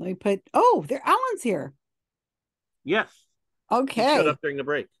 Okay, let me put, there, Alan's here. Yes. Okay. He showed up during the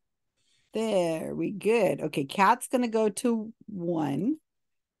break. There we good. Okay, Kat's gonna go to 1.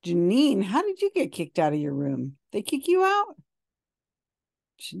 Janine, how did you get kicked out of your room? They kick you out?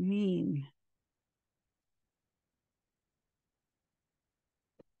 Janine.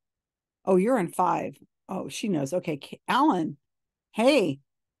 Oh, you're in 5. Oh, she knows. Okay, Alan. Hey,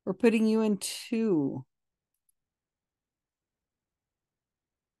 we're putting you in 2.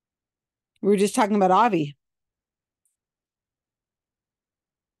 We were just talking about Avi.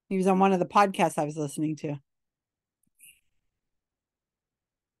 He was on one of the podcasts I was listening to.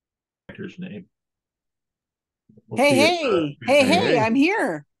 Actor's name. Hey, I'm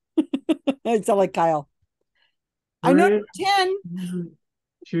here. I sound like Kyle. I know 10.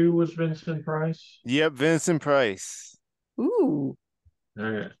 2 was Vincent Price. Yep, Vincent Price. Ooh.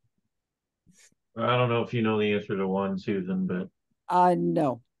 Okay. I don't know if you know the answer to 1, Susan, but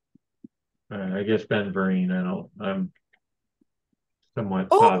no. I guess Ben Vereen. I'm somewhat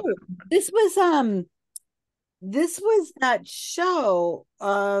positive. This was that show.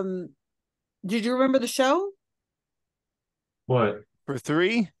 Did you remember the show? What? For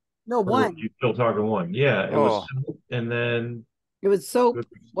 3? No, 1. You still talking 1? Yeah, it was Soap, and then it was Soap.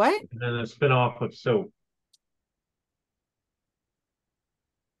 What? And then a spinoff of Soap.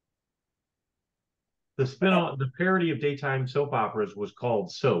 The spinoff, the parody of daytime soap operas was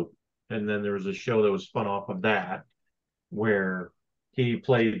called Soap, and then there was a show that was spun off of that, where he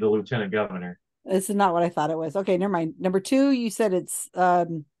played the lieutenant governor. This is not what I thought it was. Okay, never mind. Number 2, you said it's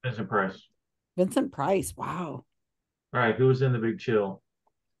Vincent Price. Vincent Price. Wow. All right, who was in The Big Chill?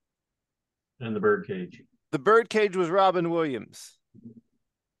 And The Birdcage. The Birdcage was Robin Williams.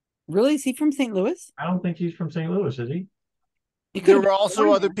 Really? Is he from St. Louis? I don't think he's from St. Louis, is he? There were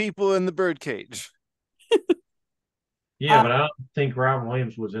also other people in The Birdcage. Yeah, but I don't think Robin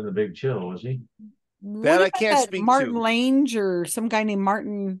Williams was in The Big Chill, was he? That I can't speak Martin to. Lange or some guy named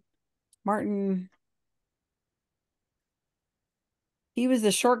Martin. He was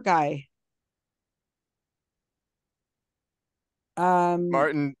a short guy.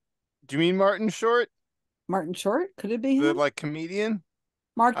 Martin. Do you mean Martin Short? Martin Short? Could it be him? The comedian?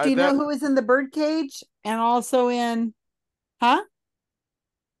 Mark, do you know who was in The Birdcage and also in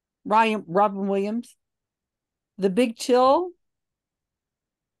Robin Williams? The Big Chill?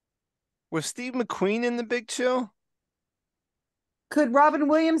 Was Steve McQueen in The Big Chill? Could Robin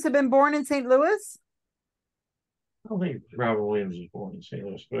Williams have been born in St. Louis? I don't think Robin Williams was born in St.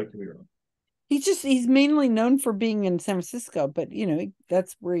 Louis, but I could be wrong. He's mainly known for being in San Francisco, but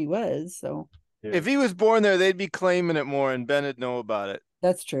that's where he was. So yeah. If he was born there, they'd be claiming it more, and Ben would know about it.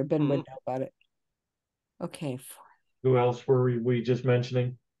 That's true. Ben would know about it. Okay. Who else were we just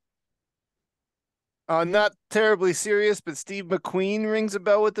mentioning? Not terribly serious, but Steve McQueen rings a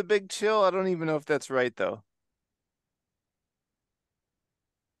bell with The Big Chill. I don't even know if that's right, though.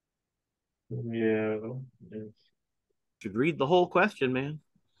 Yeah. Should read the whole question, man.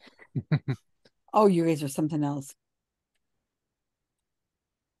 Oh, you guys are something else.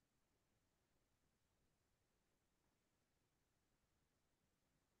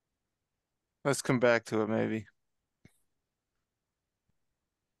 Let's come back to it, maybe.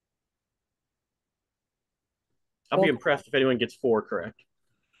 I'll be impressed if anyone gets 4 correct.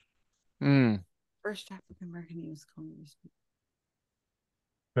 First African American U.S. Congress.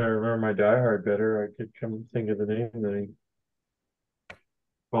 If I remember my Die Hard better, I could come think of the name that he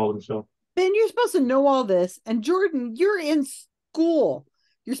called himself. Ben, you're supposed to know all this. And Jordan, you're in school.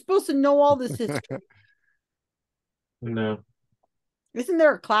 You're supposed to know all this history. No. Isn't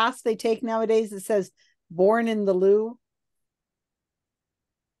there a class they take nowadays that says Born in the Lou?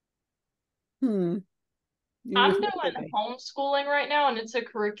 I'm doing homeschooling right now, and it's a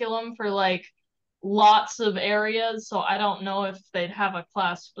curriculum for lots of areas, so I don't know if they'd have a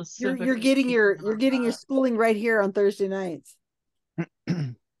class specific. You're getting your schooling right here on Thursday nights.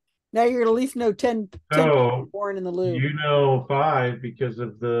 Now you're at least know 10 So born in the loop. You know 5 because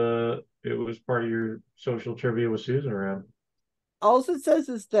of it was part of your social trivia with Susan around. All it says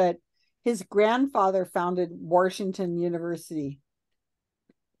is that his grandfather founded Washington University.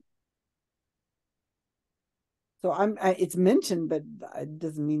 So it's mentioned, but it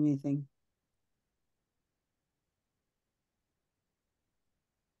doesn't mean anything.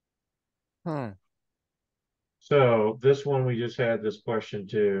 So this one, we just had this question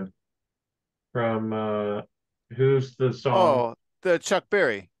too from who's the song? Oh, the Chuck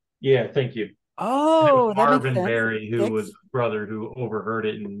Berry. Yeah, thank you. Oh, that Marvin makes sense. Berry, who was his brother, who overheard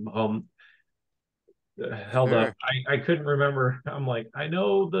it and held up. I couldn't remember. I'm like, I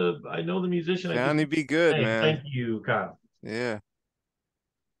know the musician. Johnny Be Good, man. Thank you, Kyle. Yeah.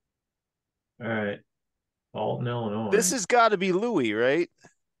 All right. Alton, Illinois. This has got to be Louis, right?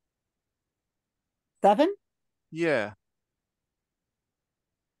 7? Yeah.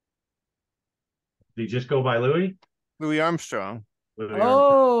 Did he just go by Louis? Louis Armstrong.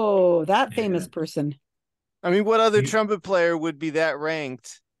 Oh, that famous person. I mean, what other trumpet player would be that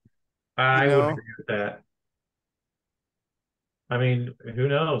ranked? I would agree with that. I mean, who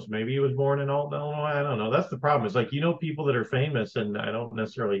knows? Maybe he was born in Alton, Illinois. I don't know. That's the problem. It's like, people that are famous, and I don't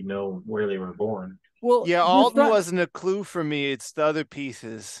necessarily know where they were born. Well, yeah, Alton wasn't a clue for me. It's the other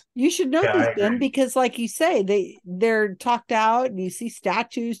pieces. You should know these, Ben, because like you say, they're talked out, and you see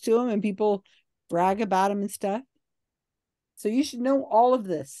statues to them, and people brag about them and stuff. So you should know all of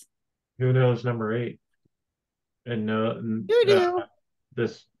this. Who knows number 8? And you do.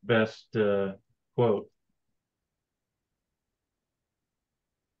 This best quote.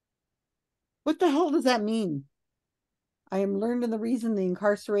 What the hell does that mean? I am learned in the reason the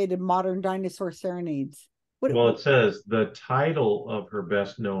incarcerated modern dinosaur serenades. It says the title of her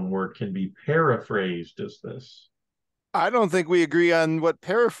best known work can be paraphrased as this. I don't think we agree on what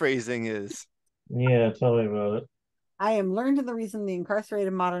paraphrasing is. Yeah, tell me about it. I am learned in the reason the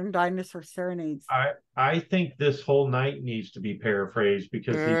incarcerated modern dinosaur serenades. I think this whole night needs to be paraphrased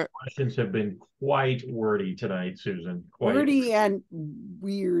because these questions have been quite wordy tonight, Susan. Quite wordy and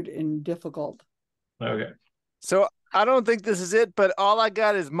weird and difficult. Okay. So I don't think this is it, but all I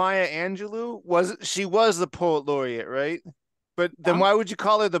got is Maya Angelou. She was the poet laureate, right? But then why would you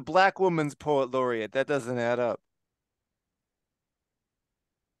call her the Black woman's poet laureate? That doesn't add up.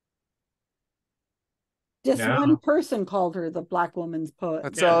 Just one person called her the Black woman's poet.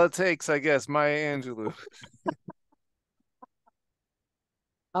 That's all it takes, I guess. Maya Angelou.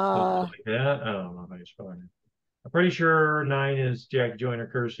 Like that? I don't know if I spelled it. I'm pretty sure 9 is Jack Joyner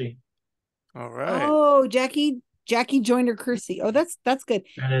Kersey. All right. Oh, Jackie Joyner Kersey. Oh, that's good.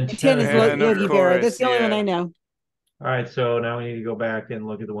 And 10 is Yogi Berra. That's the only one I know. All right, so now we need to go back and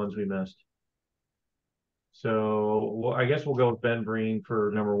look at the ones we missed. So I guess we'll go with Ben Breen for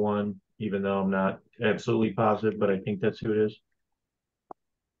number 1, even though I'm not absolutely positive, but I think that's who it is.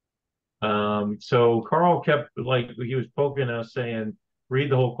 So Carl kept, he was poking us saying, read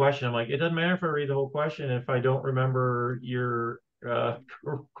the whole question. I'm like, it doesn't matter if I read the whole question if I don't remember your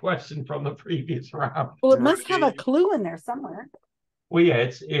question from the previous round. Well, it must have a clue in there somewhere. Well, yeah,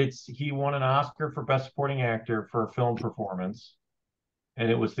 it's he won an Oscar for Best Supporting Actor for a film performance. And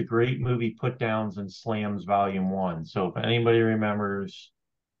it was the great movie Put Downs and Slams Volume 1. So if anybody remembers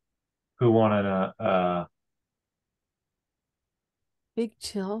who won a Big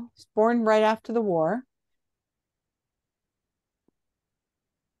Chill. He's born right after the war.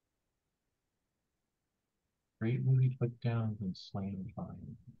 Great movie Put Downs and Slams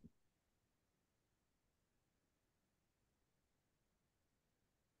Volume.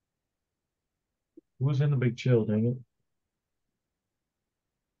 Who was in The Big Chill, dang it?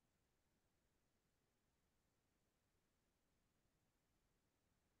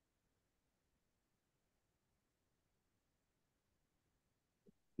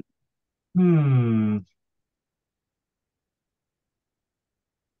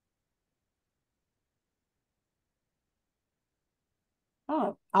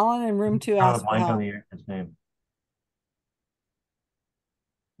 Oh, Alan in room 2 asked for help. On the actor's name.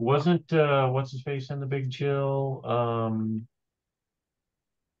 Wasn't what's his face in The Big Chill?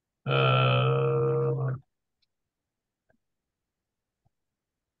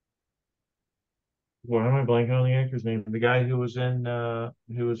 Why am I blanking on the actor's name? The guy who was in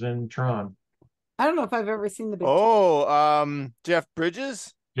Tron. I don't know if I've ever seen The Big Chill. Jeff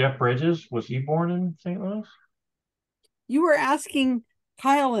Bridges? Jeff Bridges, was he born in St. Louis? You were asking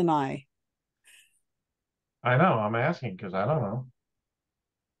Kyle and I. I know, I'm asking because I don't know.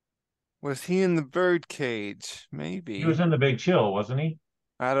 Was he in the Birdcage? Maybe. He was in The Big Chill, wasn't he?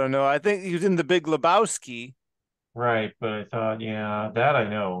 I don't know. I think he was in The Big Lebowski. Right, but I thought, yeah, that I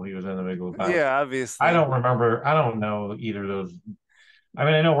know he was in The Big Lebowski. Yeah, obviously. I don't remember. I don't know either of those. I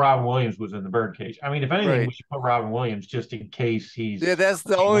mean, I know Robin Williams was in The Birdcage. I mean, if anything, we should put Robin Williams just in case he's. Yeah, that's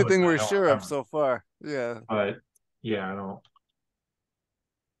the only thing we're sure of so far. Yeah. But yeah,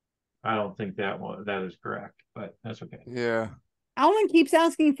 I don't think that is correct, but that's okay. Yeah. Alan keeps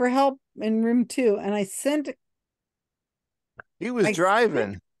asking for help in room 2, and I sent. He was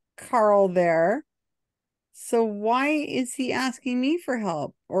driving. Karl there. So why is he asking me for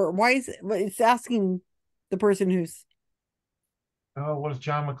help, or why is it's asking the person who's? Oh, what does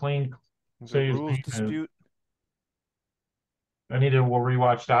John McClane say? His Rules name dispute. I need to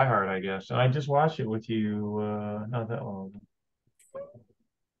rewatch Die Hard, I guess, and I just watched it with you not that long ago.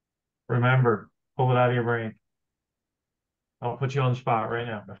 Remember, pull it out of your brain. I'll put you on the spot right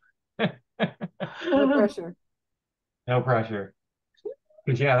now. No pressure. No pressure.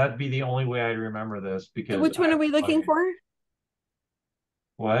 Because yeah, that'd be the only way I'd remember this. Because So which one are we looking for?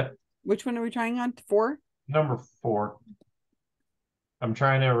 What? Which one are we trying on? 4? Number 4. I'm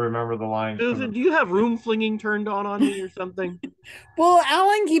trying to remember the lines. Susan, do you have room flinging turned on me or something? Well,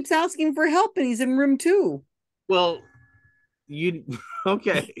 Alan keeps asking for help, and he's in room 2. Well,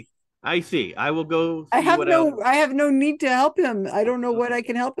 okay. I see. I will go. I have no need to help him. I don't know what I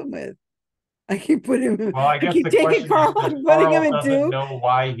can help him with. I keep putting him. Well, I guess keep taking Karl and putting him in 2. Know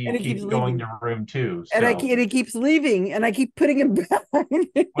why he keeps going to room 2, so. and he keeps leaving, and I keep putting him back. Well,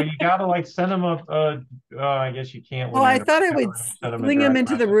 you gotta send him I guess you can't. Well, I thought I would fling him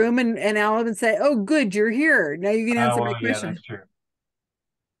into the room, and Alan would say, "Oh, good, you're here. Now you can answer my question." Yeah, that's true.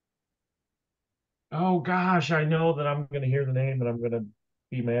 Oh gosh, I know that I'm going to hear the name, and I'm going to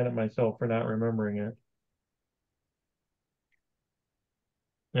be mad at myself for not remembering it.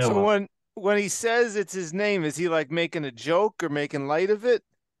 Yeah, so when he says it's his name, is he making a joke or making light of it?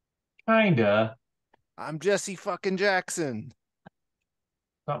 Kinda. I'm Jesse fucking Jackson.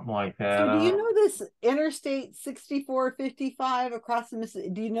 Something like that. So do you know this Interstate 6455 across the Mississippi?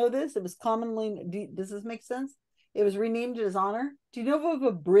 Do you know this? It was commonly. Does this make sense? It was renamed in his honor. Do you know of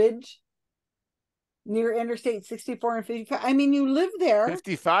a bridge near Interstate 64 and 55? I mean, you live there.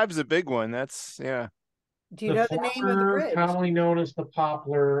 55 is a big one. That's, yeah. Do you know the name of the bridge? Commonly known as the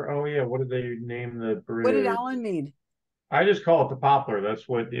Poplar. Oh yeah, what did they name the bridge? What did Alan need? I just call it the Poplar. That's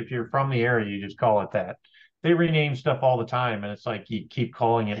what, if you're from the area, you just call it that. They rename stuff all the time, and it's like you keep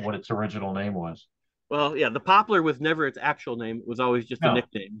calling it what its original name was. Well, yeah, the Poplar was never its actual name. It was always just a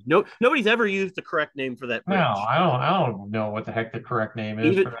nickname. Nobody's ever used the correct name for that bridge. No, I don't know what the heck the correct name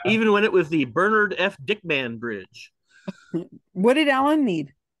is. Even when it was the Bernard F. Dickman Bridge. What did Alan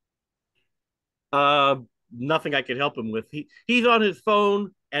need? Nothing I could help him with. He's on his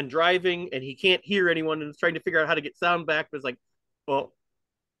phone and driving, and he can't hear anyone, and is trying to figure out how to get sound back. But it's like, well,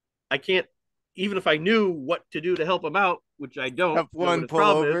 I can't. Even if I knew what to do to help him out, which I don't, have one pull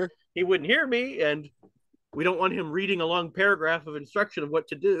over. He wouldn't hear me, and we don't want him reading a long paragraph of instruction of what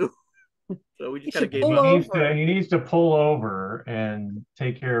to do. So we just kind of gave him. He needs to pull over and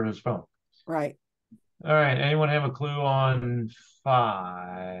take care of his phone. Right. All right. Anyone have a clue on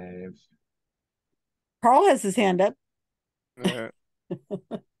 5? Karl has his hand up.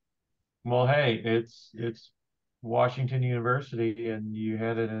 Well, hey, it's Washington University, and you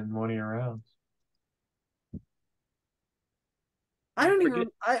had it in one of your rounds. I don't even.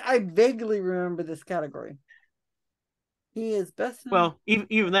 I vaguely remember this category. He is best known. Well,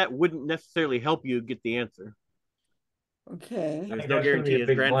 even that wouldn't necessarily help you get the answer. Okay. There's no guarantee his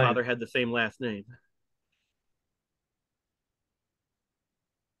grandfather had the same last name.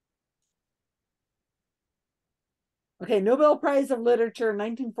 Okay, Nobel Prize of Literature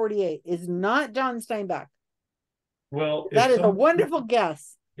 1948 is not John Steinbeck. Well, that is a wonderful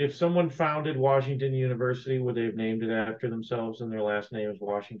guess. If someone founded Washington University, would they have named it after themselves and their last name is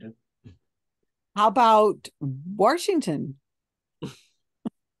Washington? How about Washington?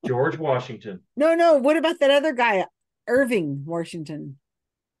 George Washington. No. What about that other guy, Irving Washington?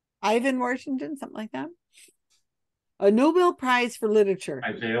 Ivan Washington, something like that? A Nobel Prize for Literature.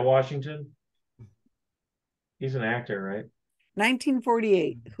 Isaiah Washington? He's an actor, right?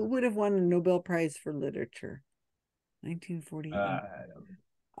 1948. Who would have won a Nobel Prize for Literature? 1948.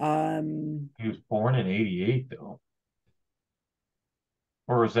 He was born in 88, though.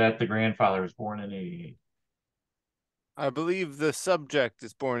 Or was that the grandfather was born in 88? I believe the subject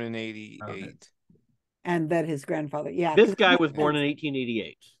is born in 88. Okay. And that his grandfather, yeah. This guy was born in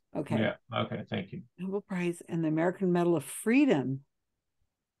 1888. Okay. Yeah, okay, thank you. Nobel Prize and the American Medal of Freedom.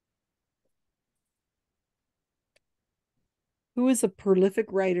 Who was a prolific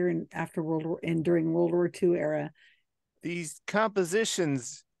writer during World War II era? These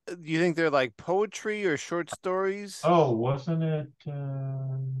compositions, do you think they're like poetry or short stories? Oh, wasn't it?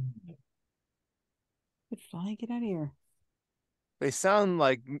 Fly, get out of here. They sound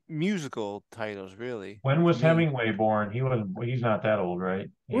like musical titles, really. When was Hemingway born? He's not that old, right?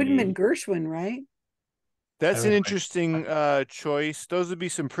 Would have been Gershwin, right? That's an interesting choice. Those would be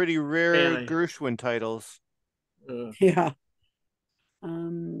some pretty rare Gershwin titles. Yeah. I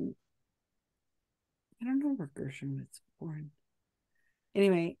don't know where Gershwin was born.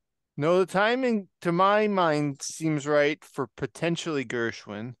 Anyway. No, the timing, to my mind, seems right for potentially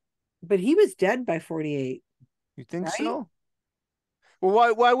Gershwin. But he was dead by 48. You think so?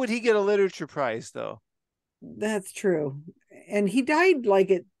 Well, why would he get a literature prize, though? That's true. And he died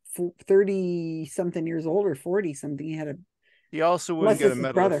like at 30-something years old or 40-something. He also wouldn't get a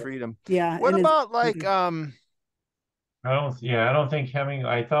Medal of Freedom. Yeah. What about like I don't think Hemingway.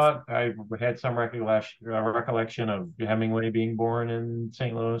 I thought I had some recollection of Hemingway being born in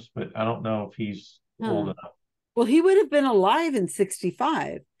St. Louis, but I don't know if he's old enough. Well, he would have been alive in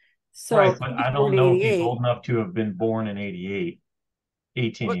 65. So right, but I don't know if he's old enough to have been born in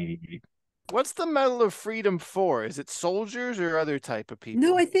 1888. What's the Medal of Freedom for? Is it soldiers or other type of people?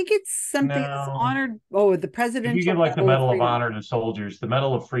 No, I think it's something that's honored. Oh, the presidential. If you give like the Medal of Honor to soldiers, the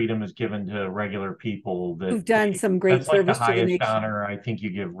Medal of Freedom is given to regular people who've done some great service to the nation. That's like the highest honor I think you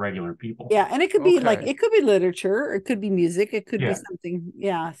give regular people. Yeah, and it could be it could be literature, or it could be music, it could be something.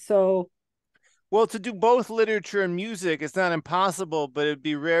 Yeah, so. Well, to do both literature and music, it's not impossible, but it'd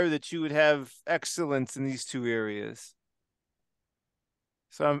be rare that you would have excellence in these two areas.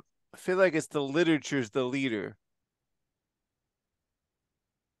 So I feel like it's the literature's the leader.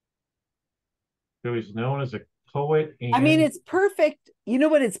 So he's known as a poet. I mean, it's perfect. You know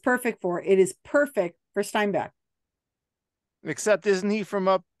what it's perfect for? It is perfect for Steinbeck. Except, isn't he from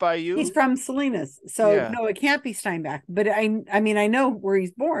up by you? He's from Salinas. So no, it can't be Steinbeck. But I mean, I know where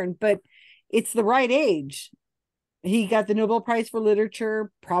he's born, but it's the right age. He got the Nobel Prize for Literature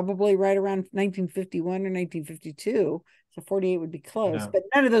probably right around 1951 or 1952. So 48 would be close. But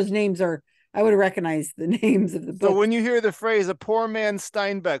none of those names I would have recognized the names of the book. So when you hear the phrase, a poor man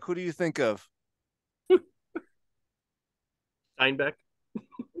Steinbeck, who do you think of? Steinbeck?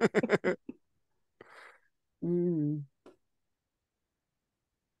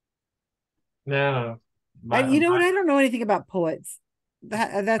 No. You know what? I don't know anything about poets.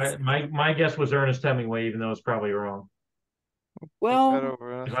 That's my guess was Ernest Hemingway, even though it's probably wrong. Well, I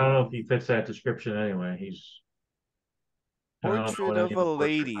don't know if he fits that description anyway. Portrait of a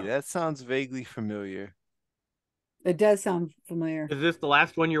Lady. That sounds vaguely familiar. It does sound familiar. Is this the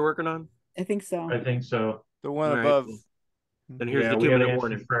last one you're working on? I think so. I think so. The one above. Then here's the 2-minute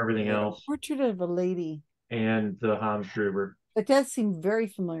warning for everything else. Portrait of a Lady. And the Hans Gruber. It does seem very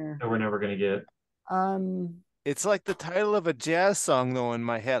familiar. That we're never going to get. It's like the title of a jazz song, though, in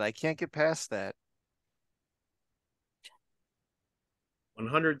my head. I can't get past that.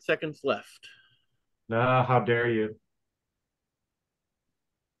 100 seconds left. Nah, how dare you?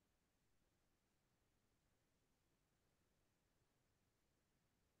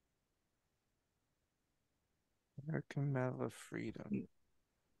 American Medal of Freedom.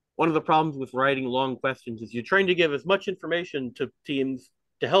 One of the problems with writing long questions is you're trying to give as much information to teams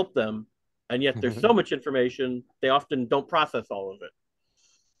to help them, and yet there's so much information, they often don't process all of it.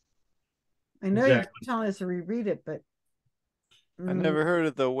 I know you're telling us to reread it, but I never heard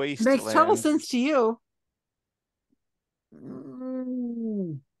of the Wasteland. Makes total sense to you.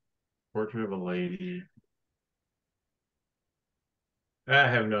 Portrait of a Lady. I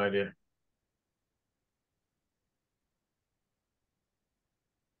have no idea.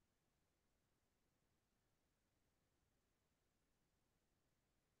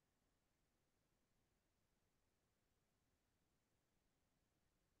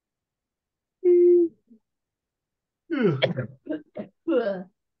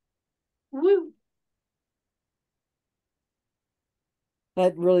 Woo.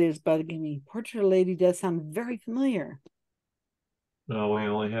 That really is bugging me. Portrait of a Lady does sound very familiar. No, we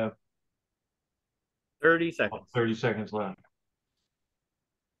only have 30 seconds. 30 seconds left.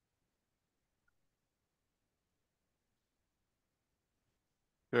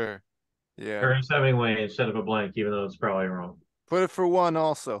 Sure. Yeah. Ernest Hemingway instead of a blank, even though it's probably wrong. Put it for one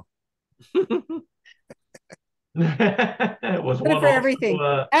also. It was Put one it for everything.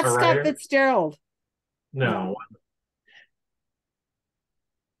 F. Scott Fitzgerald. No.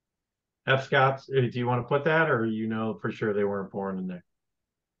 F. Scott's, do you want to put that, or for sure they weren't born in there?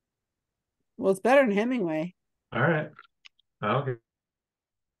 Well, it's better than Hemingway. All right. Okay.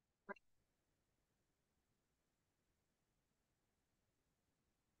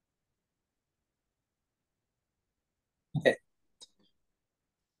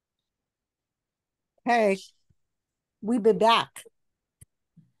 Hey, we be back.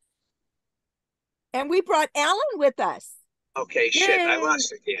 And we brought Alan with us. Okay, shit, I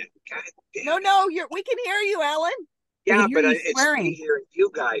lost again. God damn. No, we can hear you, Alan. Yeah, but it's me hearing you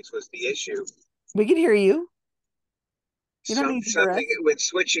guys was the issue. We can hear you. You don't need to hear us. Something with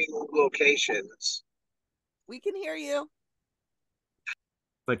switching locations. We can hear you.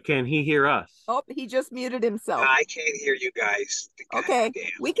 But can he hear us? Oh, he just muted himself. I can't hear you guys. God okay, damn.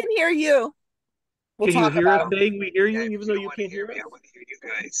 we can hear you. Can you hear us saying we hear you, even though you can't hear us? I want to hear you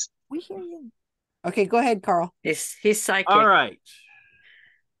guys. We hear you. Okay, go ahead, Carl. He's psychic. All right.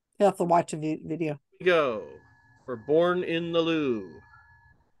 You'll have to watch a video. We go for Born in the Loo.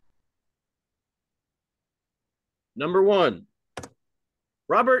 Number 1,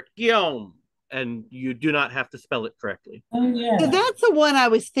 Robert Guillaume. And you do not have to spell it correctly. Oh, yeah. So that's the one I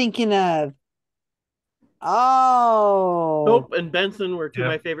was thinking of. Oh. Hope and Benson were two of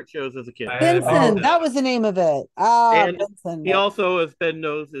my favorite shows as a kid. Benson, that was the name of it. And Benson. he also, as Ben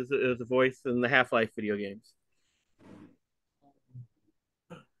knows, is a voice in the Half-Life video games.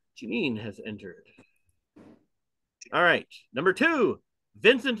 Janine has entered. All right. Number 2,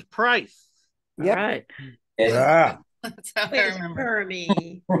 Vincent Price. Yep. All right. Yeah. That's how I remember.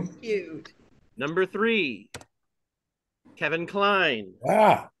 Cute. Number 3, Kevin Kline.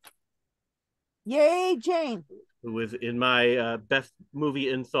 Ah. Yay, Jane. Who was in my best movie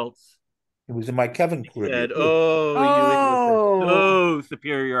insults. It was in my Kevin career. Said, "Oh, you English are so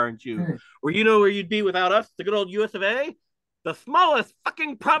superior, aren't you? Or you know where you'd be without us, the good old US of A? The smallest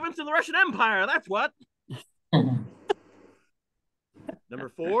fucking province in the Russian Empire, that's what." Number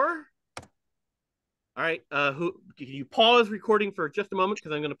 4. All right, can you pause recording for just a moment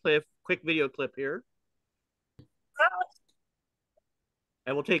because I'm going to play a quick video clip here.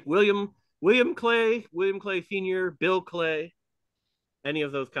 And we'll take William Clay Sr., Bill Clay, any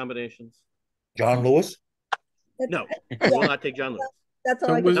of those combinations. John Lewis? No, we will not take John Lewis. That's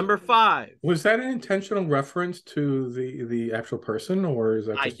all. Number 5. Was that an intentional reference to the actual person, or is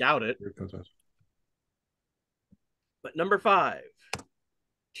that? I doubt it. But number 5,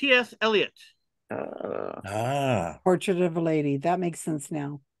 T.S. Eliot. Portrait of a Lady. That makes sense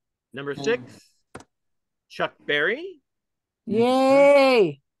now. Number 6, Chuck Berry.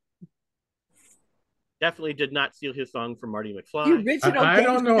 Yay! Definitely did not steal his song from Marty McFly. The original. I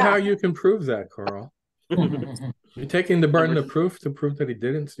don't know how you can prove that, Carl. You're taking the burden of proof to prove that he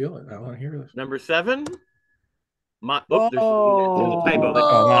didn't steal it. I want to hear this. Number 7, there's a typo.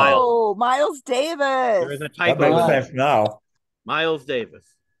 Oh, Miles Davis. There is a typo. That makes sense now. Miles Davis.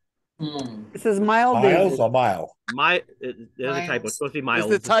 It says Miles Davis. or Mile? There's a typo. It's supposed to be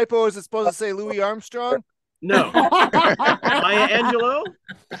Miles. Is the typo, is it supposed to say Louis Armstrong? No. Maya Angelou.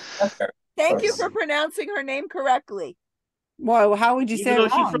 Thank you for pronouncing her name correctly. Well, how would you Even say though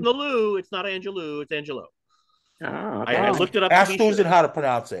it she's wrong? from the Lou, it's not Angelou, it's Angelo. Oh, I looked it up. Ask Susan how to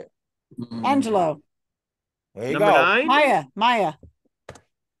pronounce it. Angelo. There you Number go. 9, Maya.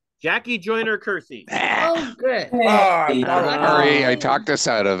 Jackie Joyner Kersey. Oh, good. Sorry, I talked us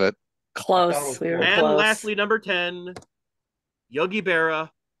out of it. Close. We were And close. lastly, number 10, Yogi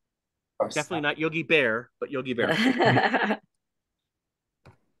Berra. Definitely not Yogi Bear, but Yogi Berra.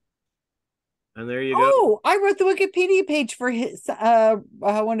 And there you go. Oh, I wrote the Wikipedia page for his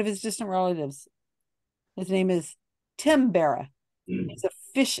one of his distant relatives. His name is Tim Berra. He's a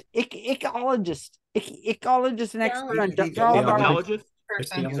fish ecologist and expert on Ecologist?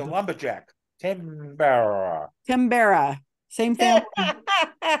 He's a lumberjack. Tim Berra. Tim Berra, same family.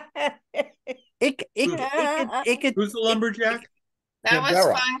 Who's the lumberjack? That was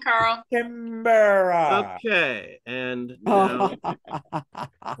Timbera. fun, Carl. Tim Berra. Okay, and now I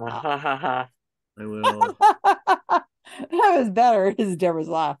will That was better. His Deborah's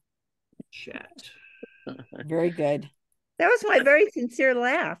laugh. chat. Very good. That was my very sincere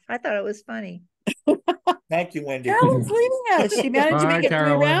laugh. I thought it was funny. Thank you, Wendy. Carolyn's leaving us. She managed to Bye, make it 3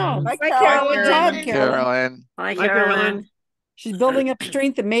 Carolyn. rounds. Bye, Carolyn. Good job, Carolyn. Carolyn. Hi, Hi, Carolyn. She's building up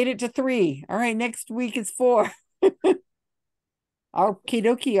strength and made it to 3. All right, next week is 4. Okie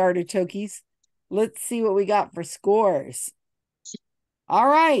dokie, artichokes. Let's see what we got for scores. All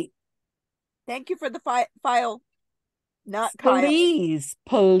right. Thank you for the file. Not Kyle.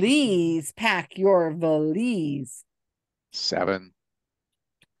 Please pack your valise. 7.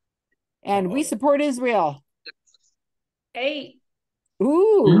 And we support Israel. 8.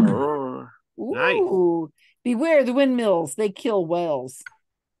 Ooh. Nice. Ooh. Beware the windmills. They kill whales.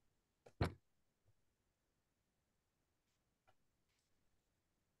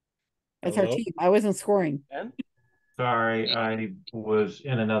 That's our Hello? team. I wasn't scoring. Sorry, I was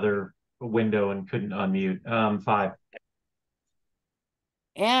in another window and couldn't unmute. 5.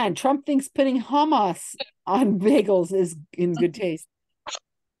 And Trump thinks putting hummus on bagels is in good taste.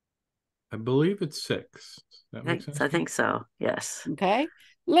 I believe it's 6. That makes sense. I think so. Yes. Okay.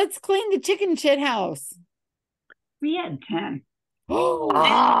 Let's clean the chicken shit house. We had 10.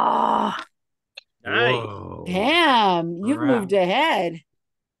 Oh, Nice. damn, you've moved ahead.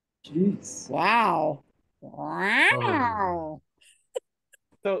 Jeez. Wow. Wow.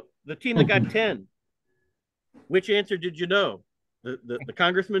 So the team that got 10, which answer did you know? The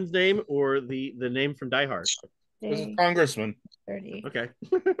congressman's name or the name from Die Hard? It was a congressman. 30. Okay.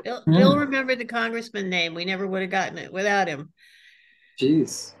 Bill remembered the congressman name. We never would have gotten it without him.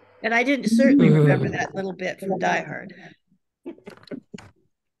 Jeez. And I didn't certainly remember that little bit from Die Hard.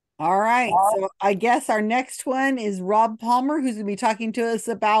 All right. So I guess our next one is Rob Palmer, who's going to be talking to us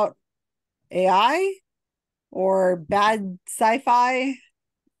about AI or bad sci-fi.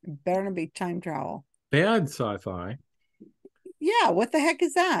 Better not be time travel. Bad sci-fi. Yeah. What the heck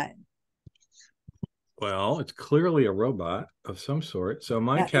is that? Well, it's clearly a robot of some sort. So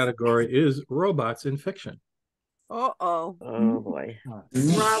my category is robots in fiction. Oh boy.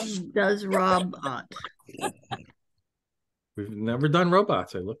 Rob does robot. We've never done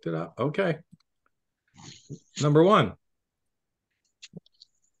robots. I looked it up. Okay. Number 1.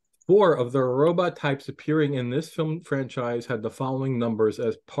 4 of the robot types appearing in this film franchise had the following numbers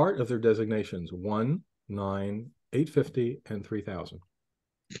as part of their designations: 1, 9, 850, and 3000.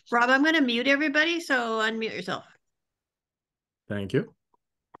 Rob, I'm going to mute everybody, so unmute yourself. Thank you.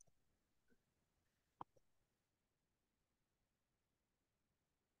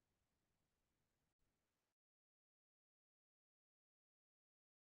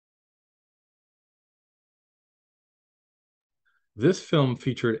 This film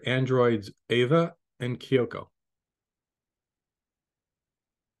featured androids Ava and Kyoko.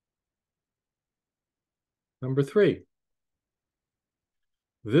 Number 3.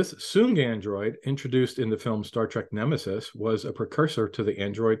 This Soong android, introduced in the film Star Trek Nemesis, was a precursor to the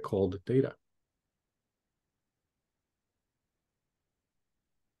android called Data.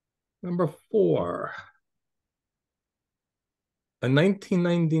 Number 4. A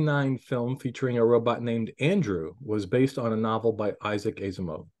 1999 film featuring a robot named Andrew was based on a novel by Isaac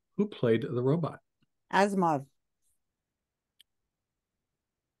Asimov. Who played the robot? Asimov.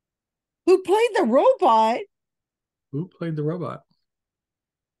 Who played the robot? Who played the robot?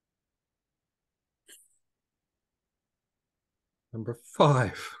 Number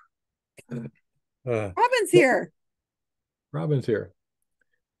 5. Robin's here. Robin's here.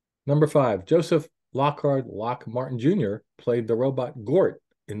 Number 5. Joseph Lockhart Locke Martin Jr. played the robot Gort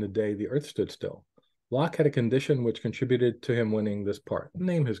in The Day the Earth Stood Still. Locke had a condition which contributed to him winning this part.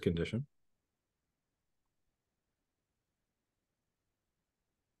 Name his condition.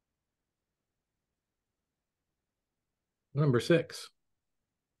 Number 6.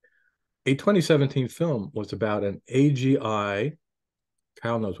 A 2017 film was about an AGI,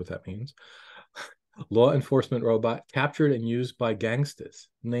 Kyle knows what that means, law enforcement robot captured and used by gangsters.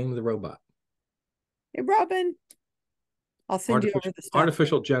 Name the robot. Hey, Robin. I'll send you over the stuff.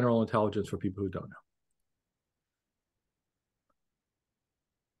 Artificial general intelligence for people who don't know.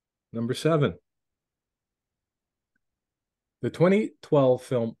 Number 7. The 2012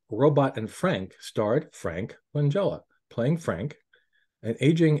 film Robot and Frank starred Frank Langella, playing Frank, an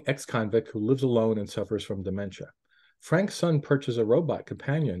aging ex-convict who lives alone and suffers from dementia. Frank's son purchased a robot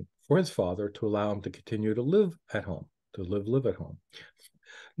companion for his father to allow him to continue to live at home, live at home.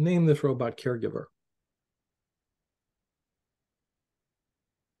 Name this robot caregiver.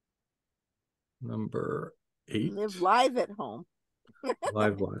 Number 8. Live live at home.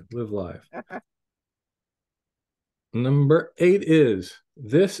 Live. Number 8 is,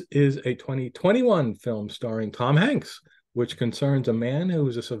 this is a 2021 film starring Tom Hanks, which concerns a man who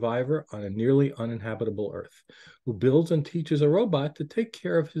is a survivor on a nearly uninhabitable Earth, who builds and teaches a robot to take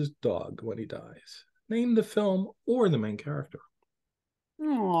care of his dog when he dies. Name the film or the main character.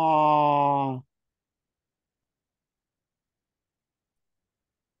 Aww.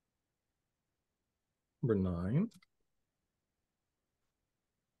 Number 9.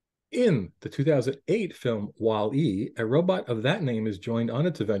 In the 2008 film Wall-E, a robot of that name is joined on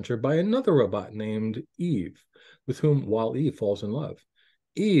its adventure by another robot named Eve, with whom Wall-E falls in love.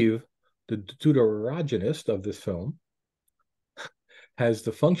 Eve, the deuterogenist of this film, has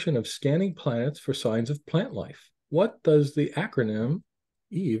the function of scanning planets for signs of plant life. What does the acronym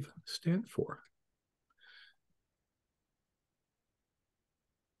Eve stand for?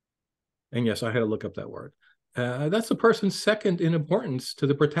 And yes, I had to look up that word. That's the person's second in importance to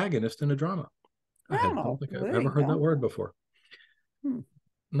the protagonist in a drama. I don't think I've ever heard that word before.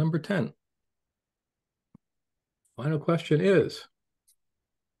 Number 10. Final question is,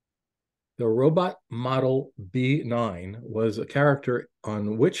 The robot model B9 was a character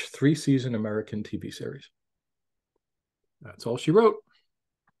on which 3-season American TV series? That's all she wrote.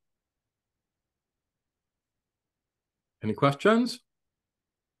 Any questions?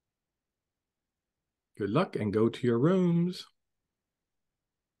 Good luck and go to your rooms.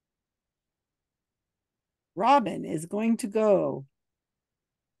 Robin is going to go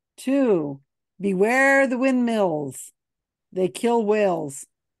to Beware the Windmills. They kill whales.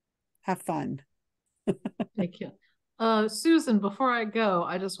 Have fun. Thank you. Susan, before I go,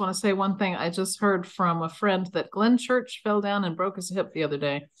 I just want to say one thing. I just heard from a friend that Glenn Church fell down and broke his hip the other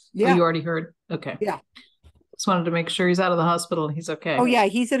day. Yeah. Oh, you already heard? Okay. Yeah. Just wanted to make sure he's out of the hospital and he's okay. Oh, yeah.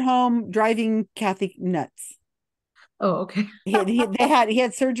 He's at home driving Kathy nuts. Oh, okay. He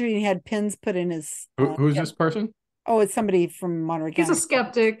had surgery and he had pins put in his. Who's this person? Oh, it's somebody from Monterey County. He's a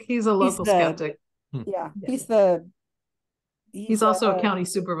skeptic. He's a local skeptic. Yeah. He's also a county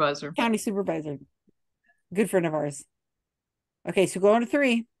supervisor. County supervisor. Good friend of ours. Okay, so go on to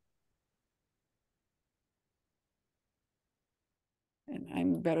 3. And I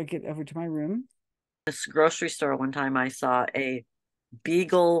better get over to my room. This grocery store one time I saw a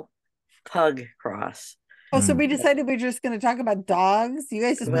beagle pug cross. Oh, so we decided we're just going to talk about dogs. You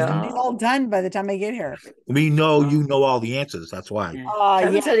guys are supposed to be all done by the time I get here. We know you know all the answers. That's why.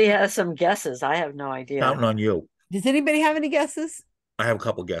 Kevin said he has some guesses. I have no idea. Counting on you. Does anybody have any guesses? I have a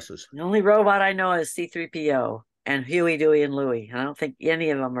couple guesses. The only robot I know is C-3PO and Huey, Dewey, and Louie. I don't think any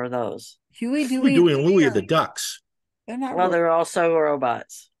of them are those. Huey, Dewey, and Louie are the ducks. They're not. Well, they're also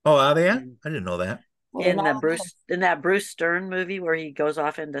robots. Oh, are they? I didn't know that. In that Bruce Stern movie where he goes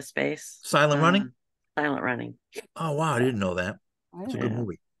off into space. Silent Running? Silent Running. Oh, wow. I didn't know that. It's a good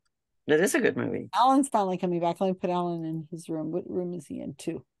movie. It is a good movie. Alan's finally coming back. Let me put Alan in his room. What room is he in?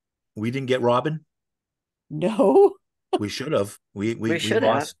 2. We didn't get Robin? No. We should have. We should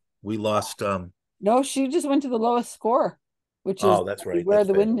lost. have. We lost. No, she just went to the lowest score, which is that's right. Where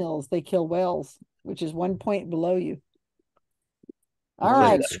the windmills, they kill whales, which is 1 point below you. All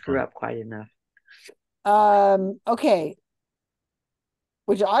right. right. Screw up quite enough. Okay.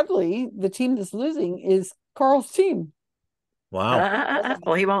 Which oddly, the team that's losing is Carl's team. Wow.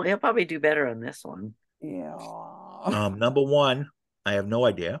 Well, he'll probably do better on this one. Yeah. Number 1, I have no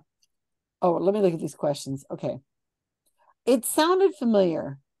idea. Oh, let me look at these questions. Okay. It sounded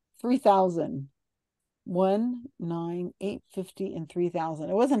familiar. 3,000. 1, 9, 8, 50, and 3,000.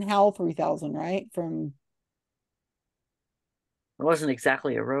 It wasn't HAL 3,000, right? From it wasn't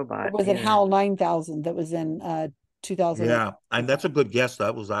exactly a robot. It was it HAL 9,000 that was in 2000. Yeah, and that's a good guess.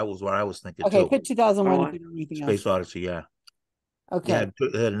 That was what I was thinking too. Okay, put 2001 if you know anything Space else. Odyssey, yeah. Okay.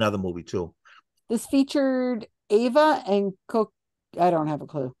 It had another movie too. This featured Ava and Cook. I don't have a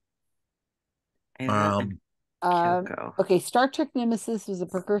clue. Okay, Star Trek Nemesis was a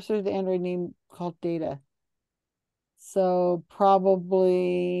precursor to the Android name called Data. So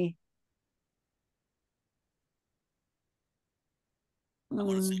probably I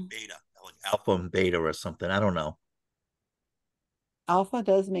want to say Beta, like Alpha and Beta or something. I don't know. Alpha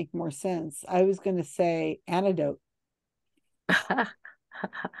does make more sense. I was going to say Antidote.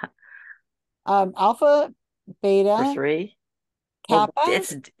 Alpha, Beta, for 3. Kappa. Well,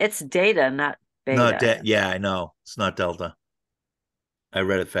 it's Data, not Beta. No, yeah, I know. It's not Delta. I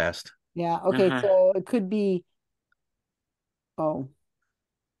read it fast. Yeah. Okay. So it could be. Oh.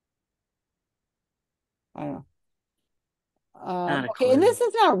 I don't know. Okay, and this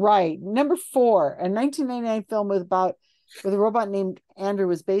is not right. Number 4, a 1999 film with a robot named Andrew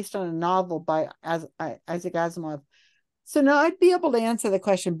was based on a novel by Isaac Asimov. So now I'd be able to answer the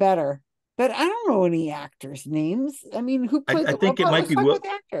question better, but I don't know any actors' names. I mean, who played the think robot? it might be Will.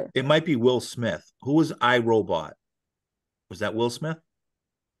 It might be Will Smith. Who was iRobot? Was that Will Smith?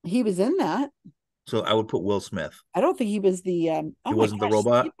 He was in that. So I would put Will Smith. I don't think he was the. He wasn't the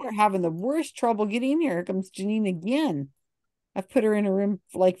robot. People are having the worst trouble getting in here. Here comes Janine again. I've put her in a room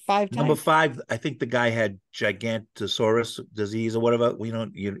like 5 times. Number 5, I think the guy had Gigantosaurus disease or whatever. You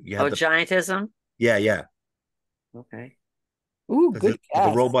have giantism. Yeah. Okay. Ooh, good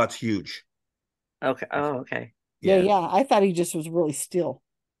guess. The robot's huge. Okay. Oh, okay. Yeah. I thought he just was really still.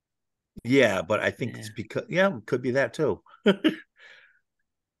 Yeah, but I think it's because it could be that too.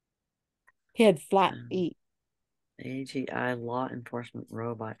 He had flat feet. AGI law enforcement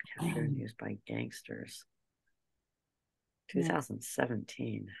robot captured and used by gangsters.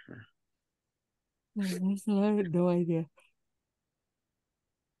 2017. I have no idea.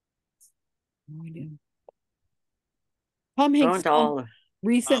 Tom Hanks.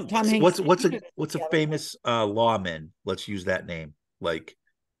 Recent Tom Hanks. What's a famous lawman? Let's use that name. Like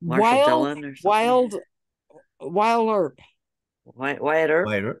Marshall Dillon or something. Wild Earp. Wyatt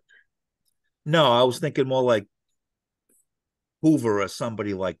Earp. No, I was thinking more like Hoover or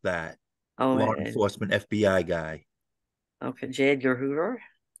somebody like that. Oh, Law enforcement FBI guy. Okay, J. Edgar Hoover.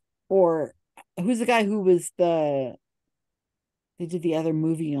 Or who's the guy who was they did the other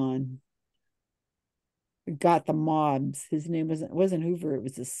movie on? Got the mobs. His name wasn't Hoover. It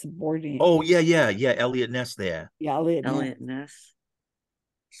was a subordinate. Oh yeah. Elliot Ness there. Yeah, Elliot Ness.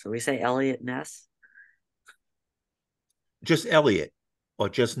 So we say Elliot Ness. Just Elliot or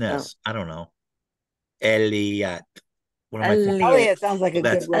just Ness. I don't know. Elliot. What am I? Elliot sounds like a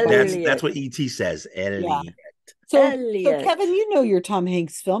good robot. That's what ET says. Elliot. Yeah. So Kevin, you know your Tom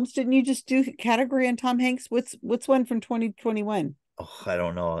Hanks films. Didn't you just do category on Tom Hanks? What's one from 2021? Oh, I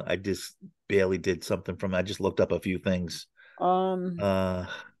don't know. I just barely did something from. I just looked up a few things. I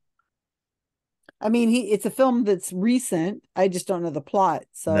mean, it's a film that's recent. I just don't know the plot.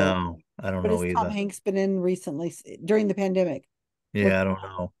 So no, I don't know what has either. Tom Hanks been in recently during the pandemic? Yeah, I don't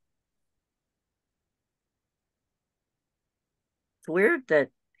know. It's weird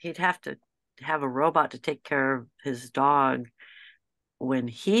that he'd have to have a robot to take care of his dog when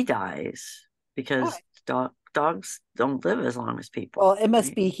he dies, because dogs don't live as long as people. Well, it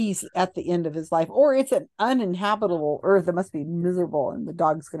must be he's at the end of his life, or it's an uninhabitable Earth. It must be miserable, and the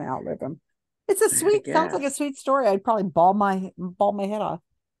dog's going to outlive him. It's a sweet, sounds like a sweet story. I'd probably bawl my head off.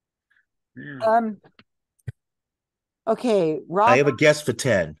 Yeah. Okay, Rob. I have a guess for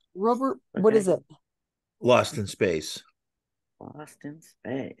 10. Robert, what is it? Lost in Space. Lost in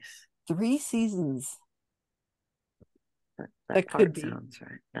Space. 3 seasons. That could be. Sounds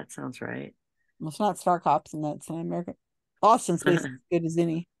right. That sounds right. Well, it's not Star Cops, and that's an American. Lost in Space is as good as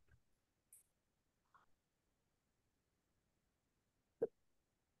any.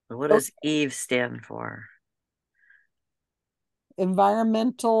 What does EVE stand for?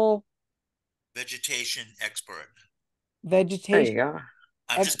 Environmental vegetation expert. Vegetation. There you go.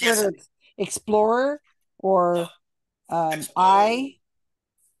 I'm just guessing. Explorer or Environment.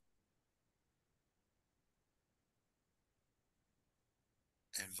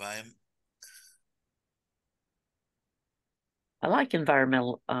 I like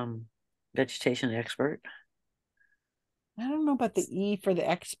environmental vegetation expert. I don't know about the E for the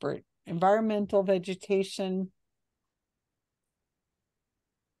expert. Environmental vegetation.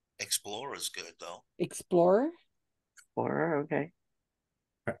 Explorer is good though. Explorer? Okay.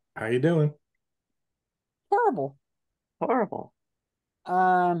 How you doing? Horrible. We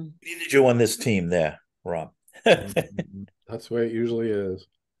needed you on this team there, Rob. That's the way it usually is.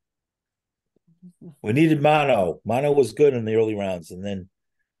 We needed Mono. Mono was good in the early rounds, and then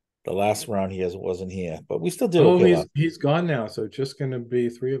the last round he wasn't here, but we still did. Oh, he's gone now, so it's just going to be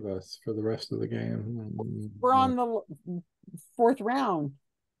 3 of us for the rest of the game. We're on the 4th round.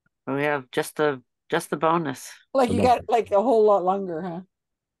 We have just the bonus. Like you got like a whole lot longer, huh?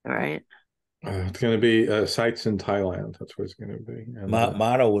 All right. It's going to be sites in Thailand. That's what it's going to be. And,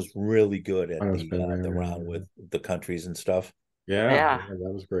 Mono was really good at the round with the countries and stuff. Yeah,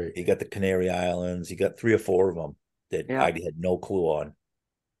 that was great. He got the Canary Islands. He got 3 or 4 of them that I had no clue on.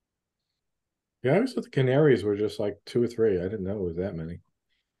 Yeah, I always thought the Canaries were just like 2 or 3. I didn't know it was that many.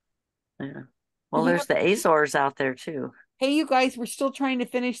 Yeah. Well, there's the Azores out there too. Hey, you guys, we're still trying to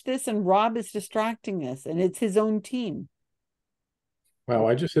finish this, and Rob is distracting us, and it's his own team. Wow,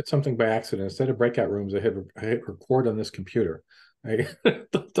 I just hit something by accident. Instead of breakout rooms, I hit record on this computer. I didn't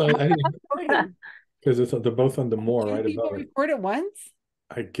because they're both under more right above it. Record at once?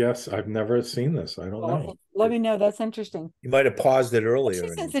 I guess I've never seen this. I don't know. Let me know. That's interesting. You might have paused it earlier.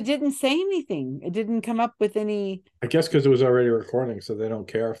 Since it didn't say anything, it didn't come up with any. I guess because it was already recording, so they don't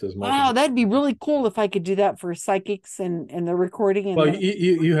care if there's multiple. Wow, that'd be really cool if I could do that for psychics and the recording. And well,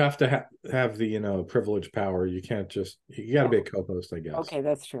 you have to have the privilege power. You can't just you got to be a co-host, I guess. Okay,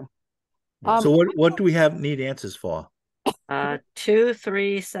 that's true. So what do we need answers for? 2,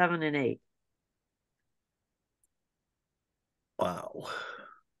 3, 7, and 8. Wow.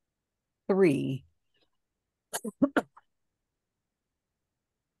 3.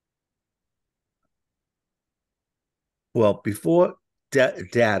 Well, before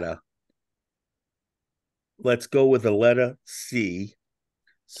data, let's go with the letter C.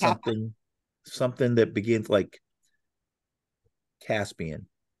 Something that begins like Caspian.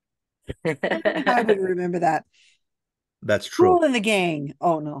 I would remember that. That's true. Cool in the Gang.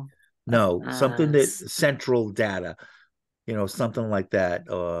 Oh no. No, something that central data. Something like that.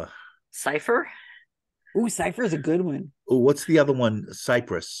 Cipher. Ooh, Cipher is a good one. Ooh, what's the other one?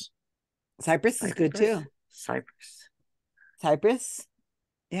 Cypress. Cypress is good too. Cypress.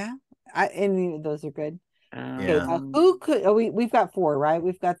 Yeah. Any of those are good. Yeah. Who could? Oh, we've got 4, right?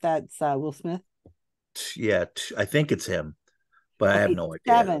 We've got that Will Smith. Yeah, I think it's him, but I have no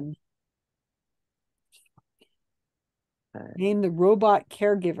idea. 7. Name the robot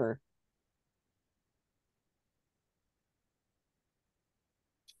caregiver.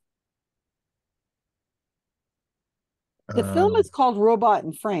 The film is called Robot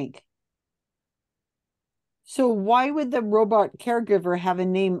and Frank. So why would the robot caregiver have a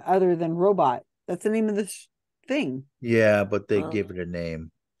name other than Robot? That's the name of the thing. Yeah, but they give it a name.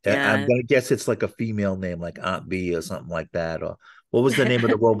 Yeah. I'm gonna guess it's like a female name, like Aunt B or something like that. Or what was the name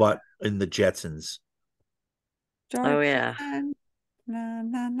of the robot in the Jetsons? Oh yeah. Na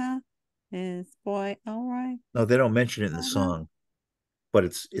na na. Is boy all right? No, they don't mention it in the song, but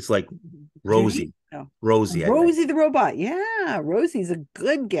it's like Rosie. No. Rosie, Rosie the robot. Yeah, Rosie's a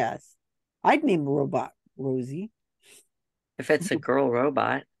good guess. I'd name a robot Rosie. If it's a girl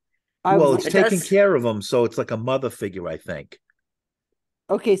robot. Well, it's taking care of them, so it's like a mother figure, I think.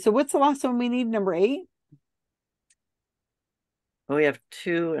 Okay, so what's the last one we need? Number 8? Well, we have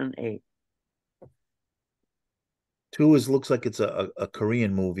 2 and 8. 2 looks like it's a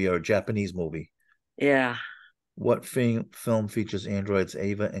Korean movie or a Japanese movie. Yeah. What film features androids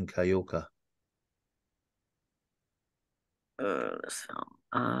Ava and Kyoka? This film.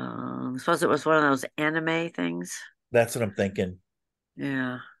 I suppose it was one of those anime things. That's what I'm thinking.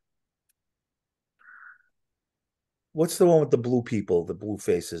 Yeah. What's the one with the blue people, the blue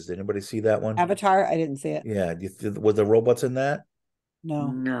faces? Did anybody see that one? Avatar? I didn't see it. Yeah. Were the robots in that?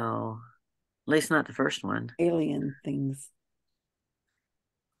 No. At least not the first one. Alien things.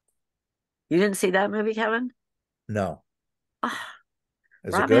 You didn't see that movie, Kevin? No.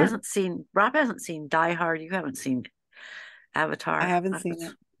 Is Rob hasn't seen Die Hard. You haven't seen Avatar. I haven't seen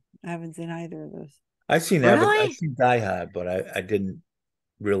it. I haven't seen either of those. I've seen I've seen Die Hard, but I didn't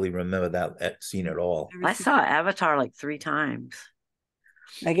really remember that scene at all. I saw Avatar like 3 times.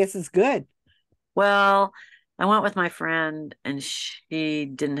 I guess it's good. Well, I went with my friend and she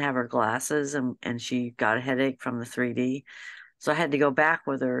didn't have her glasses and she got a headache from the 3D. So I had to go back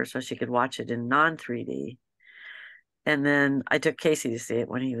with her so she could watch it in non-3D. And then I took Casey to see it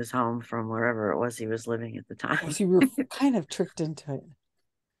when he was home from wherever it was he was living at the time. So you were kind of tricked into it.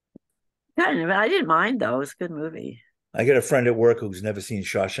 Kind of. I didn't mind though. It was a good movie. I got a friend at work who's never seen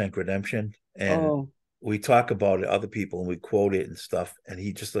Shawshank Redemption, and we talk about it, other people, and we quote it and stuff. And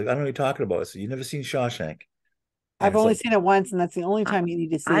he just like, I don't know what you're talking about. So you never seen Shawshank? I've only seen it once, and that's the only time you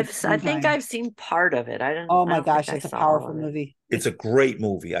need to see it. I think I've seen part of it. I didn't. Oh my gosh, it's a powerful movie. It's a great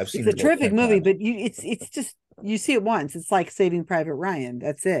movie. I've seen it. It's a terrific movie, but it's just you see it once. It's like Saving Private Ryan.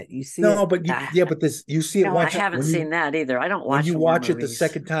 That's it. You see it. But you see it once. I haven't seen that either. I don't watch. When you watch it the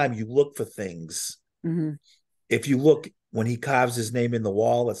second time, you look for things. Mm-hmm. If you look when he carves his name in the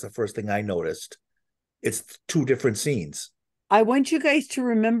wall, that's the first thing I noticed. It's 2 different scenes. I want you guys to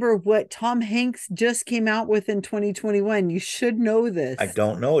remember what Tom Hanks just came out with in 2021. You should know this. I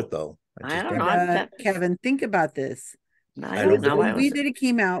don't know it though. I don't know. Kevin, think about this. I don't know. The movie that it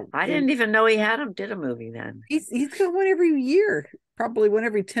came out. I didn't even know he did a movie then. He's got one every year, probably one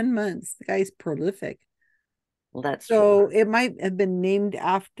every 10 months. The guy's prolific. Well, that's so true. It might have been named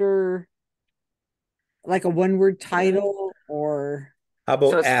after like a one-word title or. How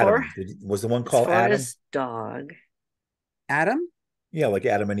about Adam? Was the one called Adam? His dog. Adam? Yeah, like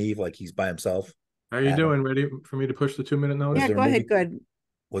Adam and Eve, like he's by himself. How are you doing? Ready for me to push the 2-minute notice? Yeah, go ahead. Good.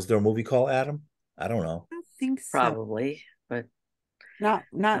 Was there a movie called Adam? I don't know. I don't think so. Probably, but not.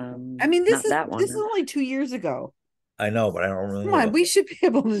 I mean, this is only 2 years ago. I know, but I don't really. Come on, we should be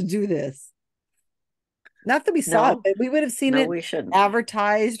able to do this. Not that we saw it, but we would have seen it we shouldn't.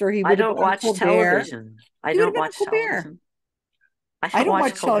 Advertised, or he would. I don't watch television. I don't watch television. I don't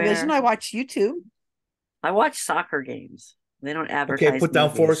watch television. I watch YouTube. I watch soccer games. They don't advertise. Okay, put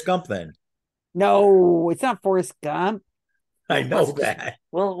down Forrest Gump then. No, it's not Forrest Gump. I know that.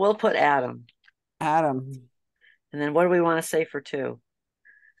 We'll put Adam. Adam. And then what do we want to say for 2?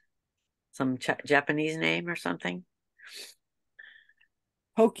 Some Japanese name or something?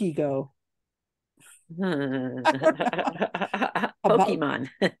 Pokigo. Pokemon.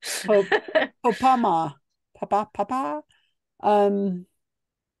 Popama. Papa.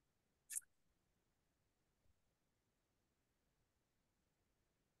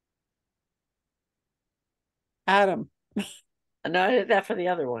 Adam. No, I did that for the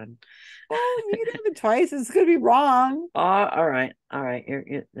other one. Oh, you can have it twice. It's going to be wrong. All right.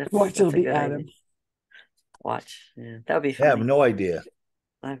 Watch, it'll be Adam. Watch. Yeah, that would be funny. I have no idea.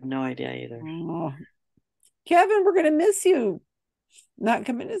 I have no idea either. Oh. Kevin, we're going to miss you. Not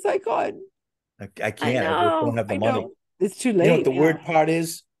coming as I could. I can't. I don't have the money. It's too late. You know what the weird part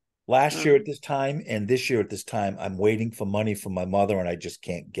is? Last year at this time and this year at this time, I'm waiting for money from my mother and I just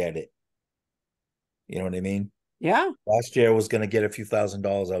can't get it. You know what I mean? Yeah. Last year I was going to get a few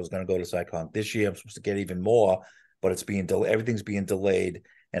 $1,000s. I was going to go to SciCon. This year I'm supposed to get even more, but it's being delayed. Everything's being delayed,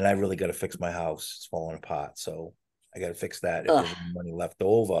 and I really got to fix my house. It's falling apart, so I got to fix that. If there's any money left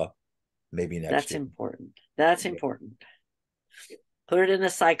over, maybe next year. That's important. That's important. Put it in a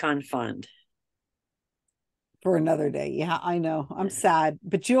Sycon fund. For another day. Yeah, I know. I'm sad,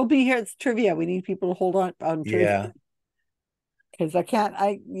 but you'll be here. It's trivia. We need people to hold on trivia. Because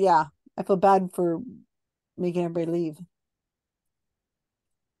I feel bad for making everybody leave.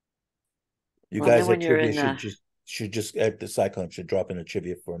 You guys at trivia should just at the Cyclone should drop in a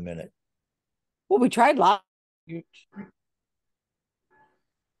trivia for a minute. Well, we tried last.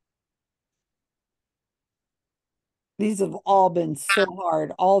 These have all been so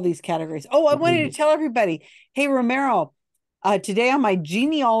hard, all these categories. Oh, I wanted to tell everybody, hey, Romero, today on my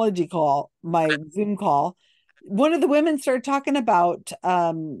genealogy call, my Zoom call, one of the women started talking about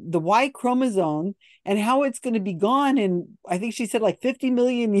the Y chromosome and how it's going to be gone in, I think she said like 50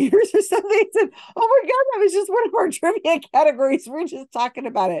 million years or something. I said, oh my God, that was just one of our trivia categories. We're just talking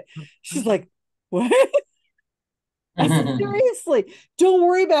about it. She's like, what? I said, seriously, don't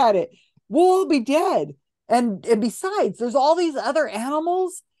worry about it. We'll all be dead. And besides, there's all these other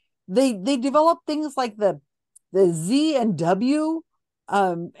animals. They develop things like the Z and W,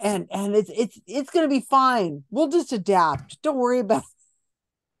 and it's going to be fine. We'll just adapt. Don't worry about it.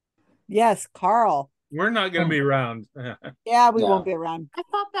 Yes, Karl. We're not going to be around. Yeah, we won't be around. I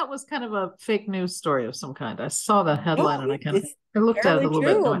thought that was kind of a fake news story of some kind. I saw the headline and I looked at it a little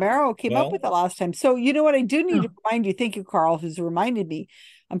bit. Romero came up with it last time. So you know what I do need to remind you. Thank you, Karl, who's reminded me.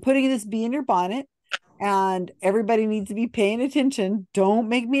 I'm putting this bee in your bonnet. And everybody needs to be paying attention. Don't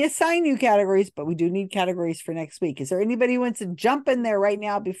make me assign you categories, but we do need categories for next week. Is there anybody who wants to jump in there right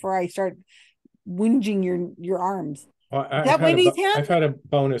now before I start whinging your arms? Well, I've had a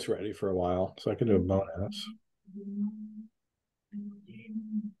bonus ready for a while, so I can do a bonus.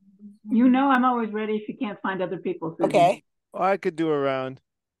 You know I'm always ready if you can't find other people. Okay. Oh, I could do a round.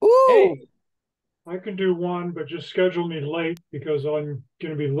 Ooh. Hey, I can do one, but just schedule me late because I'm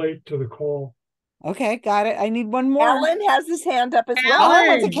going to be late to the call. Okay, got it. I need one more. Alan has his hand up as well. Alan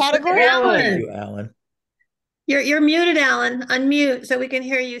wants a category. Thank you, Alan. You're muted, Alan. Unmute so we can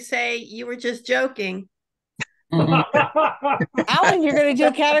hear you say you were just joking. Alan, you're going to do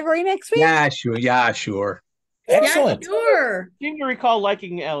a category next week? Yeah, sure. Yeah, sure. Excellent. Yeah, sure. I seem to recall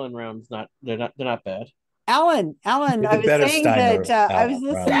liking Alan rounds. They're not bad. Alan, I was saying Steiner, that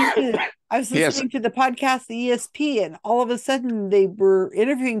I was listening to the podcast, the ESP, and all of a sudden they were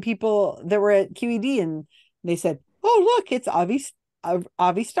interviewing people that were at QED, and they said, "Oh, look, it's Avi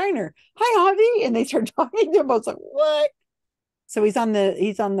Steiner. Hi, Avi," and they started talking to him. I was like, "What?" So he's on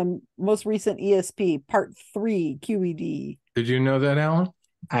the most recent ESP Part 3 QED. Did you know that, Alan?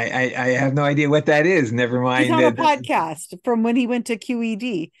 I have no idea what that is. Never mind. He's on a podcast from when he went to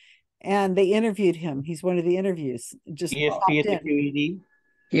QED. And they interviewed him. He's one of the interviews. Just ESP at the QED.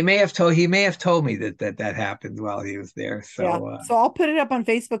 He may have told me that happened while he was there. So so I'll put it up on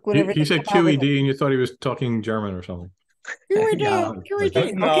Facebook whenever. He said QED, and you thought he was talking German or something. QED. No,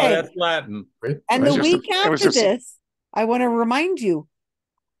 okay, that's Latin. And the week after this, I want to remind you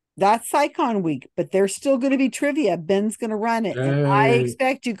that's Sycon week, but there's still going to be trivia. Ben's going to run it, and I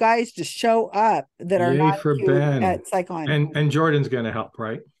expect you guys to show up that are not for Ben at Sycon. And Jordan's going to help,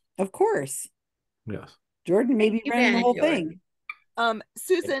 right? Of course. Yes. Jordan may be running the whole thing.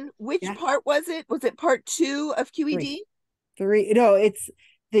 Susan, which part was it? Was it part 2 of QED? Three. No, it's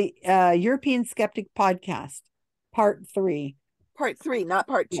the European Skeptic Podcast, part 3. Part 3, not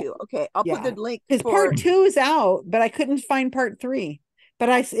part 2. Okay, I'll put the link. Because part 2 is out, but I couldn't find part 3. But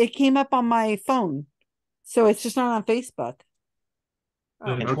it came up on my phone, so it's just not on Facebook.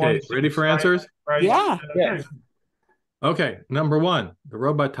 Okay, ready for answers? Yeah. Okay, number 1, the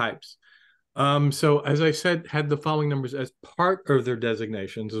robot types. So as I said, had the following numbers as part of their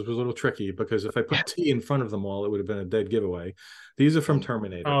designations. It was a little tricky because if I put T in front of them all, it would have been a dead giveaway. These are from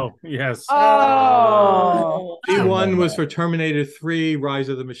Terminator. Oh, yes. Oh. T1 was for Terminator 3, Rise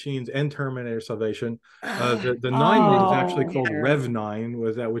of the Machines, and Terminator Salvation. The 9 one was actually called Rev 9,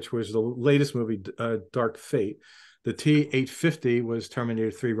 which was the latest movie, Dark Fate. The T-850 was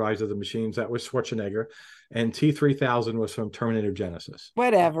Terminator 3, Rise of the Machines. That was Schwarzenegger. And T-3000 was from Terminator Genesis.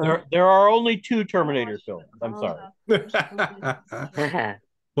 Whatever. There are only 2 Terminator films. I'm sorry.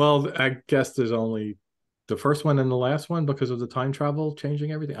 Well, I guess there's only the first one and the last one because of the time travel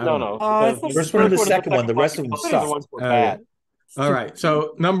changing everything. I don't know. The first one and the second one. The rest of them sucked. All right.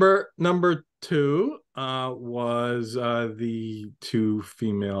 So number 2 was the 2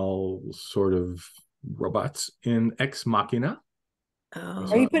 female sort of robots in Ex Machina.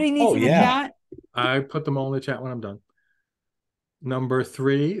 Are you putting these in the chat? I put them all in the chat when I'm done. Number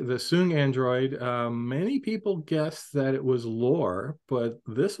 3, the Soong android. Many people guessed that it was Lore, but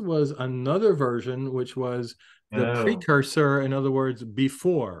this was another version, which was the precursor. In other words,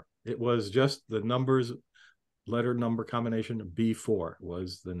 before. It was just the numbers, letter number combination. B4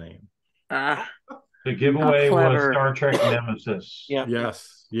 was the name. The giveaway was Star Trek Nemesis. Yeah.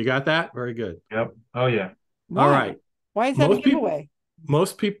 Yes, you got that. Very good. Yep. Oh yeah. Why? All right. Why is that a giveaway?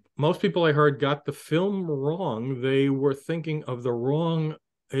 Most people I heard got the film wrong. They were thinking of the wrong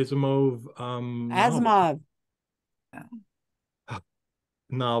Asimov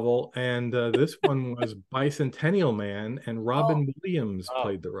novel, and this one was Bicentennial Man, and Robin Williams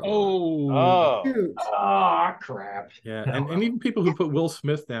played the robot. Oh, crap. Yeah, and even people who put Will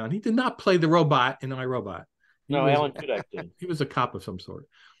Smith down, he did not play the robot in iRobot. Alan Tudyk did. He was a cop of some sort.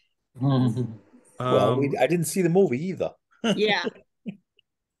 Well, I didn't see the movie either. Yeah.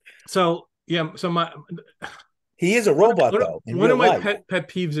 So he is a robot though. One of my pet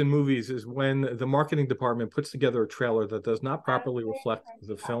peeves in movies is when the marketing department puts together a trailer that does not properly reflect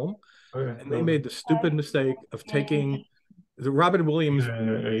the film. And they made the stupid mistake of taking the Robin Williams.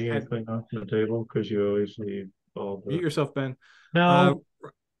 Are you going to clean off the table? Because you always leave all the... Mute yourself, Ben. No.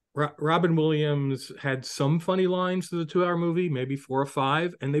 Robin Williams had some funny lines to the 2-hour movie, maybe 4 or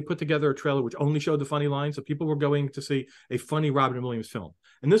 5, and they put together a trailer which only showed the funny lines, so people were going to see a funny Robin Williams film.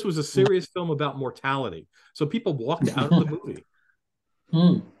 And this was a serious film about mortality, so people walked out of the movie.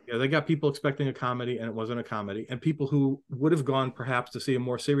 Yeah, they got people expecting a comedy, and it wasn't a comedy, and people who would have gone perhaps to see a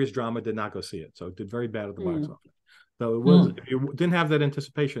more serious drama did not go see it, so it did very bad at the box office. So it was, if you didn't have that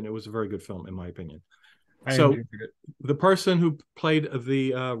anticipation, it was a very good film, in my opinion. So the person who played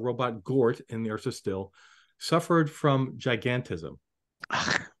the robot Gort in the Ursa Still suffered from gigantism.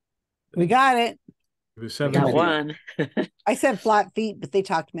 We got it. It was 7 got feet. one. I said flat feet, but they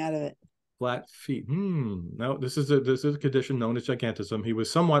talked me out of it. Flat feet. No, this is a condition known as gigantism. He was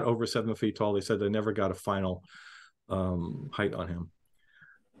somewhat over 7 feet tall. They said they never got a final height on him.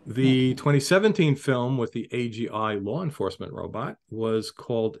 The 2017 film with the AGI law enforcement robot was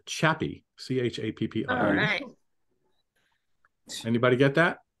called Chappie, Chappi. All right. Anybody get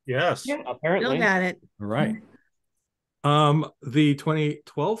that? Yes, apparently. Bill got it. All right. The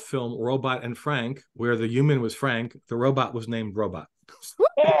 2012 film Robot and Frank, where the human was Frank, the robot was named Robot.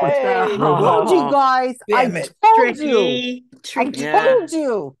 I told you guys. I told you. I told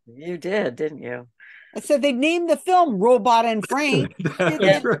you. You did, didn't you? I said they named the film Robot and Frank.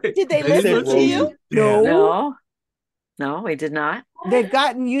 Did they listen to you? No, we did not. They've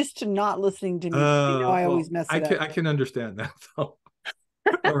gotten used to not listening to me. I always mess it up. I can understand that, though.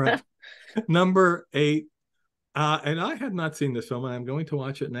 All right. Number 8. And I had not seen this film, and I'm going to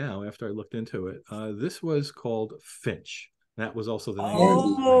watch it now after I looked into it. This was called Finch. That was also the name.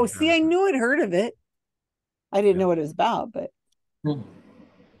 Oh, see, I knew I'd heard of it. I didn't know what it was about, but.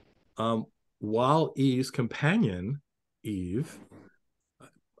 Wall-E's companion, Eve,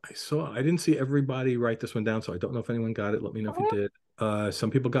 I didn't see everybody write this one down, so I don't know if anyone got it. Let me know if you did.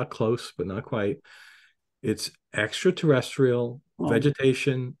 Some people got close, but not quite. It's extraterrestrial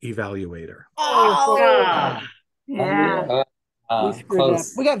vegetation evaluator. Yeah. We screwed up.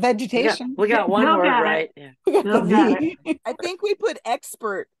 We got vegetation. We got one word right. Yeah. I think we put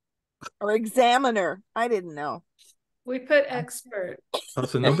expert or examiner. I didn't know. We put expert. Oh,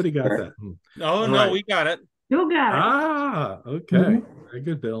 so nobody got that. Oh, no, we got it. You got it. Okay. Very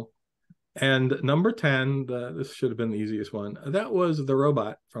good, Bill. And number 10, this should have been the easiest one. That was the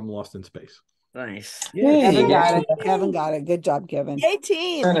robot from Lost in Space. Nice. Kevin got it. Kevin got it. Good job, Kevin. Yay,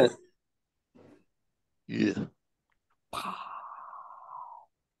 team. Yeah.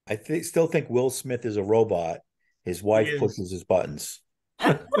 I still think Will Smith is a robot. His wife pushes his buttons.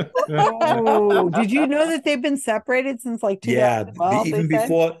 Oh, did you know that they've been separated since like 2012? Yeah,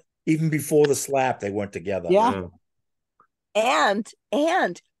 even before the slap, they weren't together. Yeah. And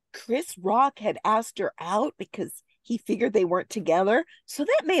Chris Rock had asked her out because he figured they weren't together. So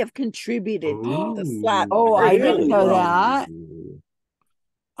that may have contributed to the slap. Oh, I didn't know that.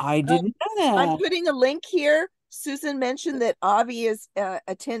 I didn't know that. I'm putting a link here. Susan mentioned that Avi has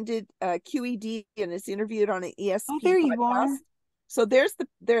attended QED and is interviewed on an ESP there podcast. You are. So there's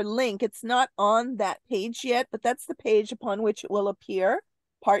their link. It's not on that page yet, but that's the page upon which it will appear.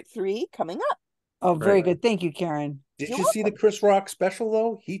 Part 3 coming up. Oh, very good. Thank you, Karen. Did you see the Chris Rock special,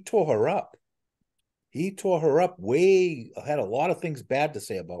 though? He tore her up. Had a lot of things bad to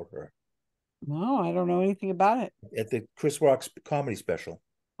say about her. No, I don't know anything about it. At the Chris Rock's comedy special.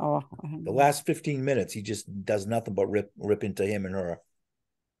 Oh, the last 15 minutes, he just does nothing but rip into him and her.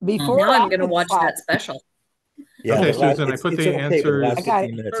 Now I'm going to watch that special. Yeah, okay, Susan, I put the answers. I got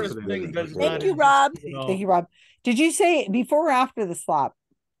it. Thank you, Rob. Thank you, Rob. Did you say before or after the slap?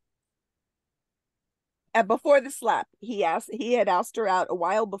 Before the slap, he had asked her out a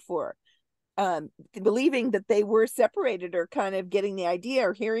while before, believing that they were separated, or kind of getting the idea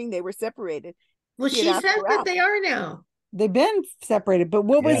or hearing they were separated. Well, she said that they are now. They've been separated, but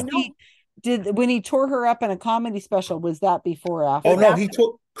what was when he tore her up in a comedy special? Was that before or after? Oh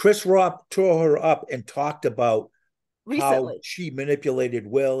no, Chris Rock tore her up and talked about recently how she manipulated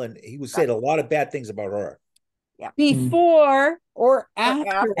Will, and he was saying a lot of bad things about her. Yeah. Before or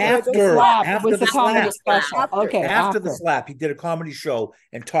after the comedy special? Okay, after the slap, he did a comedy show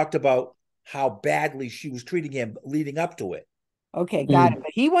and talked about how badly she was treating him leading up to it. Okay, got it.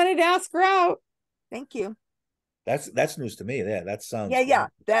 But he wanted to ask her out. Thank you. That's news to me. Yeah, that sounds. Yeah.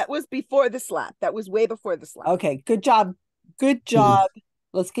 That was before the slap. That was way before the slap. Okay, good job. Good job.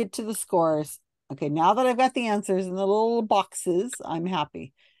 Let's get to the scores. Okay, now that I've got the answers in the little boxes, I'm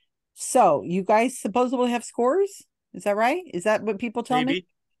happy. So you guys supposedly have scores? Is that right? Is that what people tell me?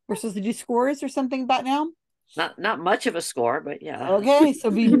 We're supposed to do scores or something about now? Not much of a score, but yeah. Okay, so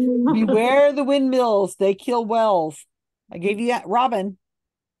beware the windmills. They kill wells. I gave you Robin.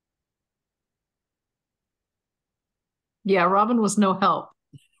 Yeah, Robin was no help.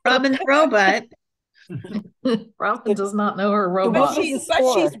 Robin the robot. Robin does not know her robot. But she's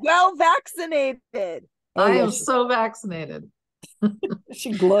well vaccinated. I am so vaccinated.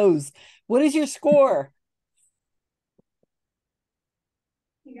 She glows. What is your score?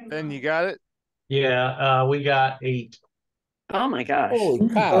 Then you got it? Yeah, we got 8. Oh my gosh. Holy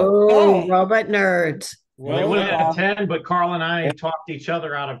cow. Oh, robot nerds. Well, we had 10, but Karl and I talked each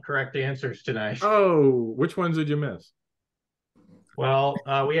other out of correct answers tonight. Oh, which ones did you miss? Well,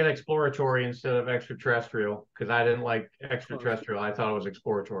 we had exploratory instead of extraterrestrial because I didn't like extraterrestrial. I thought it was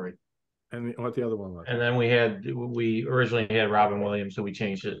exploratory. And what the other one was? And then we originally had Robin Williams, so we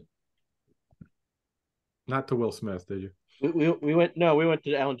changed it. Not to Will Smith, did you? We went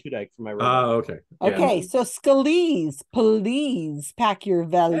to Alan Tudyk for my robot. Oh, okay. Okay, yeah. So Scalise, please pack your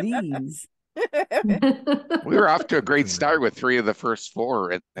valise. We were off to a great start with 3 of the first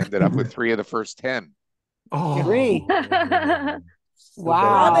 4 and ended up with 3 of the first 10. Oh, 3.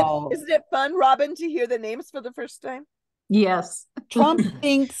 Wow. Robin, isn't it fun, Robin, to hear the names for the first time? Yes. Trump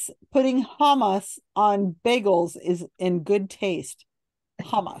thinks putting hummus on bagels is in good taste.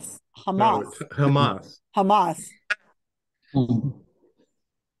 Hummus. No, Hamas. Hamas.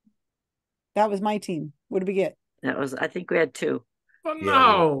 That was my team. What did we get? I think we had 2. Oh,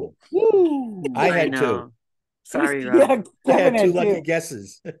 no. Woo. I had 2. Sorry, Rob. I had 2 lucky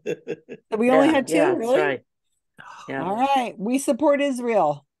guesses. We only had 2, yeah, really? That's right. Yeah. All right. We support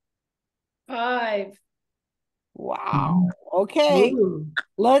Israel. 5. Wow. Okay. Ooh.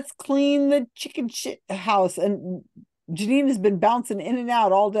 Let's clean the chicken shit house. And Janine has been bouncing in and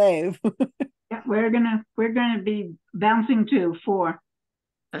out all day. Yeah, we're gonna be bouncing to 4.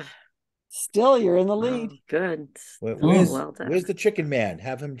 Still, you're in the lead. Oh, good. Where's the chicken man?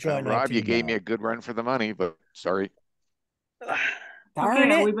 Have him join our Rob, team you gave now. me a good run for the money, but sorry.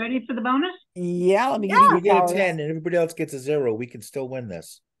 Okay, are we ready for the bonus? Yeah, let me give you. We get a 10 and everybody else gets a 0. We can still win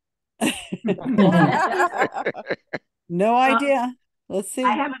this. No idea. Let's see.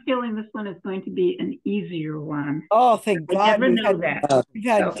 I have a feeling this one is going to be an easier one. Oh, thank God. Never know that. We've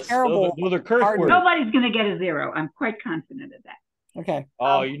had terrible. Those are curse words. Nobody's going to get a 0. I'm quite confident of that. Okay.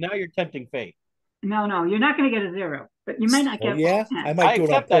 Oh, now you're tempting fate. No, you're not going to get a 0, but you might not get. Yeah, 10. I might do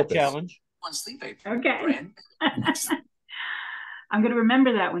it on accept that purpose. challenge. Okay. I'm going to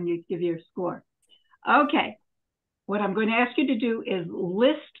remember that when you give your score. Okay. What I'm going to ask you to do is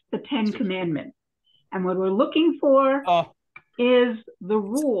list the 10 commandments. And what we're looking for is the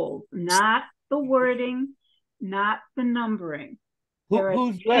rules, not the wording, not the numbering.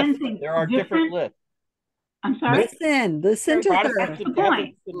 Who's list? There are different lists. I'm sorry? Listen to her. That's the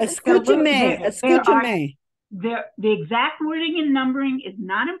point. Escúchame. The exact wording and numbering is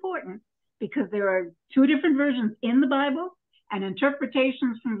not important because there are 2 different versions in the Bible and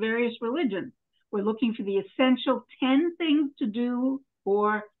interpretations from various religions. We're looking for the essential 10 things to do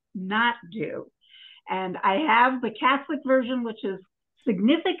or not do. And I have the Catholic version, which is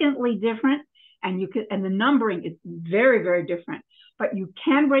significantly different, and the numbering is very, very different. But you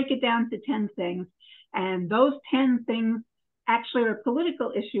can break it down to 10 things, and those 10 things actually are a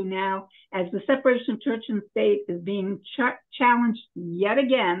political issue now, as the separation of church and state is being challenged yet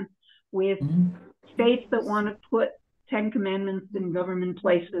again with states that want to put 10 commandments in government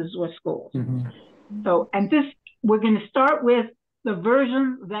places or schools. So, and this, we're going to start with the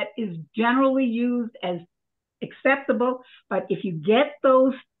version that is generally used as acceptable, but if you get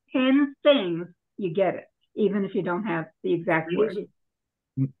those 10 things, you get it, even if you don't have the exact word.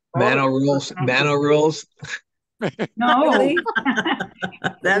 Mano rules. No. Really?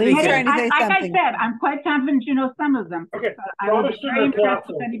 That'd be Lee's good. trying to say Like I something. said, I'm quite confident you know some of them. Okay, I would be Protestant very or impressed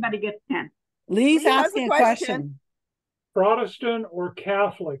Catholic? if anybody gets 10. Lee's Lee has asking a a question. question. Protestant or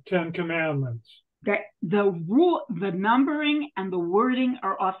Catholic 10 Commandments? The numbering and the wording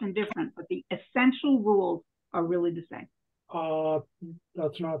are often different, but the essential rules are really the same.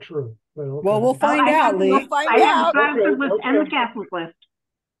 That's not true. But okay. Well, we'll find out, Lee. We'll find I have the out. Protestant list and the Okay. Catholic list.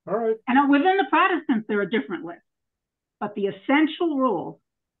 All right. And within the Protestants, there are different lists. But the essential rules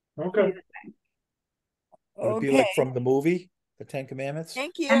Okay. stay the same. Would it be like from the movie, the 10 Commandments?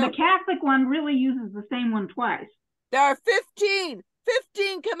 Thank you. And the Catholic one really uses the same one twice. There are 15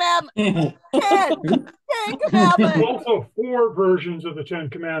 commandments. 10 There's commandments. also 4 versions of the 10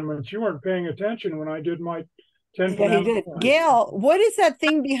 Commandments. You weren't paying attention when I did my 10 Yeah, he Commandments. did. Gail, what is that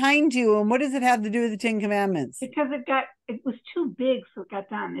thing behind you, and what does it have to do with the 10 Commandments? Because it was too big, so it got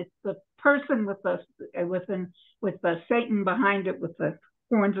done. It's the person with the Satan behind it with the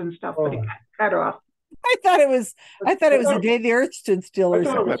horns and stuff, but it got cut off. I thought it was the day the earth stood still or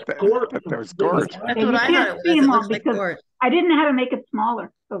something. That was Gort. And you can't see them all because I didn't know how to make it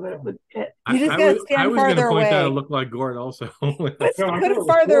smaller so that it would fit. You just got to stand farther away. That it looked like Gort also. Put it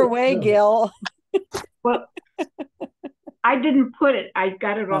farther away, Gail. Well, I didn't put it. I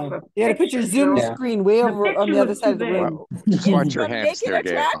got it off of. You got to put your Zoom screen way over on the other side of the room. Just watch your hands Naked there,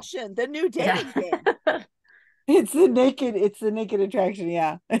 Gail. Attraction, the new dating game. It's the naked attraction.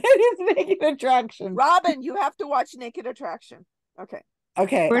 Yeah, it is Naked Attraction. Robin, you have to watch Naked Attraction. Okay.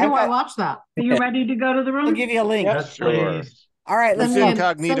 Where do I watch that? Are you ready to go to the room? I'll give you a link. Yes, please. All right, let's It's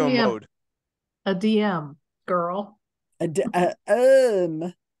incognito mode. A DM, girl. Hi,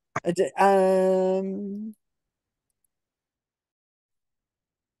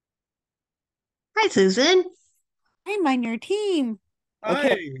 Susan. I'm on your team.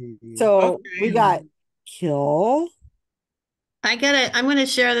 Okay. Hi. So we got kill. I'm going to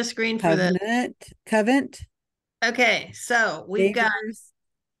share the screen for the Covenant. Okay, so we've got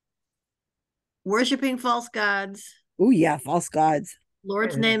worshiping false gods. Oh yeah, false gods.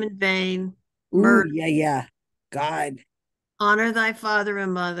 Lord's name in vain. Ooh, yeah. God. Honor thy father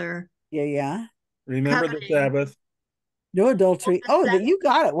and mother. Yeah. Remember the Sabbath. No adultery. Oh, that you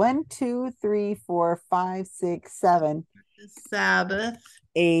got it. 1, 2, 3, 4, 5, 6, 7. The Sabbath.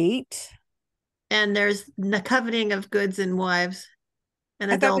 8. And there's the coveting of goods and wives. And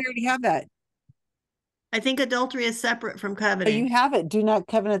I thought we already have that. I think adultery is separate from Oh, coveting. you have it. Do not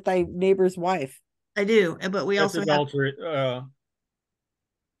covenant thy neighbor's wife. I do, but we That's also adultery.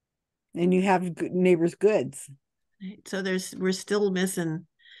 And you have neighbor's goods. So we're still missing.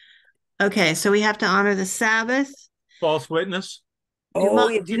 Okay, so we have to honor the Sabbath. False witness. Do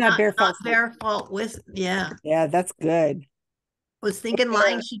not bear false witness. Yeah. Yeah, that's good. I was thinking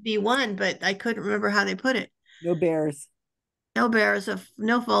lying should be 1, but I couldn't remember how they put it. No bears. No bears,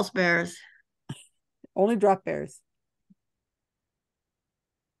 no false bears. Only drop bears.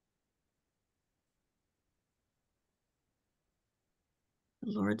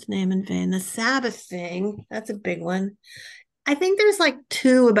 The Lord's name in vain. The Sabbath thing, that's a big one. I think there's like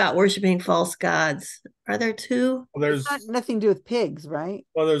 2 about worshiping false gods. Are there 2? Well, there's nothing to do with pigs, right?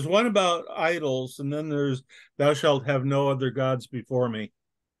 Well, there's one about idols, and then there's "Thou shalt have no other gods before me."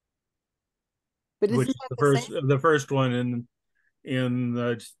 But which is the first one in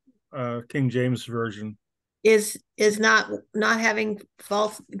the King James version is not having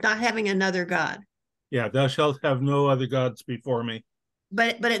another god. Yeah, thou shalt have no other gods before me.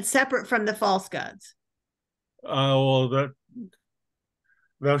 But it's separate from the false gods. Well, that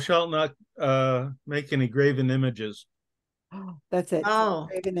thou shalt not make any graven images. That's it. Oh,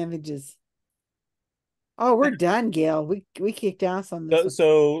 graven images. Oh, we're done, Gail. We kicked ass on this.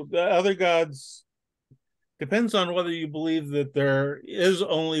 So the other gods depends on whether you believe that there is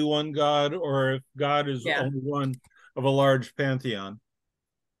only one God or if God is only one of a large pantheon.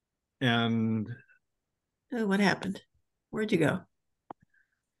 And oh, what happened? Where'd you go?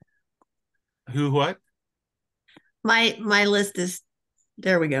 Who? What? My list is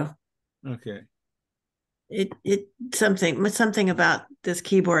there. We go. Okay. It something about this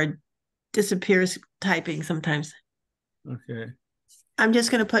keyboard disappears typing sometimes. Okay. I'm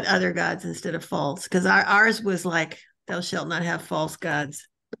just going to put other gods instead of false because ours was like, thou shalt not have false gods.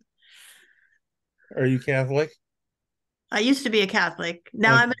 Are you Catholic? I used to be a Catholic.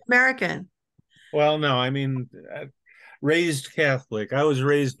 Now I'm an American. Well, no, I mean, raised Catholic. I was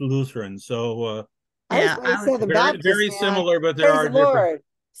raised Lutheran, so I was raised Southern Baptist, very similar, but there are different. Lord.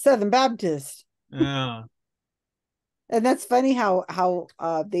 Southern Baptist. Yeah. And that's funny how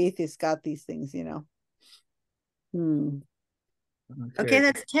the atheists got these things, you know. Okay,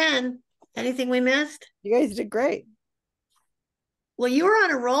 that's 10. Anything we missed? You guys did great. Well, you were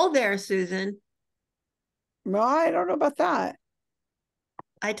on a roll there, Susan. No, I don't know about that.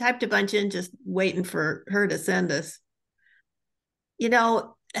 I typed a bunch in just waiting for her to send us. You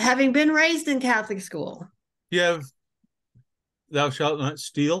know, having been raised in Catholic school. You have thou shalt not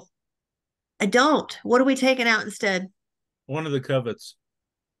steal? I don't. What are we taking out instead? One of the covets.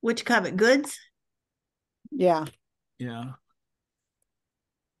 Which covet? Goods? Yeah. Yeah.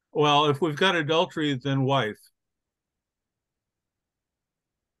 Well, if we've got adultery, then wife.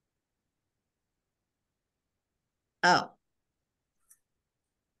 Oh.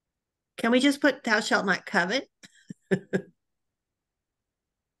 Can we just put thou shalt not covet?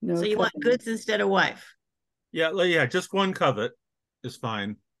 No. So you want goods instead of wife? Yeah, just one covet is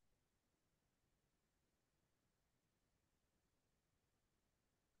fine.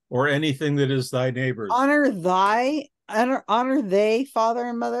 Or anything that is thy neighbor's. Honor they, father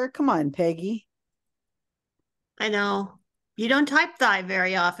and mother. Come on, Peggy. I know. You don't type thy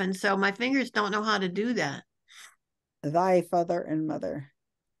very often, so my fingers don't know how to do that. Thy father and mother.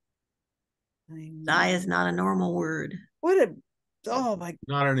 Thy is not a normal word. Oh my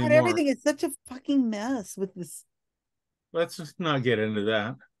not anymore. God, everything is such a fucking mess with this. Let's just not get into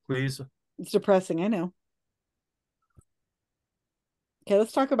that, please. It's depressing, I know. Okay,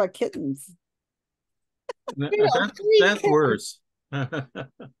 let's talk about kittens. That's worse.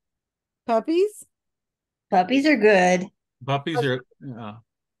 Puppies? Puppies are good. Puppies are.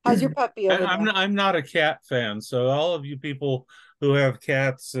 How's your puppy over there? I'm not a cat fan, so all of you people who have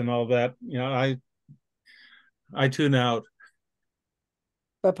cats and all that, I tune out.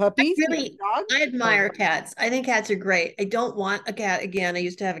 But puppies? I admire cats. I think cats are great. I don't want a cat again. I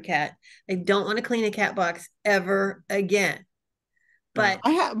used to have a cat. I don't want to clean a cat box ever again. But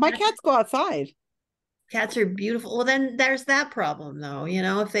my cats go outside. Cats are beautiful. Well, then there's that problem, though.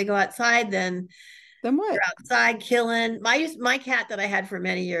 If they go outside, then what? They're outside killing. My cat that I had for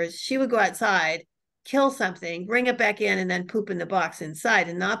many years, she would go outside, kill something, bring it back in, and then poop in the box inside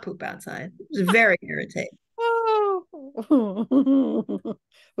and not poop outside. It was very irritating.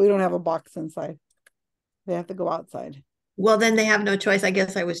 We don't have a box inside. They have to go outside. Well, then they have no choice. I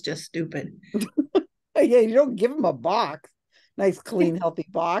guess I was just stupid. Yeah, you don't give them a box. Nice, clean, healthy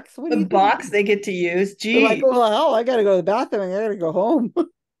box. What the box they get to use. Gee. They're like, well, hell, I got to go to the bathroom. I got to go home.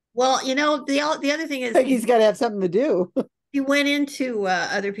 Well, the other thing is Peggy's got to have something to do. You went into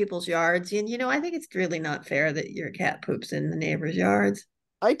other people's yards, and I think it's really not fair that your cat poops in the neighbors' yards.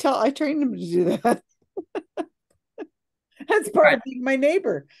 I trained him to do that. That's part of being my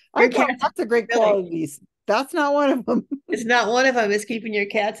neighbor. I got lots of great qualities. That's not one of them. It's not one of them. It's keeping your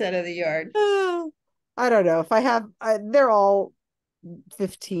cats out of the yard. I don't know if I have. They're all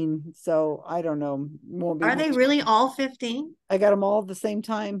 15, so I don't know. Are they really all 15? I got them all at the same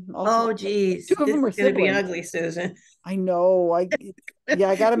time. Oh, geez. Two of them were siblings. It's going to be ugly, Susan. I know. I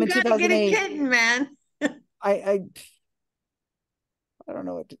got them in 2008. Get a kitten, man. I don't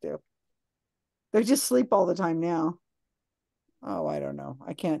know what to do. They just sleep all the time now. Oh, I don't know.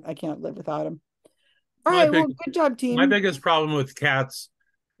 I can't live without them. All right, well, good job, team. My biggest problem with cats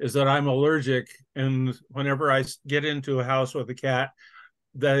is that I'm allergic, and whenever I get into a house with a cat,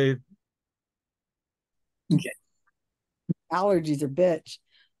 allergies are bitch.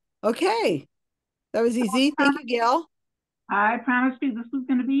 Okay, that was easy. Thank you, Gail. I promised you this was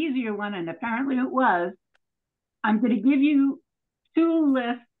going to be an easier one, and apparently it was. I'm going to give you two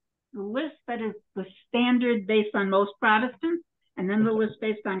lists: the list that is the standard based on most Protestants, and then the list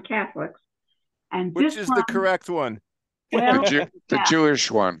based on Catholics. And which is the correct one? Well, the Jewish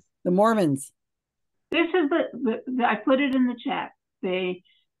one. The Mormons. This is the I put it in the chat. This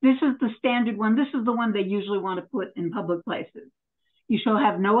is the standard one. This is the one they usually want to put in public places. You shall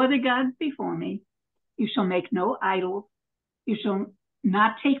have no other gods before me. You shall make no idols. You shall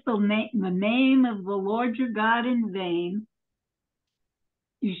not take the name of the Lord your God in vain.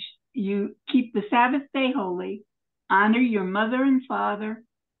 You keep the Sabbath day holy. Honor your mother and father.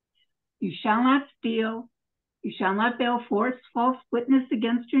 You shall not steal. You shall not bear false witness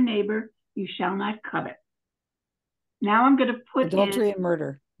against your neighbor. You shall not covet. Now I'm going to put adultery and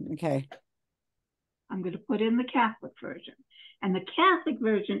murder. Okay. I'm going to put in the Catholic version. And the Catholic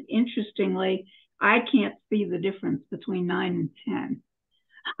version, interestingly, I can't see the difference between 9 and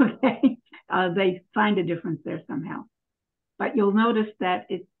 10. Okay. They find a difference there somehow. But you'll notice that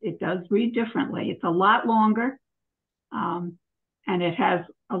it does read differently. It's a lot longer. And it has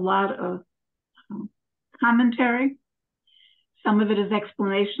a lot of commentary. Some of it is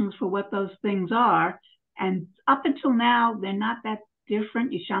explanations for what those things are. And up until now, they're not that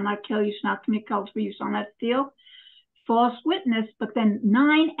different. You shall not kill, you shall not commit adultery, you shall not steal. false witness, but then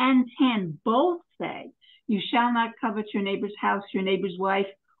 9 and 10 both say, you shall not covet your neighbor's house, your neighbor's wife,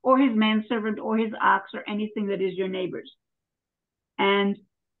 or his manservant, or his ox, or anything that is your neighbor's. And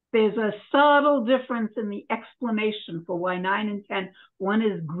there's a subtle difference in the explanation for why 9 and 10, one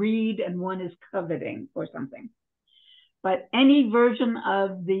is greed and one is coveting or something. But any version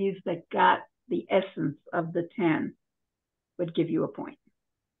of these that got the essence of the 10 would give you a point.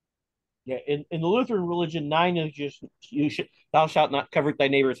 Yeah, in the Lutheran religion, 9 is just thou shalt not covet thy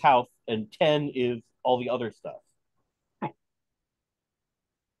neighbor's house, and 10 is all the other stuff.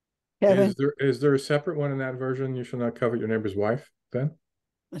 Is there a separate one in that version? You shall not covet your neighbor's wife, Ben?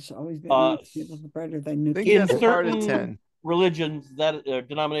 It's always been better than in certain religions that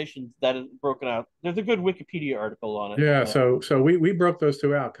denominations that is broken out. There's a good Wikipedia article on it. Yeah, so we broke those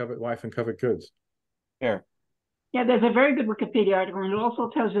two out: covet wife and covet goods. There. Yeah, there's a very good Wikipedia article, and it also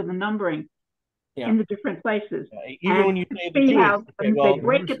tells you the numbering in the different places. Even and when you say see how okay, well, they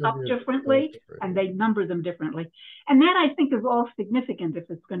break it up differently and they number them differently. And that, I think, is all significant if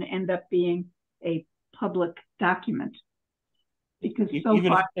it's going to end up being a public document. Because so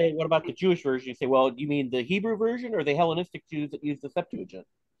even far, if you say, what about the Jewish version? You say, well, do you mean the Hebrew version or the Hellenistic Jews that use the Septuagint?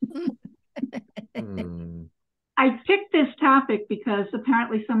 I picked this topic because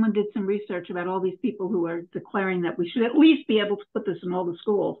apparently someone did some research about all these people who are declaring that we should at least be able to put this in all the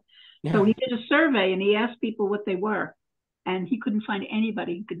schools. Yeah. So he did a survey and he asked people what they were, and he couldn't find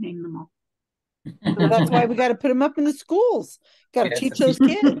anybody who could name them all. So that's why we got to put them up in the schools. Got to teach those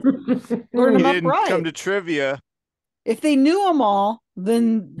kids. Learn them up right. Come to trivia. If they knew them all,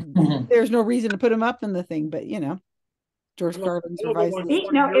 then there's no reason to put them up in the thing. But George Carlin's revised.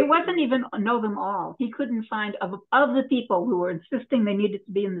 No, it wasn't even know them all. He couldn't find of the people who were insisting they needed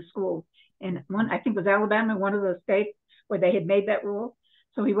to be in the schools. And one, I think, was Alabama, one of those states where they had made that rule.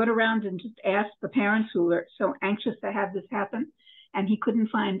 So he went around and just asked the parents who were so anxious to have this happen, and he couldn't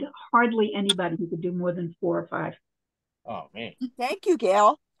find hardly anybody who could do more than 4 or 5. Oh man! Thank you,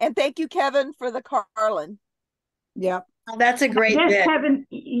 Gail, and thank you, Kevin, for the Carlin. Yep. Oh, that's a great bit. Kevin,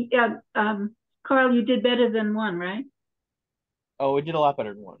 Carl, you did better than 1, right? Oh, we did a lot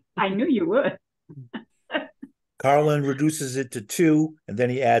better than 1. I knew you would. Carlin reduces it to 2, and then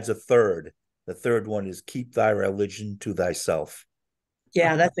he adds a third. The third one is keep thy religion to thyself.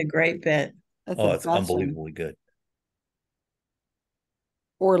 Yeah, that's a great bit. It's unbelievably good.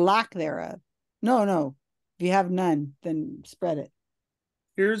 Or lack thereof. No. If you have none, then spread it.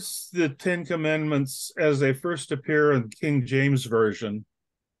 Here's the 10 Commandments as they first appear in King James Version,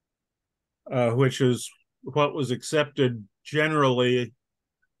 which is what was accepted generally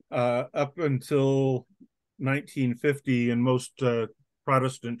up until 1950 in most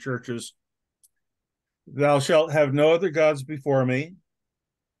Protestant churches. Thou shalt have no other gods before me.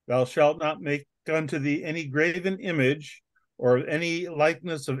 Thou shalt not make unto thee any graven image or any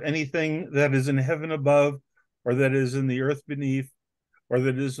likeness of anything that is in heaven above, or that is in the earth beneath, or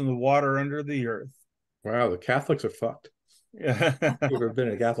that is in the water under the earth. Wow, the Catholics are fucked. Yeah. You've ever been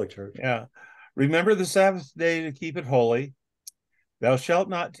in a Catholic church? Yeah. Remember the Sabbath day to keep it holy. Thou shalt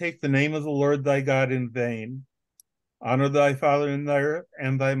not take the name of the Lord thy God in vain. Honor thy father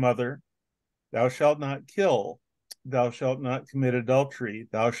and thy mother. Thou shalt not kill. Thou shalt not commit adultery.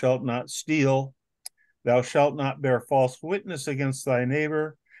 Thou shalt not steal. Thou shalt not bear false witness against thy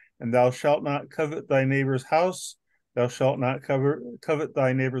neighbor. And thou shalt not covet thy neighbor's house. Thou shalt not covet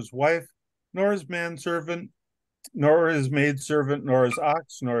thy neighbor's wife, nor his manservant, nor his maidservant, nor his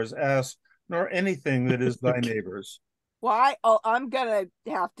ox, nor his ass, nor anything that is thy neighbor's. Why? Oh, I'm gonna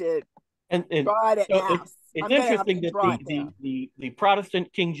have to draw it at ass. It's interesting that the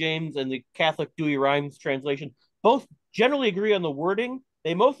Protestant King James and the Catholic Dewey Rhymes translation both generally agree on the wording.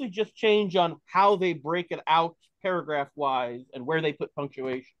 They mostly just change on how they break it out paragraph-wise and where they put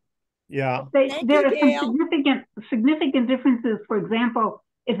punctuation. Yeah. There are some significant differences. For example,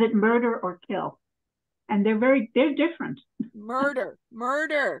 is it murder or kill? And they're different. Murder.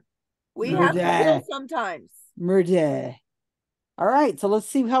 We have to kill sometimes. Murder. All right, so let's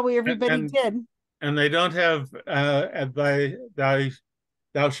see how everybody did. And they don't have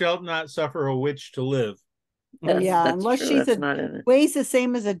thou shalt not suffer a witch to live. Yeah, unless she's weighs the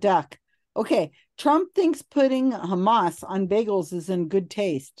same as a duck. Okay, Trump thinks putting Hamas on bagels is in good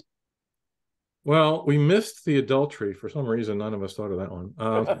taste. Well, we missed the adultery for some reason. None of us thought of that one.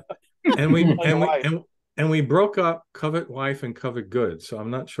 And we broke up covet wife and covet goods. So I'm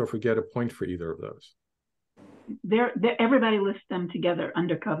not sure if we get a point for either of those. Everybody lists them together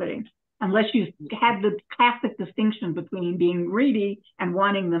under coveting, unless you have the classic distinction between being greedy and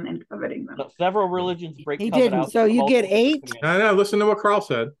wanting them and coveting them. Several religions break. He didn't. So you get 8. No. Listen to what Carl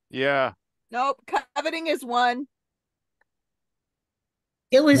said. Yeah. Nope. Coveting is 1.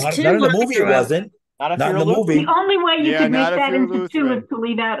 It was Not, two. not in the movie, it wasn't. Not if Not you're in the a movie. The only way you Yeah, could make not if that you're into two Lutheran. is to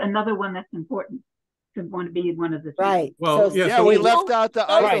leave out another one that's important. To want to be one of the three. Right. Well, So yeah, Yeah, so we left out the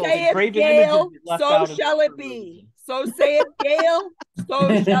So idol. say it, Graven Gail. images left So out in shall it be. So say it, Gail.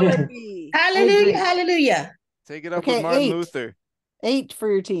 So shall it be. Hallelujah, hallelujah. Take it up Okay, with Martin 8. Luther. 8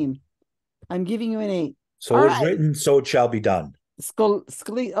 for your team. I'm giving you an 8. So All it's right. written, so it shall be done.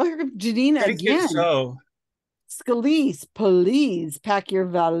 Scalise. Oh, here comes Janine Thank you. again. So Scalise, please pack your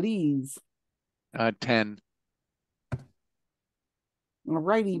valise. 10. All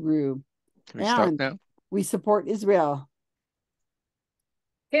righty, Rue. Can we stop And now? we support Israel.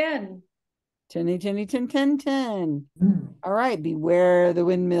 10. 10, 10, 10, 10, 10. All right, beware the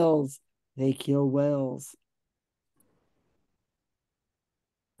windmills. They kill whales.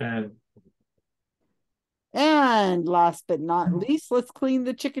 And last but not least, let's clean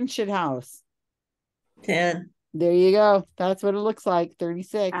the chicken shit house. 10. There you go. That's what it looks like.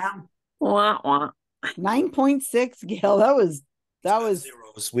 36. Wah, wah. 9.6, Gail. That was zeros.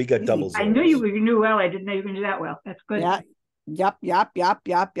 We got double I zeros. knew you knew well. I didn't know you were going to do that well. That's good. Yeah. Yep.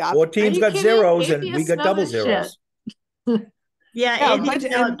 4 teams got zeros and we got double zeros. Yeah,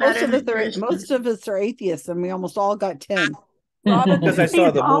 most of us are atheists, and we almost all got 10. Robin, Because I saw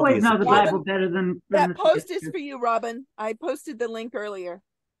the movie. Always know the Bible better than that post is for you, Robin. I posted the link earlier.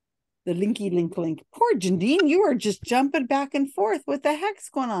 The linky link. Poor Jandine, you are just jumping back and forth. What the heck's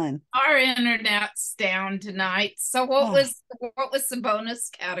going on? Our internet's down tonight. So what was the bonus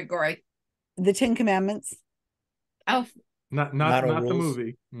category? The 10 Commandments. Oh, not the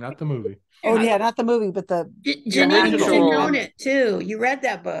movie. Not the movie. Oh yeah, not the movie, but the Janine, you should have known it too. You read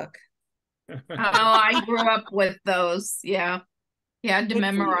that book. Oh, I grew up with those. Yeah. You had to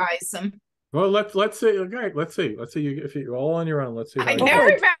memorize them. Well, let's see. Okay, let's see. If you're all on your own. Let's see. I can't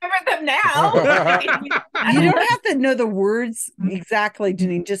remember them now. You don't have to know the words exactly,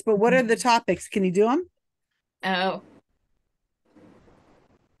 Janine. But what are the topics? Can you do them? Oh,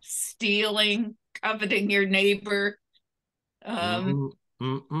 stealing, coveting your neighbor. Those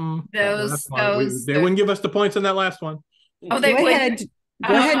they wouldn't give us the points on that last one. Oh, they go would. ahead.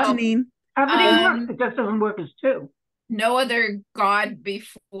 Go ahead, Janine. Coveting works. It just doesn't work as two. No other God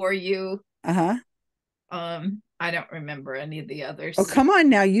before you. Uh-huh. I don't remember any of the others. Oh, come on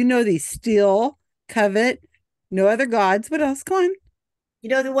now. You know these: steal, covet, no other gods. What else? Come on. You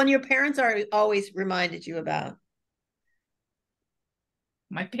know the one your parents are always reminded you about.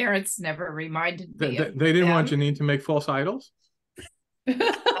 My parents never reminded me. They didn't want Janine to make false idols.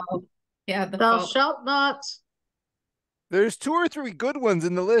 Yeah, thou shalt not. There's 2 or 3 good ones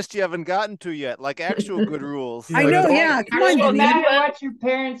in the list you haven't gotten to yet, like actual good rules. I know, yeah. Come on, no Janine. matter what your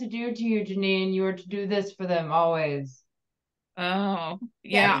parents do to you, Janine, you are to do this for them always. Oh,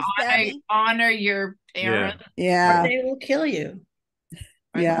 yeah. Stabby. Honor your parents. Yeah. Or they will kill you.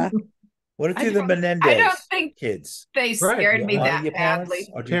 Yeah. What if you're the Menendez I don't think kids? they scared me that badly.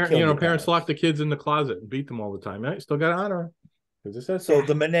 Parents lock the kids in the closet and beat them all the time. You still got to honor them. So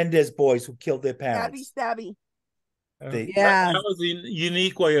the Menendez boys who killed their parents. Stabby. Yeah. That was a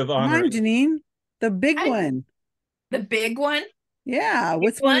unique way of Come honoring. on, Janine. The big one. The big one? Yeah.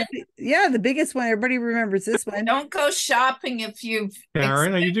 What's one? Yeah, the biggest one. Everybody remembers this one. Don't go shopping if you've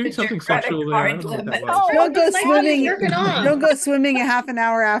Karen, are you doing something sexual there? I don't know what that was. Don't go swimming. jerking off. Don't go swimming a half an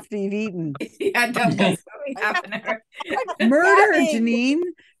hour after you've eaten. Yeah, don't go swimming half an hour. Murder, Janine.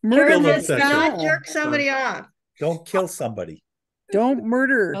 Murder Karen, the not jerk somebody off. Don't kill somebody. Don't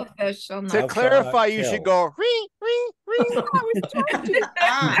murder. To clarify, you should go.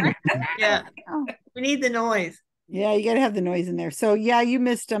 Yeah, we need the noise. Yeah, you got to have the noise in there. So yeah, you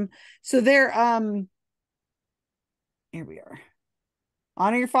missed them. So they're here we are.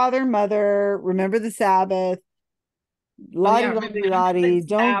 Honor your father and mother. Remember the Sabbath. Lottie.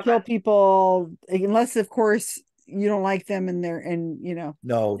 Don't kill people unless, of course, you don't like them and they're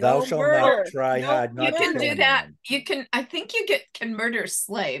No, thou shalt not try hard not You to can kill do that. anyone. You can. I think you can murder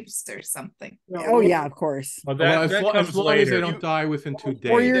slaves or something. Oh yeah, of course. Well, as long as they don't die within 2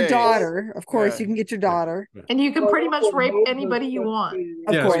 days. Or your daughter, of course. You can get your daughter. And you can pretty much rape anybody you want.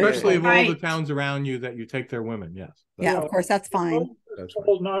 Yeah, course. especially of all the towns around you that you take their women. Yes. Yeah, of course, that's fine. That's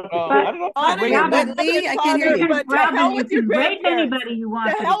Honor your But Lee, I can hear you. But to hell you with your can rape grandparents. anybody you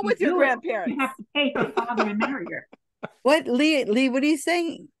want. To but hell if with you your do it, grandparents. You have to pay your father and marry her. What, Lee? What are you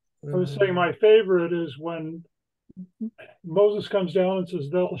saying? I was saying my favorite is when Moses comes down and says,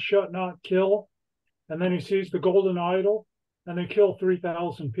 "Thou shalt not kill," and then he sees the golden idol, and they kill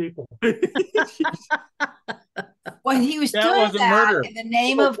 3,000 people. When he was That doing wasn't that murder. in the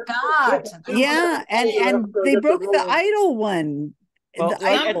name of God. Yeah, and they broke the idol one. Well, The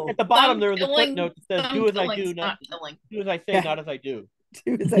at idol. the bottom there was a killing, footnote that says, "Do as I do, not killing. do as I say, not as I do."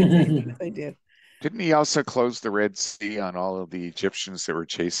 Do as I say, do as I do. Didn't he also close the Red Sea on all of the Egyptians that were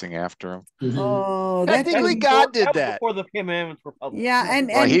chasing after him? Oh, technically God did that. Before the commandments were published. Yeah, and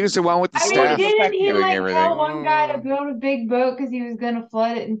Well, he was the one with the staff didn't he doing like everything. tell one guy to build a big boat because he was gonna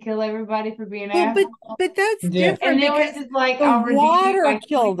flood it and kill everybody for being well, assholes? but that's And different then was because just like, the I'll redeem you water by killing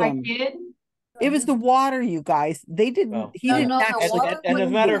killed my him. kid. It was the water, you guys. They didn't. Oh. He didn't And, actually. and as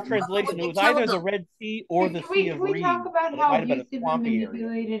a matter of translation, it was either the Red Sea or the Sea of Can we Reeds. talk about It how might have been a abusive and swampy area.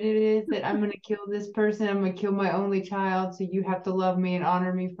 manipulated it is that I'm gonna kill this person, I'm gonna kill my only child, so you have to love me and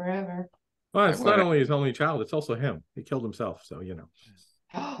honor me forever. Well, it's not only his only child; it's also him. He killed himself, so you know.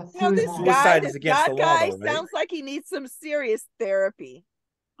 This Suicide guy, is this against God the law, guy though, right? sounds like he needs some serious therapy.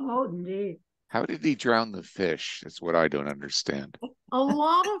 Oh, indeed. How did he drown the fish? That's what I don't understand. A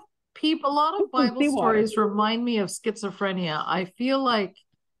lot of Bible stories remind me of schizophrenia. I feel like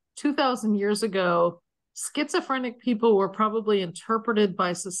 2,000 years ago, schizophrenic people were probably interpreted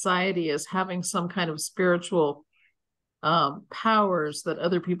by society as having some kind of spiritual powers that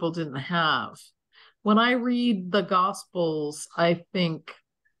other people didn't have. When I read the Gospels, I think,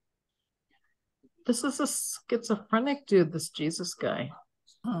 this is a schizophrenic dude, this Jesus guy.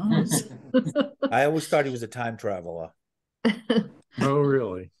 I always thought he was a time traveler. Oh,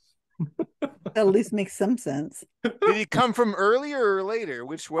 really? At least makes some sense. Did he come from earlier or later?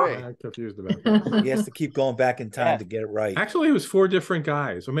 Which way? I'm confused about that. He has to keep going back in time to get it right. Actually, it was 4 different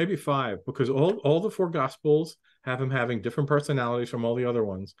guys, or maybe 5, because all the 4 Gospels have him having different personalities from all the other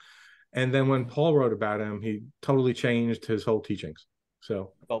ones. And then when Paul wrote about him, he totally changed his whole teachings.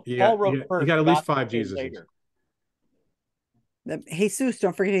 So you got at least 5 Jesuses. Jesus,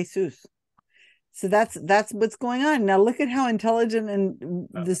 don't forget Jesus. So that's what's going on. Now look at how intelligent and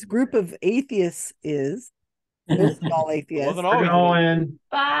this group of atheists is. They're all atheists. We're going.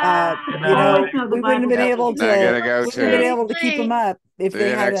 You know, we wouldn't have been able to keep them up if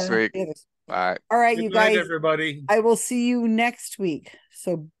they had next week. Bye. All right, Good you night, guys. everybody. I will see you next week.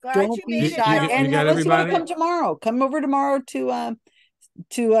 So don't be shy. You And got unless you want everybody? to come tomorrow, come over tomorrow to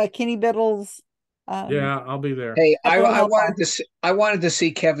Kenny Biddle's. Yeah, I'll be there. Hey, I wanted to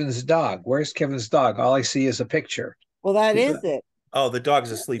see Kevin's dog. Where's Kevin's dog? All I see is a picture. Well, that is it. Oh, the dog's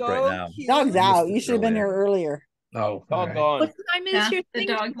asleep right now. Dog's out. You should have been here earlier. Oh, dog gone. What time is your thing?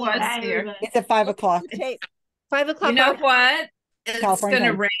 The dog was here. It's at 5 o'clock. 5 o'clock. You know what? It's California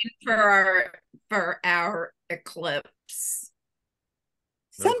going to time. rain for our eclipse.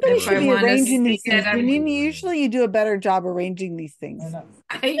 Somebody should be arranging these things. I Usually you do a better job arranging these things.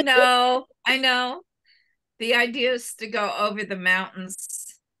 know. The idea is to go over the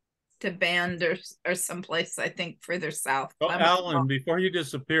mountains to Bend or someplace, I think, further south. Well, Alan, before you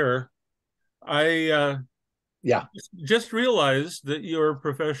disappear, I just realized that you're a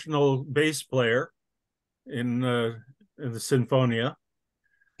professional bass player in the Sinfonia.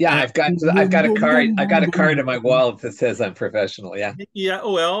 Yeah, I've got a card. I got a card in my wallet that says I'm professional. Yeah. Yeah.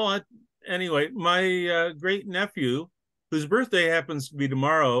 Well, anyway, my great nephew, whose birthday happens to be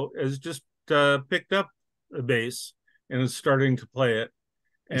tomorrow, has just picked up a bass and is starting to play it.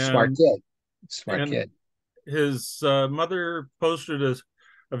 Smart kid. His mother posted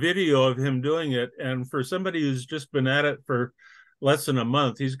a video of him doing it, and for somebody who's just been at it for less than a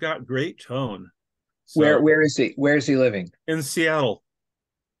month, he's got great tone. So, where is he? Where is he living? In Seattle.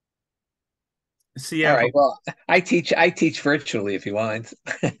 All right. Well, I teach virtually if you want.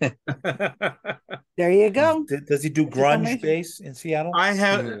 There you go. Does he do grunge bass in Seattle? I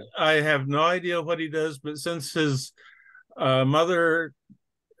have no idea what he does, but since his mother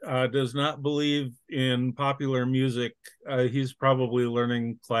does not believe in popular music, he's probably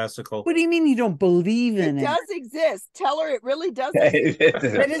learning classical. What do you mean you don't believe in it? It does exist. Tell her it really does exist.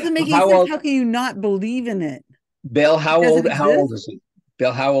 That doesn't make any sense. How can you not believe in it? Bill, how old is he?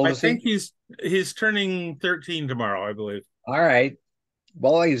 Bill, how old is he? I think he's turning 13 tomorrow, I believe. All right.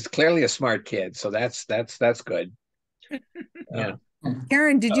 Well, he's clearly a smart kid, so that's good. Yeah.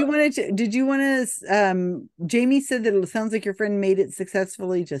 Karen, did you want to Jamie said that it sounds like your friend made it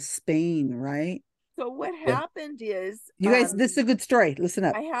successfully to Spain, right? So what happened is, you guys, this is a good story. Listen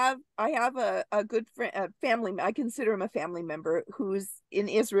up. I have a good friend, a family. I consider him a family member who's in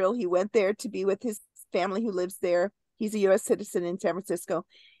Israel. He went there to be with his family who lives there. He's a U.S. citizen in San Francisco.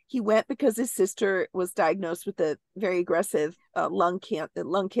 He went because his sister was diagnosed with a very aggressive lung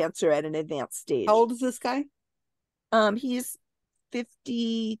cancer at an advanced stage. How old is this guy? He's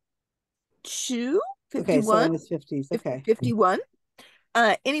 52, 51. Okay, so in his 50s. Okay. 51.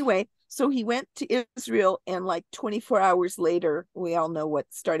 Anyway, so he went to Israel, and like 24 hours later, we all know what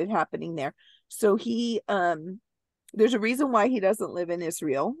started happening there. So he there's a reason why he doesn't live in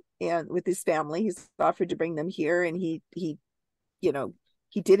Israel and with his family. He's offered to bring them here, and he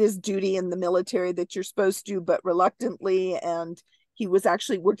he did his duty in the military that you're supposed to, but reluctantly. And he was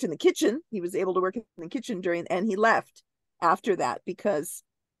actually worked in the kitchen. He was able to work in the kitchen and he left after that because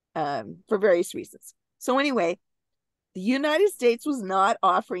for various reasons. So anyway, the United States was not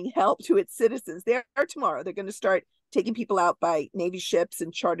offering help to its citizens. They are tomorrow. They're going to start taking people out by Navy ships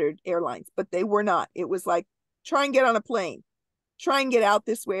and chartered airlines, but they were not. It was like, try and get on a plane, try and get out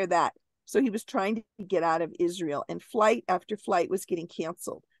this way or that. So he was trying to get out of Israel, and flight after flight was getting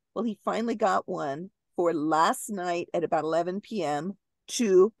canceled. Well, he finally got one for last night at about 11 p.m.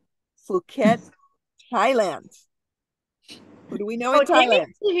 to Phuket, Thailand. Who do we know in Thailand?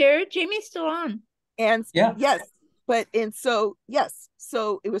 Jamie's still here. Jamie's still on. And yes,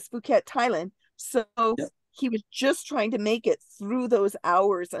 so it was Phuket, Thailand. So he was just trying to make it through those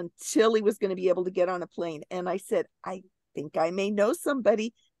hours until he was going to be able to get on a plane. And I said, I think I may know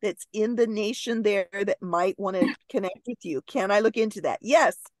somebody that's in the nation there that might want to connect with you. Can I look into that?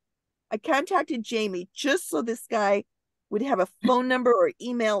 Yes. I contacted Jamie just so this guy would have a phone number or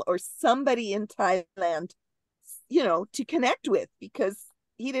email or somebody in Thailand, to connect with, because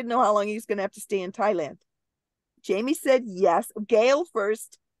he didn't know how long he was going to have to stay in Thailand. Jamie said yes. Gail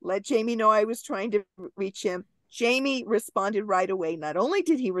first let Jamie know I was trying to reach him. Jamie responded right away. Not only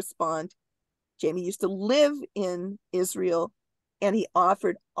did he respond, Jamie used to live in Israel, and he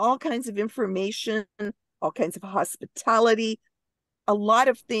offered all kinds of information, all kinds of hospitality, a lot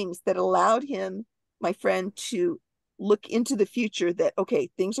of things that allowed him, my friend, to look into the future that, okay,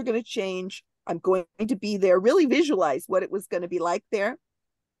 things are going to change. I'm going to be there, really visualize what it was going to be like there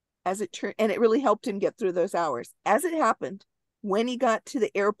as it turned. And it really helped him get through those hours. As it happened, when he got to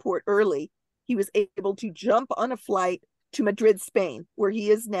the airport early, he was able to jump on a flight to Madrid, Spain, where he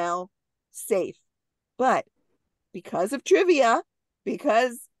is now safe. But because of trivia,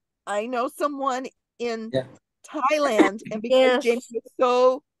 because I know someone in Thailand, and because James was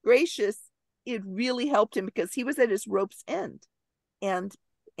so gracious, it really helped him because he was at his rope's end. And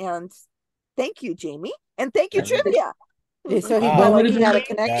thank you, Jamie, and thank you, trivia. So he felt like he had a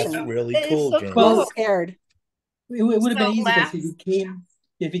connection. That's really cool, So Jamie. cool. I was scared. It would have been easy because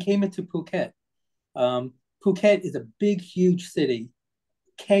if he came into Phuket. Phuket is a big, huge city,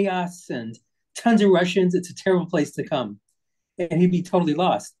 chaos and tons of Russians. It's a terrible place to come, and he'd be totally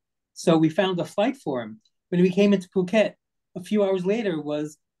lost. So we found a flight for him. When we came into Phuket, a few hours later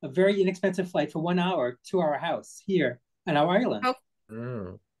was a very inexpensive flight for 1 hour to our house here on our island.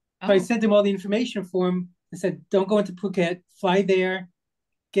 So I sent him all the information for him. I said, don't go into Phuket, fly there,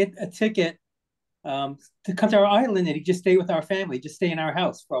 get a ticket to come to our island, and he just stay with our family, just stay in our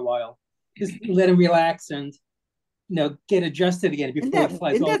house for a while. Just let him relax and get adjusted again before he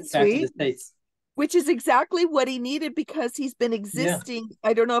flies all back to the States. Which is exactly what he needed, because he's been existing.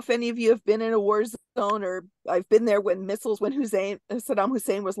 I don't know if any of you have been in a war zone, or I've been there when Saddam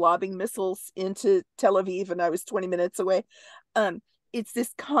Hussein was lobbing missiles into Tel Aviv and I was 20 minutes away. It's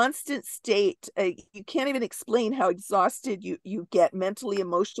this constant state. You can't even explain how exhausted you get mentally,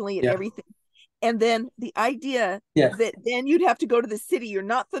 emotionally, and everything. And then the idea that then you'd have to go to the city you're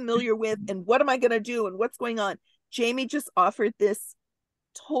not familiar with, and what am I going to do, and what's going on? Jamie just offered this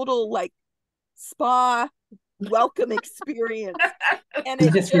total spa welcome experience, and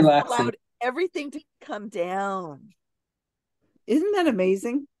it just allowed everything to come down. Isn't that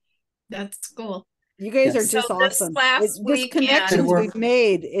amazing? That's cool. You guys are just awesome. These connections we've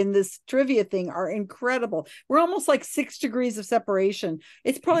made in this trivia thing are incredible. We're almost like 6 degrees of separation.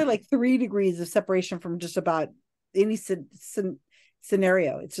 It's probably like 3 degrees of separation from just about any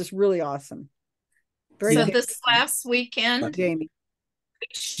scenario. It's just really awesome. This last weekend, Jamie, we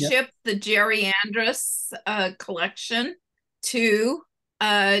shipped the Jerry Andrus collection to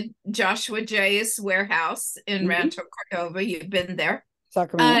Joshua Jay's warehouse in Rancho Cordova. You've been there.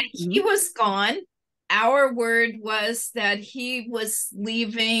 Sacramento. He was gone. Our word was that he was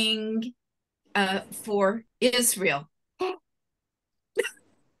leaving for Israel.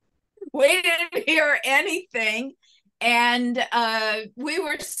 We didn't hear anything, and we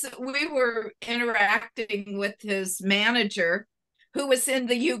were interacting with his manager, who was in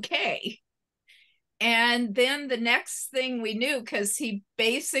the UK. And then the next thing we knew, because he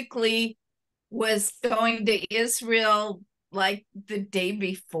basically was going to Israel like the day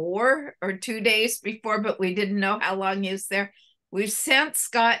before or 2 days before, but we didn't know how long he was there. We've since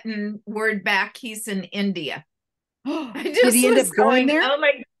gotten word back he's in India. Did he end up going there? Oh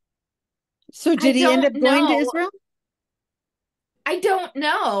my! So did he end up going to Israel? I don't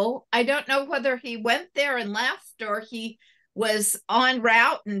know. I don't know whether he went there and left, or he was en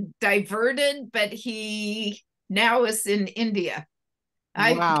route and diverted, but he now is in India.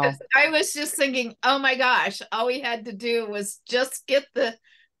 Wow. I was just thinking, oh my gosh, all we had to do was just get the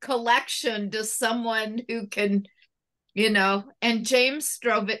collection to someone who can, and James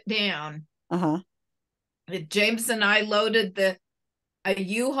drove it down. Uh-huh. James and I loaded a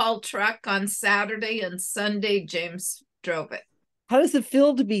U-Haul truck on Saturday, and Sunday James drove it. How does it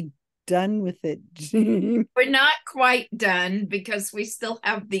feel to be done with it? We're not quite done because we still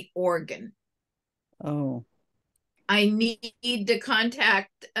have the organ. Oh. I need to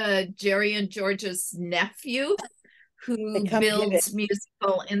contact Jerry and George's nephew who builds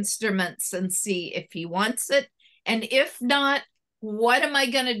musical instruments and see if he wants it. And if not, what am I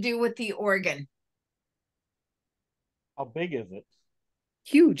going to do with the organ? How big is it?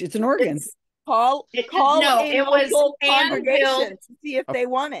 Huge. It's an organ. Call it was was congregation to see if they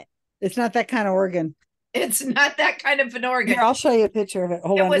want it. It's not that kind of organ. It's not that kind of an organ. Here, I'll show you a picture of it.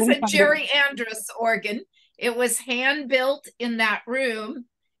 Hold on. It was a Jerry Andrus organ. It was hand built in that room.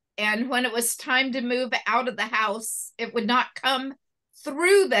 And when it was time to move out of the house, it would not come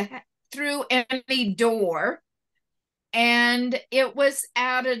through any door. And it was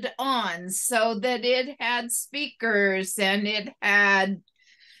added on so that it had speakers and it had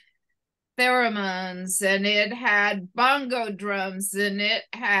theremins and it had bongo drums and it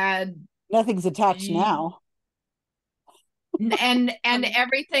had nothing's attached now. And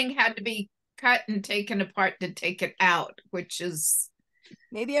everything had to be cut and taken apart to take it out, which is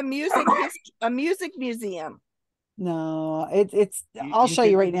maybe a music museum. No, it's I'll show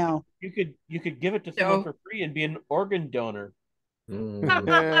you right now. You could give it to someone for free and be an organ donor.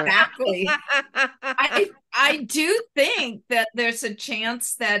 Exactly. I do think that there's a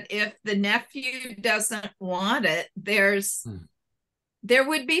chance that if the nephew doesn't want it, there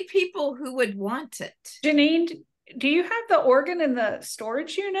would be people who would want it. Janine, do you have the organ in the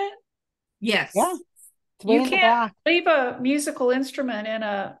storage unit? Yes. Yeah. You can't leave a musical instrument in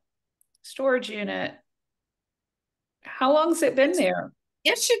a storage unit. How long's it been there?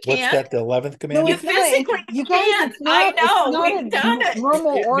 Yes, you can. What's that, the 11th commandment? You physically you guys, can. I know. We've done it.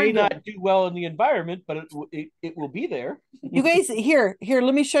 Normal it organ. may not do well in the environment, but it will be there. You guys, here,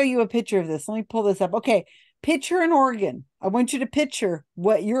 let me show you a picture of this. Let me pull this up. Okay, picture an organ. I want you to picture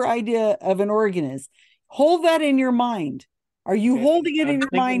what your idea of an organ is. Hold that in your mind. Are you holding it in your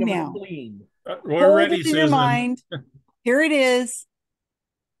mind now? We're ready, Susan. In your mind. Here it is.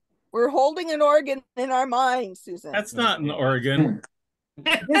 We're holding an organ in our mind, Susan. That's not an organ.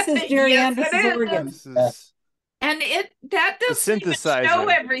 This is Jerry Andrus's organ. And that doesn't even show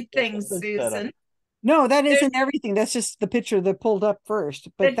everything, Susan. No, that isn't everything. That's just the picture that pulled up first.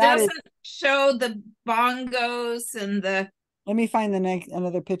 But it doesn't show the bongos and the. Let me find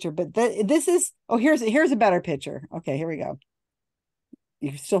another picture. But this is here's a better picture. Okay, here we go.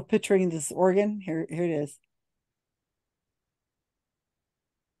 You're still picturing this organ? Here it is.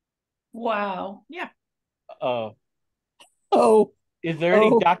 Wow. Yeah. Is there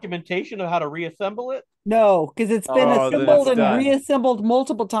any documentation of how to reassemble it? No, because it's been assembled and reassembled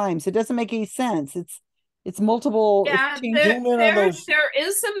multiple times. It doesn't make any sense. It's multiple. Yeah, there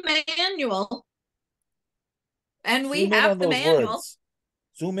is a manual. And we have the manual. Words.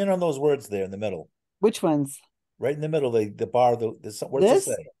 Zoom in on those words there in the middle. Which ones? Right in the middle, the bar. What's it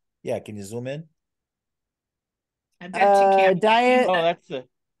say? Yeah, can you zoom in? I bet you can't. Diet. Oh, that's the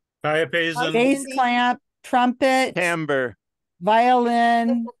diapason. Bass clamp, trumpet, timbre,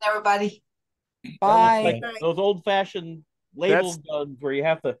 violin. Everybody. Bye. Like those old-fashioned label guns where you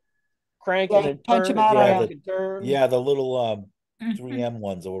have to crank and then punch turn them out. Yeah, the little 3M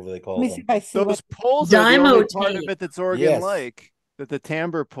ones, or whatever they call them. See if I see those pulls are the only part of it that's organ-like, that the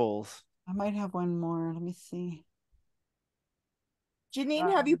timbre pulls. I might have one more. Let me see.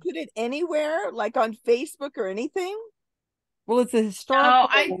 Janine, have you put it anywhere, like on Facebook or anything? Well, it's a historical.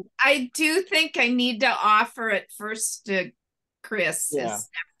 No, I do think I need to offer it first to Chris, his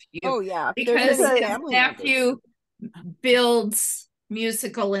nephew. Oh, yeah. Because his nephew builds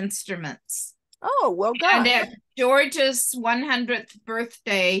musical instruments. Oh, well, gosh. And at George's 100th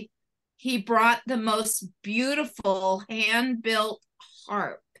birthday, he brought the most beautiful hand-built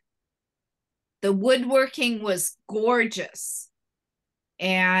harp. The woodworking was gorgeous.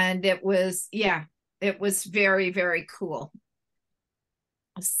 And it was very, very cool.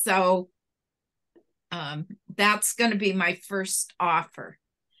 So that's going to be my first offer.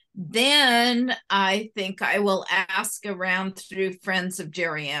 Then I think I will ask around through friends of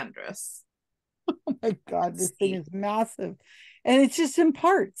Jerry Andrus. Oh my God, this thing is massive. And it's just in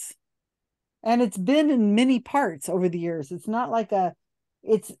parts. And it's been in many parts over the years. It's not like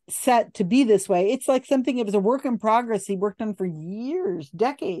it's set to be this way. It's like something, it was a work in progress he worked on for years,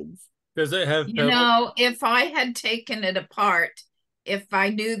 decades. Does it have if I had taken it apart, if I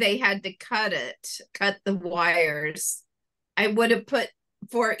knew they had to cut the wires, I would have put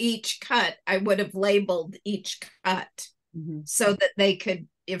for each cut, I would have labeled each cut so that they could,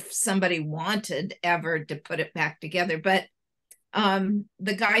 if somebody wanted ever to put it back together. But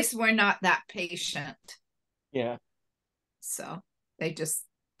the guys were not that patient. Yeah. So they just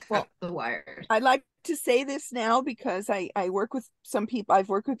cut the wires. I like to say this now because I work with some people. I've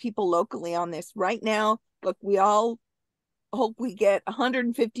worked with people locally on this. Right now, look, we all hope we get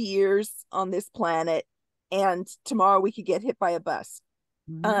 150 years on this planet, and tomorrow we could get hit by a bus.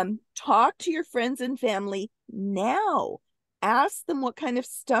 Talk to your friends and family now. Ask them what kind of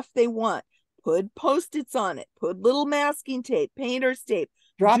stuff they want. Put Post-its on it. Put little masking tape, painter's tape.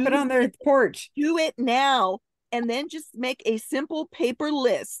 Drop it on their porch. Do it now. And then just make a simple paper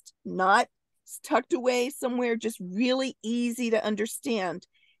list, not tucked away somewhere, just really easy to understand.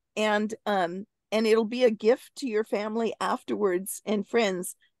 And it'll be a gift to your family afterwards and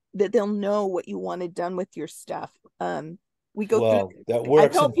friends that they'll know what you wanted done with your stuff. We go through that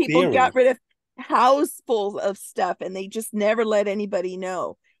works. I told people got rid of housefuls of stuff and they just never let anybody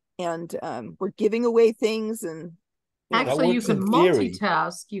know. And we're giving away things, and actually you can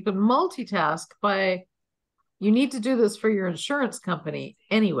multitask. You can multitask by, you need to do this for your insurance company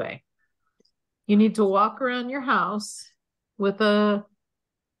anyway. You need to walk around your house with a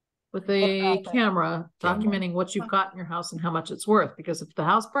camera documenting what you've got in your house and how much it's worth. Because if the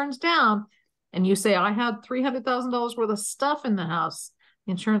house burns down and you say, I had $300,000 worth of stuff in the house,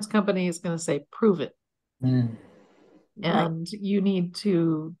 the insurance company is going to say, prove it. And you need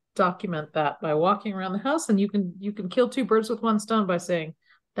to document that by walking around the house, and you can kill two birds with one stone by saying,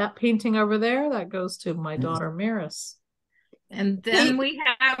 that painting over there, that goes to my daughter Maris. And then we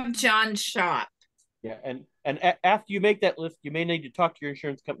have John's shop. Yeah, and after you make that list, you may need to talk to your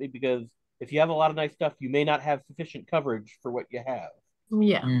insurance company, because if you have a lot of nice stuff, you may not have sufficient coverage for what you have.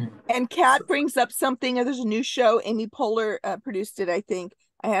 Yeah. And Kat brings up something. There's a new show. Amy Poehler produced it, I think.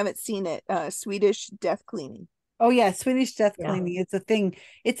 I haven't seen it. Swedish death cleaning. Oh yeah, Swedish death cleaning. It's a thing.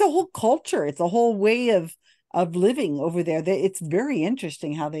 It's a whole culture. It's a whole way of living over there. It's very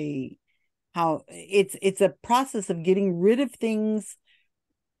interesting how it's a process of getting rid of things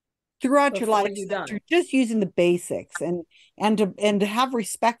throughout your life. You're just using the basics, and to have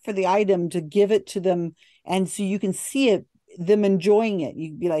respect for the item, to give it to them, and so you can see them enjoying it.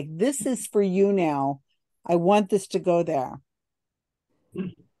 You'd be like, this is for you now. I want this to go there.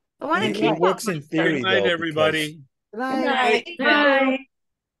 I want to keep works in theory. Good night, everybody. Good night. Good night.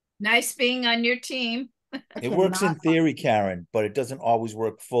 Nice being on your team. It works in theory, Karen, but it doesn't always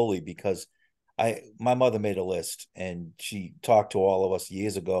work fully, because my mother made a list and she talked to all of us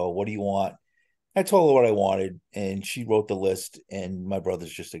years ago. What do you want? I told her what I wanted, and she wrote the list, and my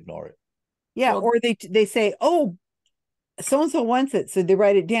brothers just ignore it. Yeah, or they say, oh, so-and-so wants it, so they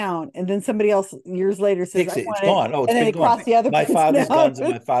write it down, and then somebody else years later says, it's gone. Oh, it's been gone. My father's guns and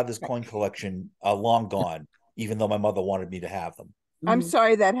my father's coin collection are long gone, even though my mother wanted me to have them. I'm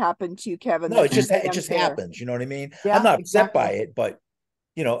sorry that happened to you, Kevin. No, it just happens. You know what I mean? Yeah, I'm not upset by it, but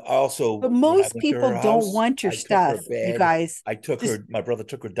but most people don't want your stuff, you guys. I took her, my brother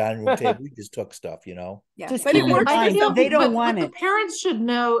took her dining room table. We just took stuff, Yeah. Just keep in mind, they don't want it. The parents should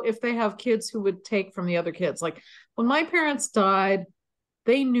know if they have kids who would take from the other kids. Like when my parents died,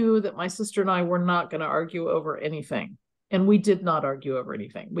 they knew that my sister and I were not going to argue over anything. And we did not argue over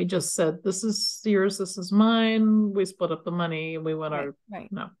anything. We just said, this is yours, this is mine. We split up the money and we went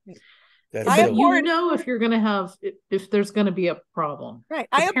no. But you know if you're going to have, if there's going to be a problem. Right.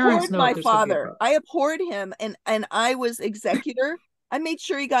 I abhorred my father. I abhorred him, and I was executor. I made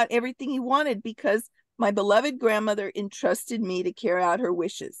sure he got everything he wanted because my beloved grandmother entrusted me to carry out her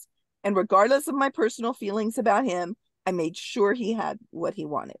wishes. And regardless of my personal feelings about him, I made sure he had what he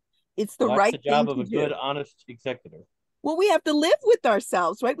wanted. It's the right thing to do. That's the job of a good, honest executor. Well, we have to live with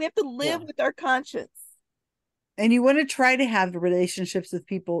ourselves, right? We have to live with our conscience. And you want to try to have relationships with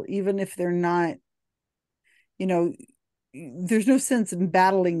people, even if they're not, there's no sense in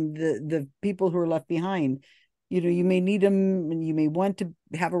battling the people who are left behind. You may need them and you may want to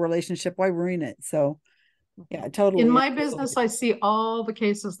have a relationship. Why ruin it? So, yeah, totally. In my business, I see all the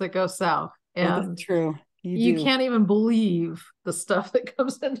cases that go south. And that's true. You can't even believe the stuff that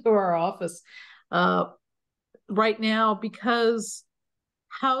comes into our office right now, because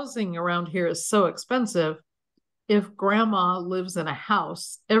housing around here is so expensive. If grandma lives in a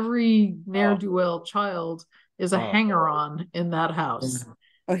house, every ne'er-do-well child is a hanger-on in that house.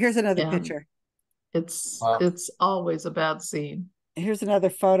 Oh, here's another picture. It's always a bad scene. Here's another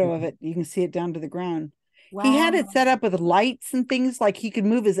photo of it. You can see it down to the ground. Wow. He had it set up with lights and things, like he could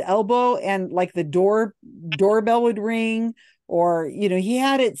move his elbow and like the doorbell would ring, or he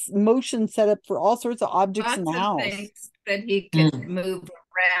had its motion set up for all sorts of objects in the house. Things that he could move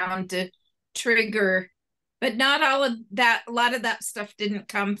around to trigger, but not all of that. A lot of that stuff didn't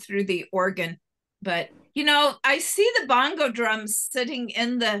come through the organ, but I see the bongo drums sitting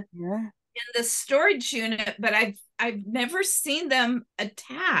in the storage unit, but I've never seen them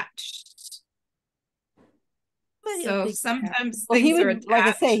attached. So sometimes things are attached. Like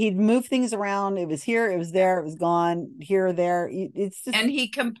I say, he'd move things around. It was here, it was there, it was gone, here or there. It's just, and he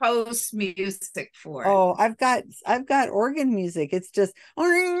composed music for it. Oh, I've got organ music. It's just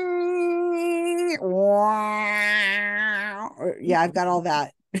yeah, I've got all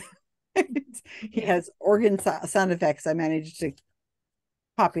that. He has organ sound effects. I managed to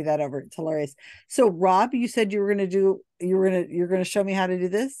copy that over. It's hilarious. So Rob, you said you're gonna show me how to do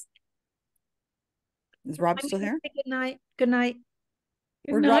this. Is Rob still here? Good night. Good night.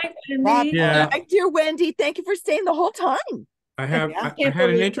 Good night, Wendy. Yeah. Dear Wendy, thank you for staying the whole time. I had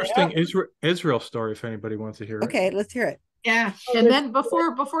an interesting Israel story if anybody wants to hear it. Okay, let's hear it. Yeah. And then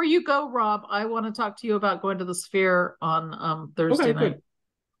before you go, Rob, I want to talk to you about going to the Sphere on Thursday night.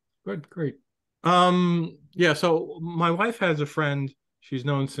 Good, great. Yeah, so my wife has a friend she's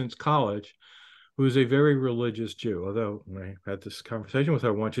known since college who's a very religious Jew, although when I had this conversation with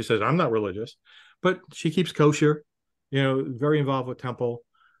her once, she says, I'm not religious, but she keeps kosher, very involved with temple.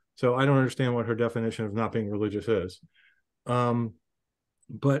 So I don't understand what her definition of not being religious is.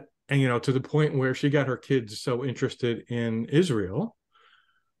 But to the point where she got her kids so interested in Israel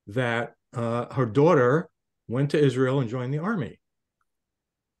that her daughter went to Israel and joined the army.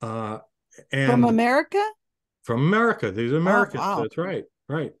 And from America? From America. These are Americans. Oh, wow. That's right.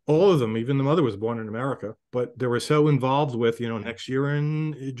 Right. All of them, even the mother was born in America, but they were so involved with, next year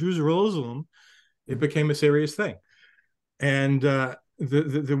in Jerusalem, it became a serious thing. And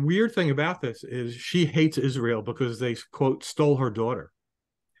the weird thing about this is she hates Israel because they, quote, stole her daughter.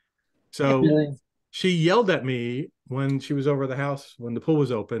 So she yelled at me when she was over the house, when the pool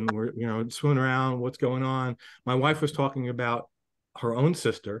was open, we're, swimming around, what's going on? My wife was talking about her own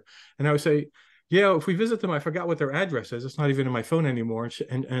sister. And I would say, yeah, if we visit them, I forgot what their address is. It's not even in my phone anymore.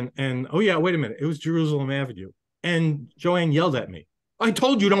 And oh yeah, wait a minute. It was Jerusalem Avenue. And Joanne yelled at me. I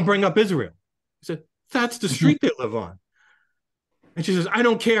told you don't bring up Israel. I said, that's the street they live on. And she says, I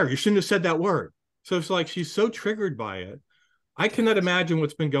don't care. You shouldn't have said that word. So it's like she's so triggered by it. I cannot imagine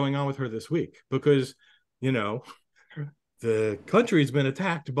what's been going on with her this week because, the country's been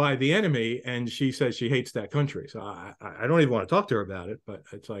attacked by the enemy and she says she hates that country. So I don't even want to talk to her about it, but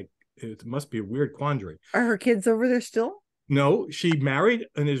it's like, it must be a weird quandary. Are her kids over there still? No, she married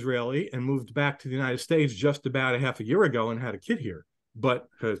an Israeli and moved back to the United States just about a half a year ago and had a kid here. But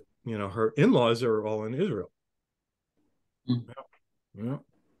her in-laws are all in Israel. Yeah.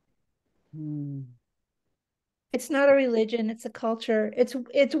 It's not a religion; it's a culture.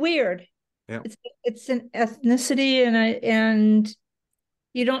 It's weird. Yeah. It's an ethnicity, and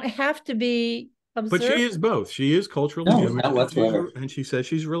you don't have to be observant. But she is both. She is culturally Jewish, and she says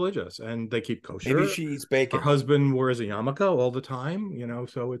she's religious, and they keep kosher. Maybe she eats bacon. Her husband wears a yarmulke all the time,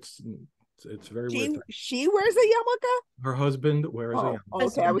 so it's very weird. She wears a yarmulke? Her husband wears a yarmulke.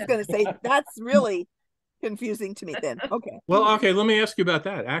 Okay, I was going to say that's really confusing to me then. Okay. Well, okay, let me ask you about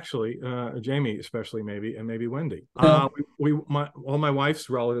that. Actually, Jamie, especially maybe, and maybe Wendy. All my wife's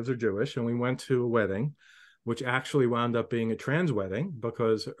relatives are Jewish, and we went to a wedding, which actually wound up being a trans wedding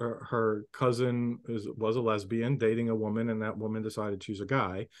because her cousin was a lesbian dating a woman, and that woman decided she's a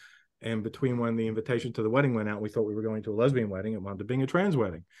guy. And between when the invitation to the wedding went out, we thought we were going to a lesbian wedding. It wound up being a trans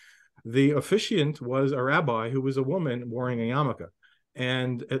wedding. The officiant was a rabbi who was a woman wearing a yarmulke.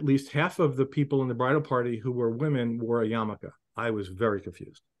 And at least half of the people in the bridal party who were women wore a yarmulke. I was very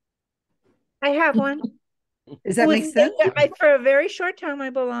confused. I have one. Does that make sense? For a very short time, I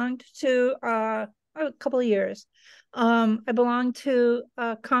belonged to a couple of years. I belonged to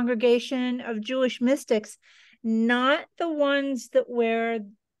a congregation of Jewish mystics, not the ones that wear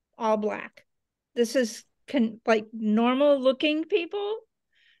all black. This is like normal looking people,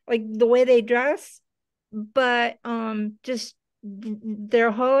 like the way they dress, but just their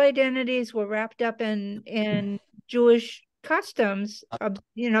whole identities were wrapped up in Jewish customs,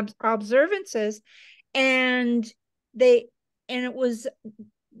 observances, and it was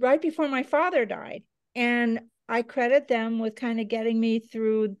right before my father died, and I credit them with kind of getting me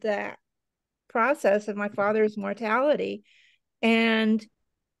through that process of my father's mortality. And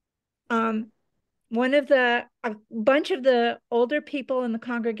a bunch of the older people in the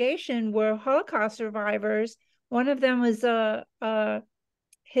congregation were Holocaust survivors. One of them was before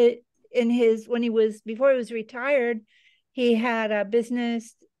he was retired, he had a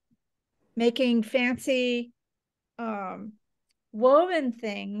business making fancy woven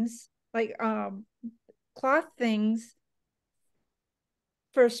things, like cloth things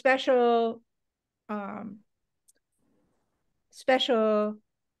for special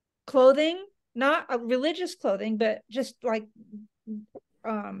clothing, not religious clothing, but just like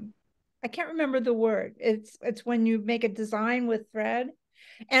I can't remember the word. It's when you make a design with thread,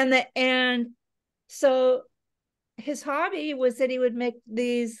 and so his hobby was that he would make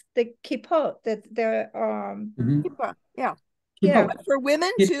the kippot, that the Kippah, yeah. yeah, For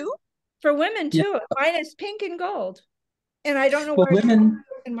women too. For women too. Mine is pink and gold, and I don't know Well, where women.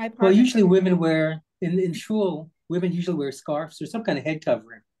 in my pocket. Well, usually women wear in shul. Women usually wear scarves or some kind of head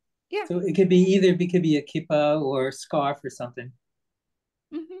covering. Yeah. So it could be a kippah or a scarf or something.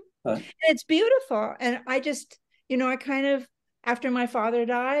 And it's beautiful, and I just, I kind of, after my father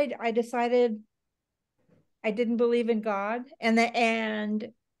died, I decided I didn't believe in God, and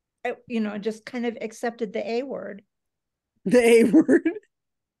just kind of accepted the A word. The A word.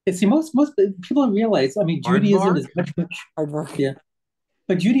 See, most people don't realize. I mean, Judaism is much hard work. Yeah,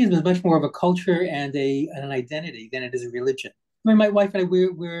 but Judaism is much more of a culture and an identity than it is a religion. I mean, my wife and I,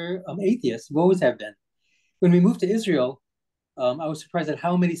 we're atheists. We always have been. When we moved to Israel, I was surprised at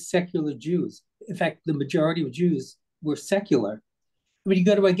how many secular Jews. In fact, the majority of Jews were secular. When you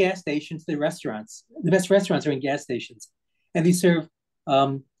go to a gas station, to the restaurants, the best restaurants are in gas stations, and they serve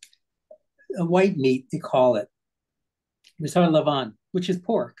a white meat. They call it B'sar Lavan, which is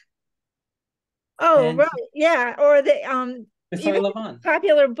pork. Oh, right, yeah, or the B'sar Lavan.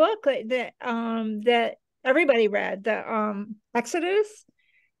 popular book that everybody read, the Exodus.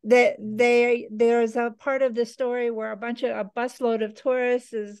 That there's a part of the story where a busload of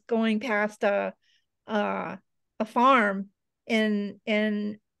tourists is going past a farm in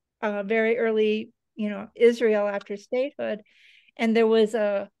very early Israel after statehood, and there was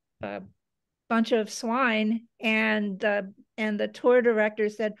a bunch of swine, and the tour director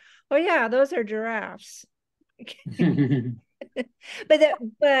said, "Oh yeah, those are giraffes."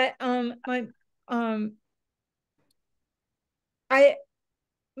 I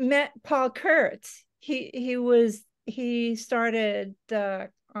met Paul Kurtz. He started the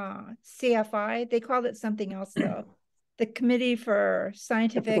CFI. They called it something else though. The Committee for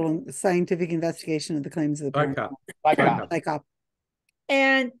Scientific Investigation of the Claims of the Paranormal. ICOP.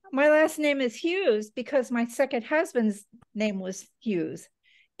 And my last name is Hughes because my second husband's name was Hughes.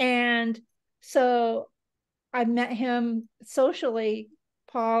 And so I met him socially,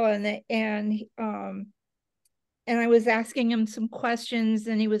 Paul, and I was asking him some questions,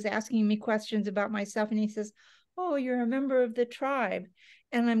 and he was asking me questions about myself, and he says, "Oh, you're a member of the tribe."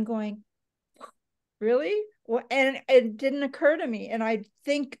 And I'm going, "Really?" Well, and it didn't occur to me. And I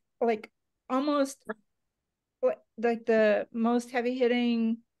think like almost like the most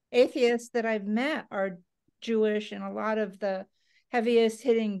heavy-hitting atheists that I've met are Jewish, and a lot of the heaviest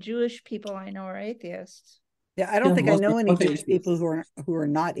hitting Jewish people I know are atheists. Yeah, I don't think I know any Jewish people who are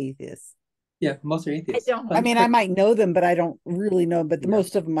not atheists. Yeah, most are atheists. I mean, I might know them, but I don't really know. But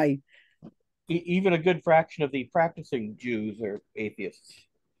most of them, even a good fraction of the practicing Jews are atheists.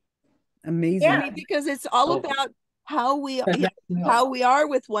 Amazing. Yeah, because it's all about how we are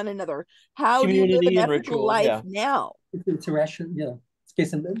with one another. How do you live an ethical life now? It's a rational, it's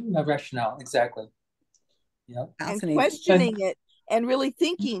based on a rationale, exactly. Yeah, and questioning it and really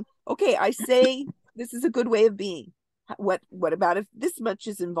thinking, okay, I say this is a good way of being. What about if this much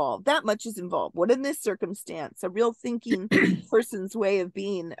is involved, that much is involved? What in this circumstance? A real thinking person's way of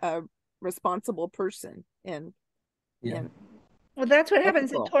being a responsible person. And well, that's what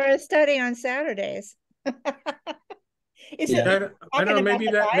happens in Torah study on Saturdays. I don't know. Maybe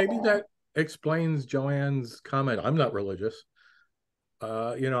that explains Joanne's comment. I'm not religious.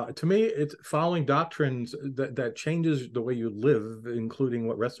 To me, it's following doctrines that changes the way you live, including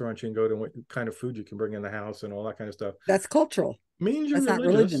what restaurants you can go to, what kind of food you can bring in the house, and all that kind of stuff. That's cultural. Means that's not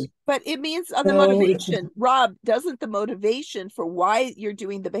religion. But it means the motivation. Rob, doesn't the motivation for why you're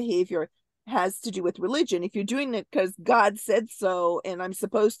doing the behavior has to do with religion? If you're doing it because God said so, and I'm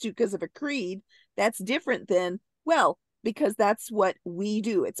supposed to because of a creed, that's different than, well, because that's what we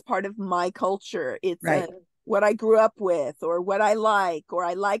do. It's part of my culture. It's what I grew up with, or what I like, or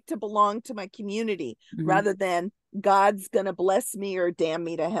I like to belong to my community, rather than God's gonna bless me or damn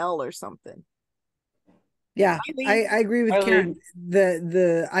me to hell or something. Yeah, I agree with Karen.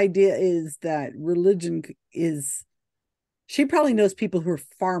 The idea is that religion is, she probably knows people who are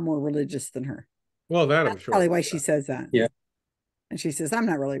far more religious than her. Well, that's probably why she says that. Yeah. And she says, "I'm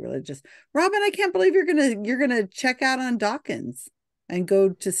not really religious." Robin, I can't believe you're gonna check out on Dawkins and go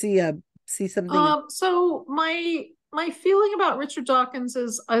to see something. So my feeling about Richard Dawkins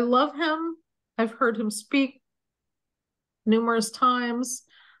is I love him. I've heard him speak numerous times.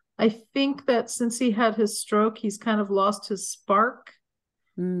 I think that since he had his stroke, he's kind of lost his spark.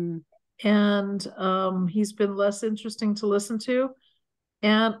 Mm. And he's been less interesting to listen to.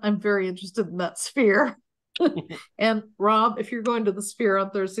 And I'm very interested in that Sphere. And Rob, if you're going to the Sphere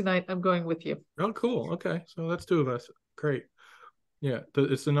on Thursday night, I'm going with you. Oh, cool. Okay, so that's two of us. Great. Yeah,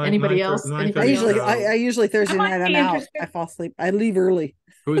 it's the 9th. Anybody else? I usually Thursday night I'm out. Interested. I fall asleep. I leave early.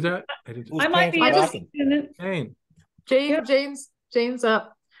 Who is that? I might be interested in it. Jane's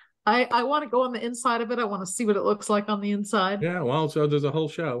up. I want to go on the inside of it. I want to see what it looks like on the inside. Yeah, well, so there's a whole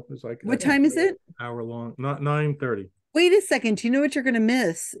show. It's like what time is it? Hour long, not 9:30. Wait a second. Do you know what you're going to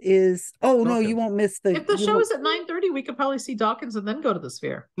miss? No, you won't miss the. If the show is at 9:30, we could probably see Dawkins and then go to the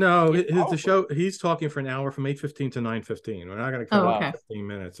Sphere. No, the show. He's talking for an hour from 8:15 to 9:15. We're not going to cut okay. 15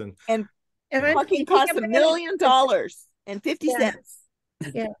 minutes. And parking costs $1 million and 50 cents.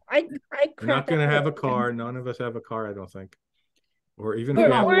 Yeah, we're not going to have a car. None of us have a car, I don't think. Or even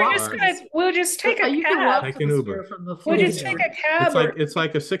we'll just take a cab. Take an Uber. We'll just take a cab. It's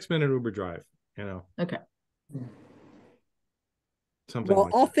like a 6-minute Uber drive. Okay. Something. Well,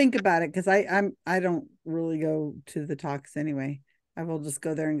 I'll think about it because I don't really go to the talks anyway. I will just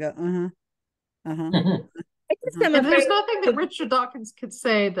go there and go, And there's nothing that Richard Dawkins could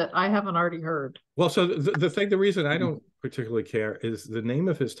say that I haven't already heard. Well, so the reason I don't particularly care is the name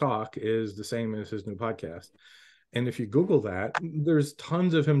of his talk is the same as his new podcast. And if you Google that, there's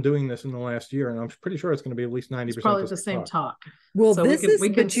tons of him doing this in the last year, and I'm pretty sure it's going to be at least 90%. Probably the same talk. Well, so this is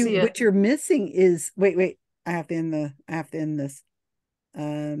what you're missing is wait. I have to end this.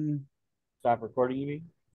 Stop recording, you mean?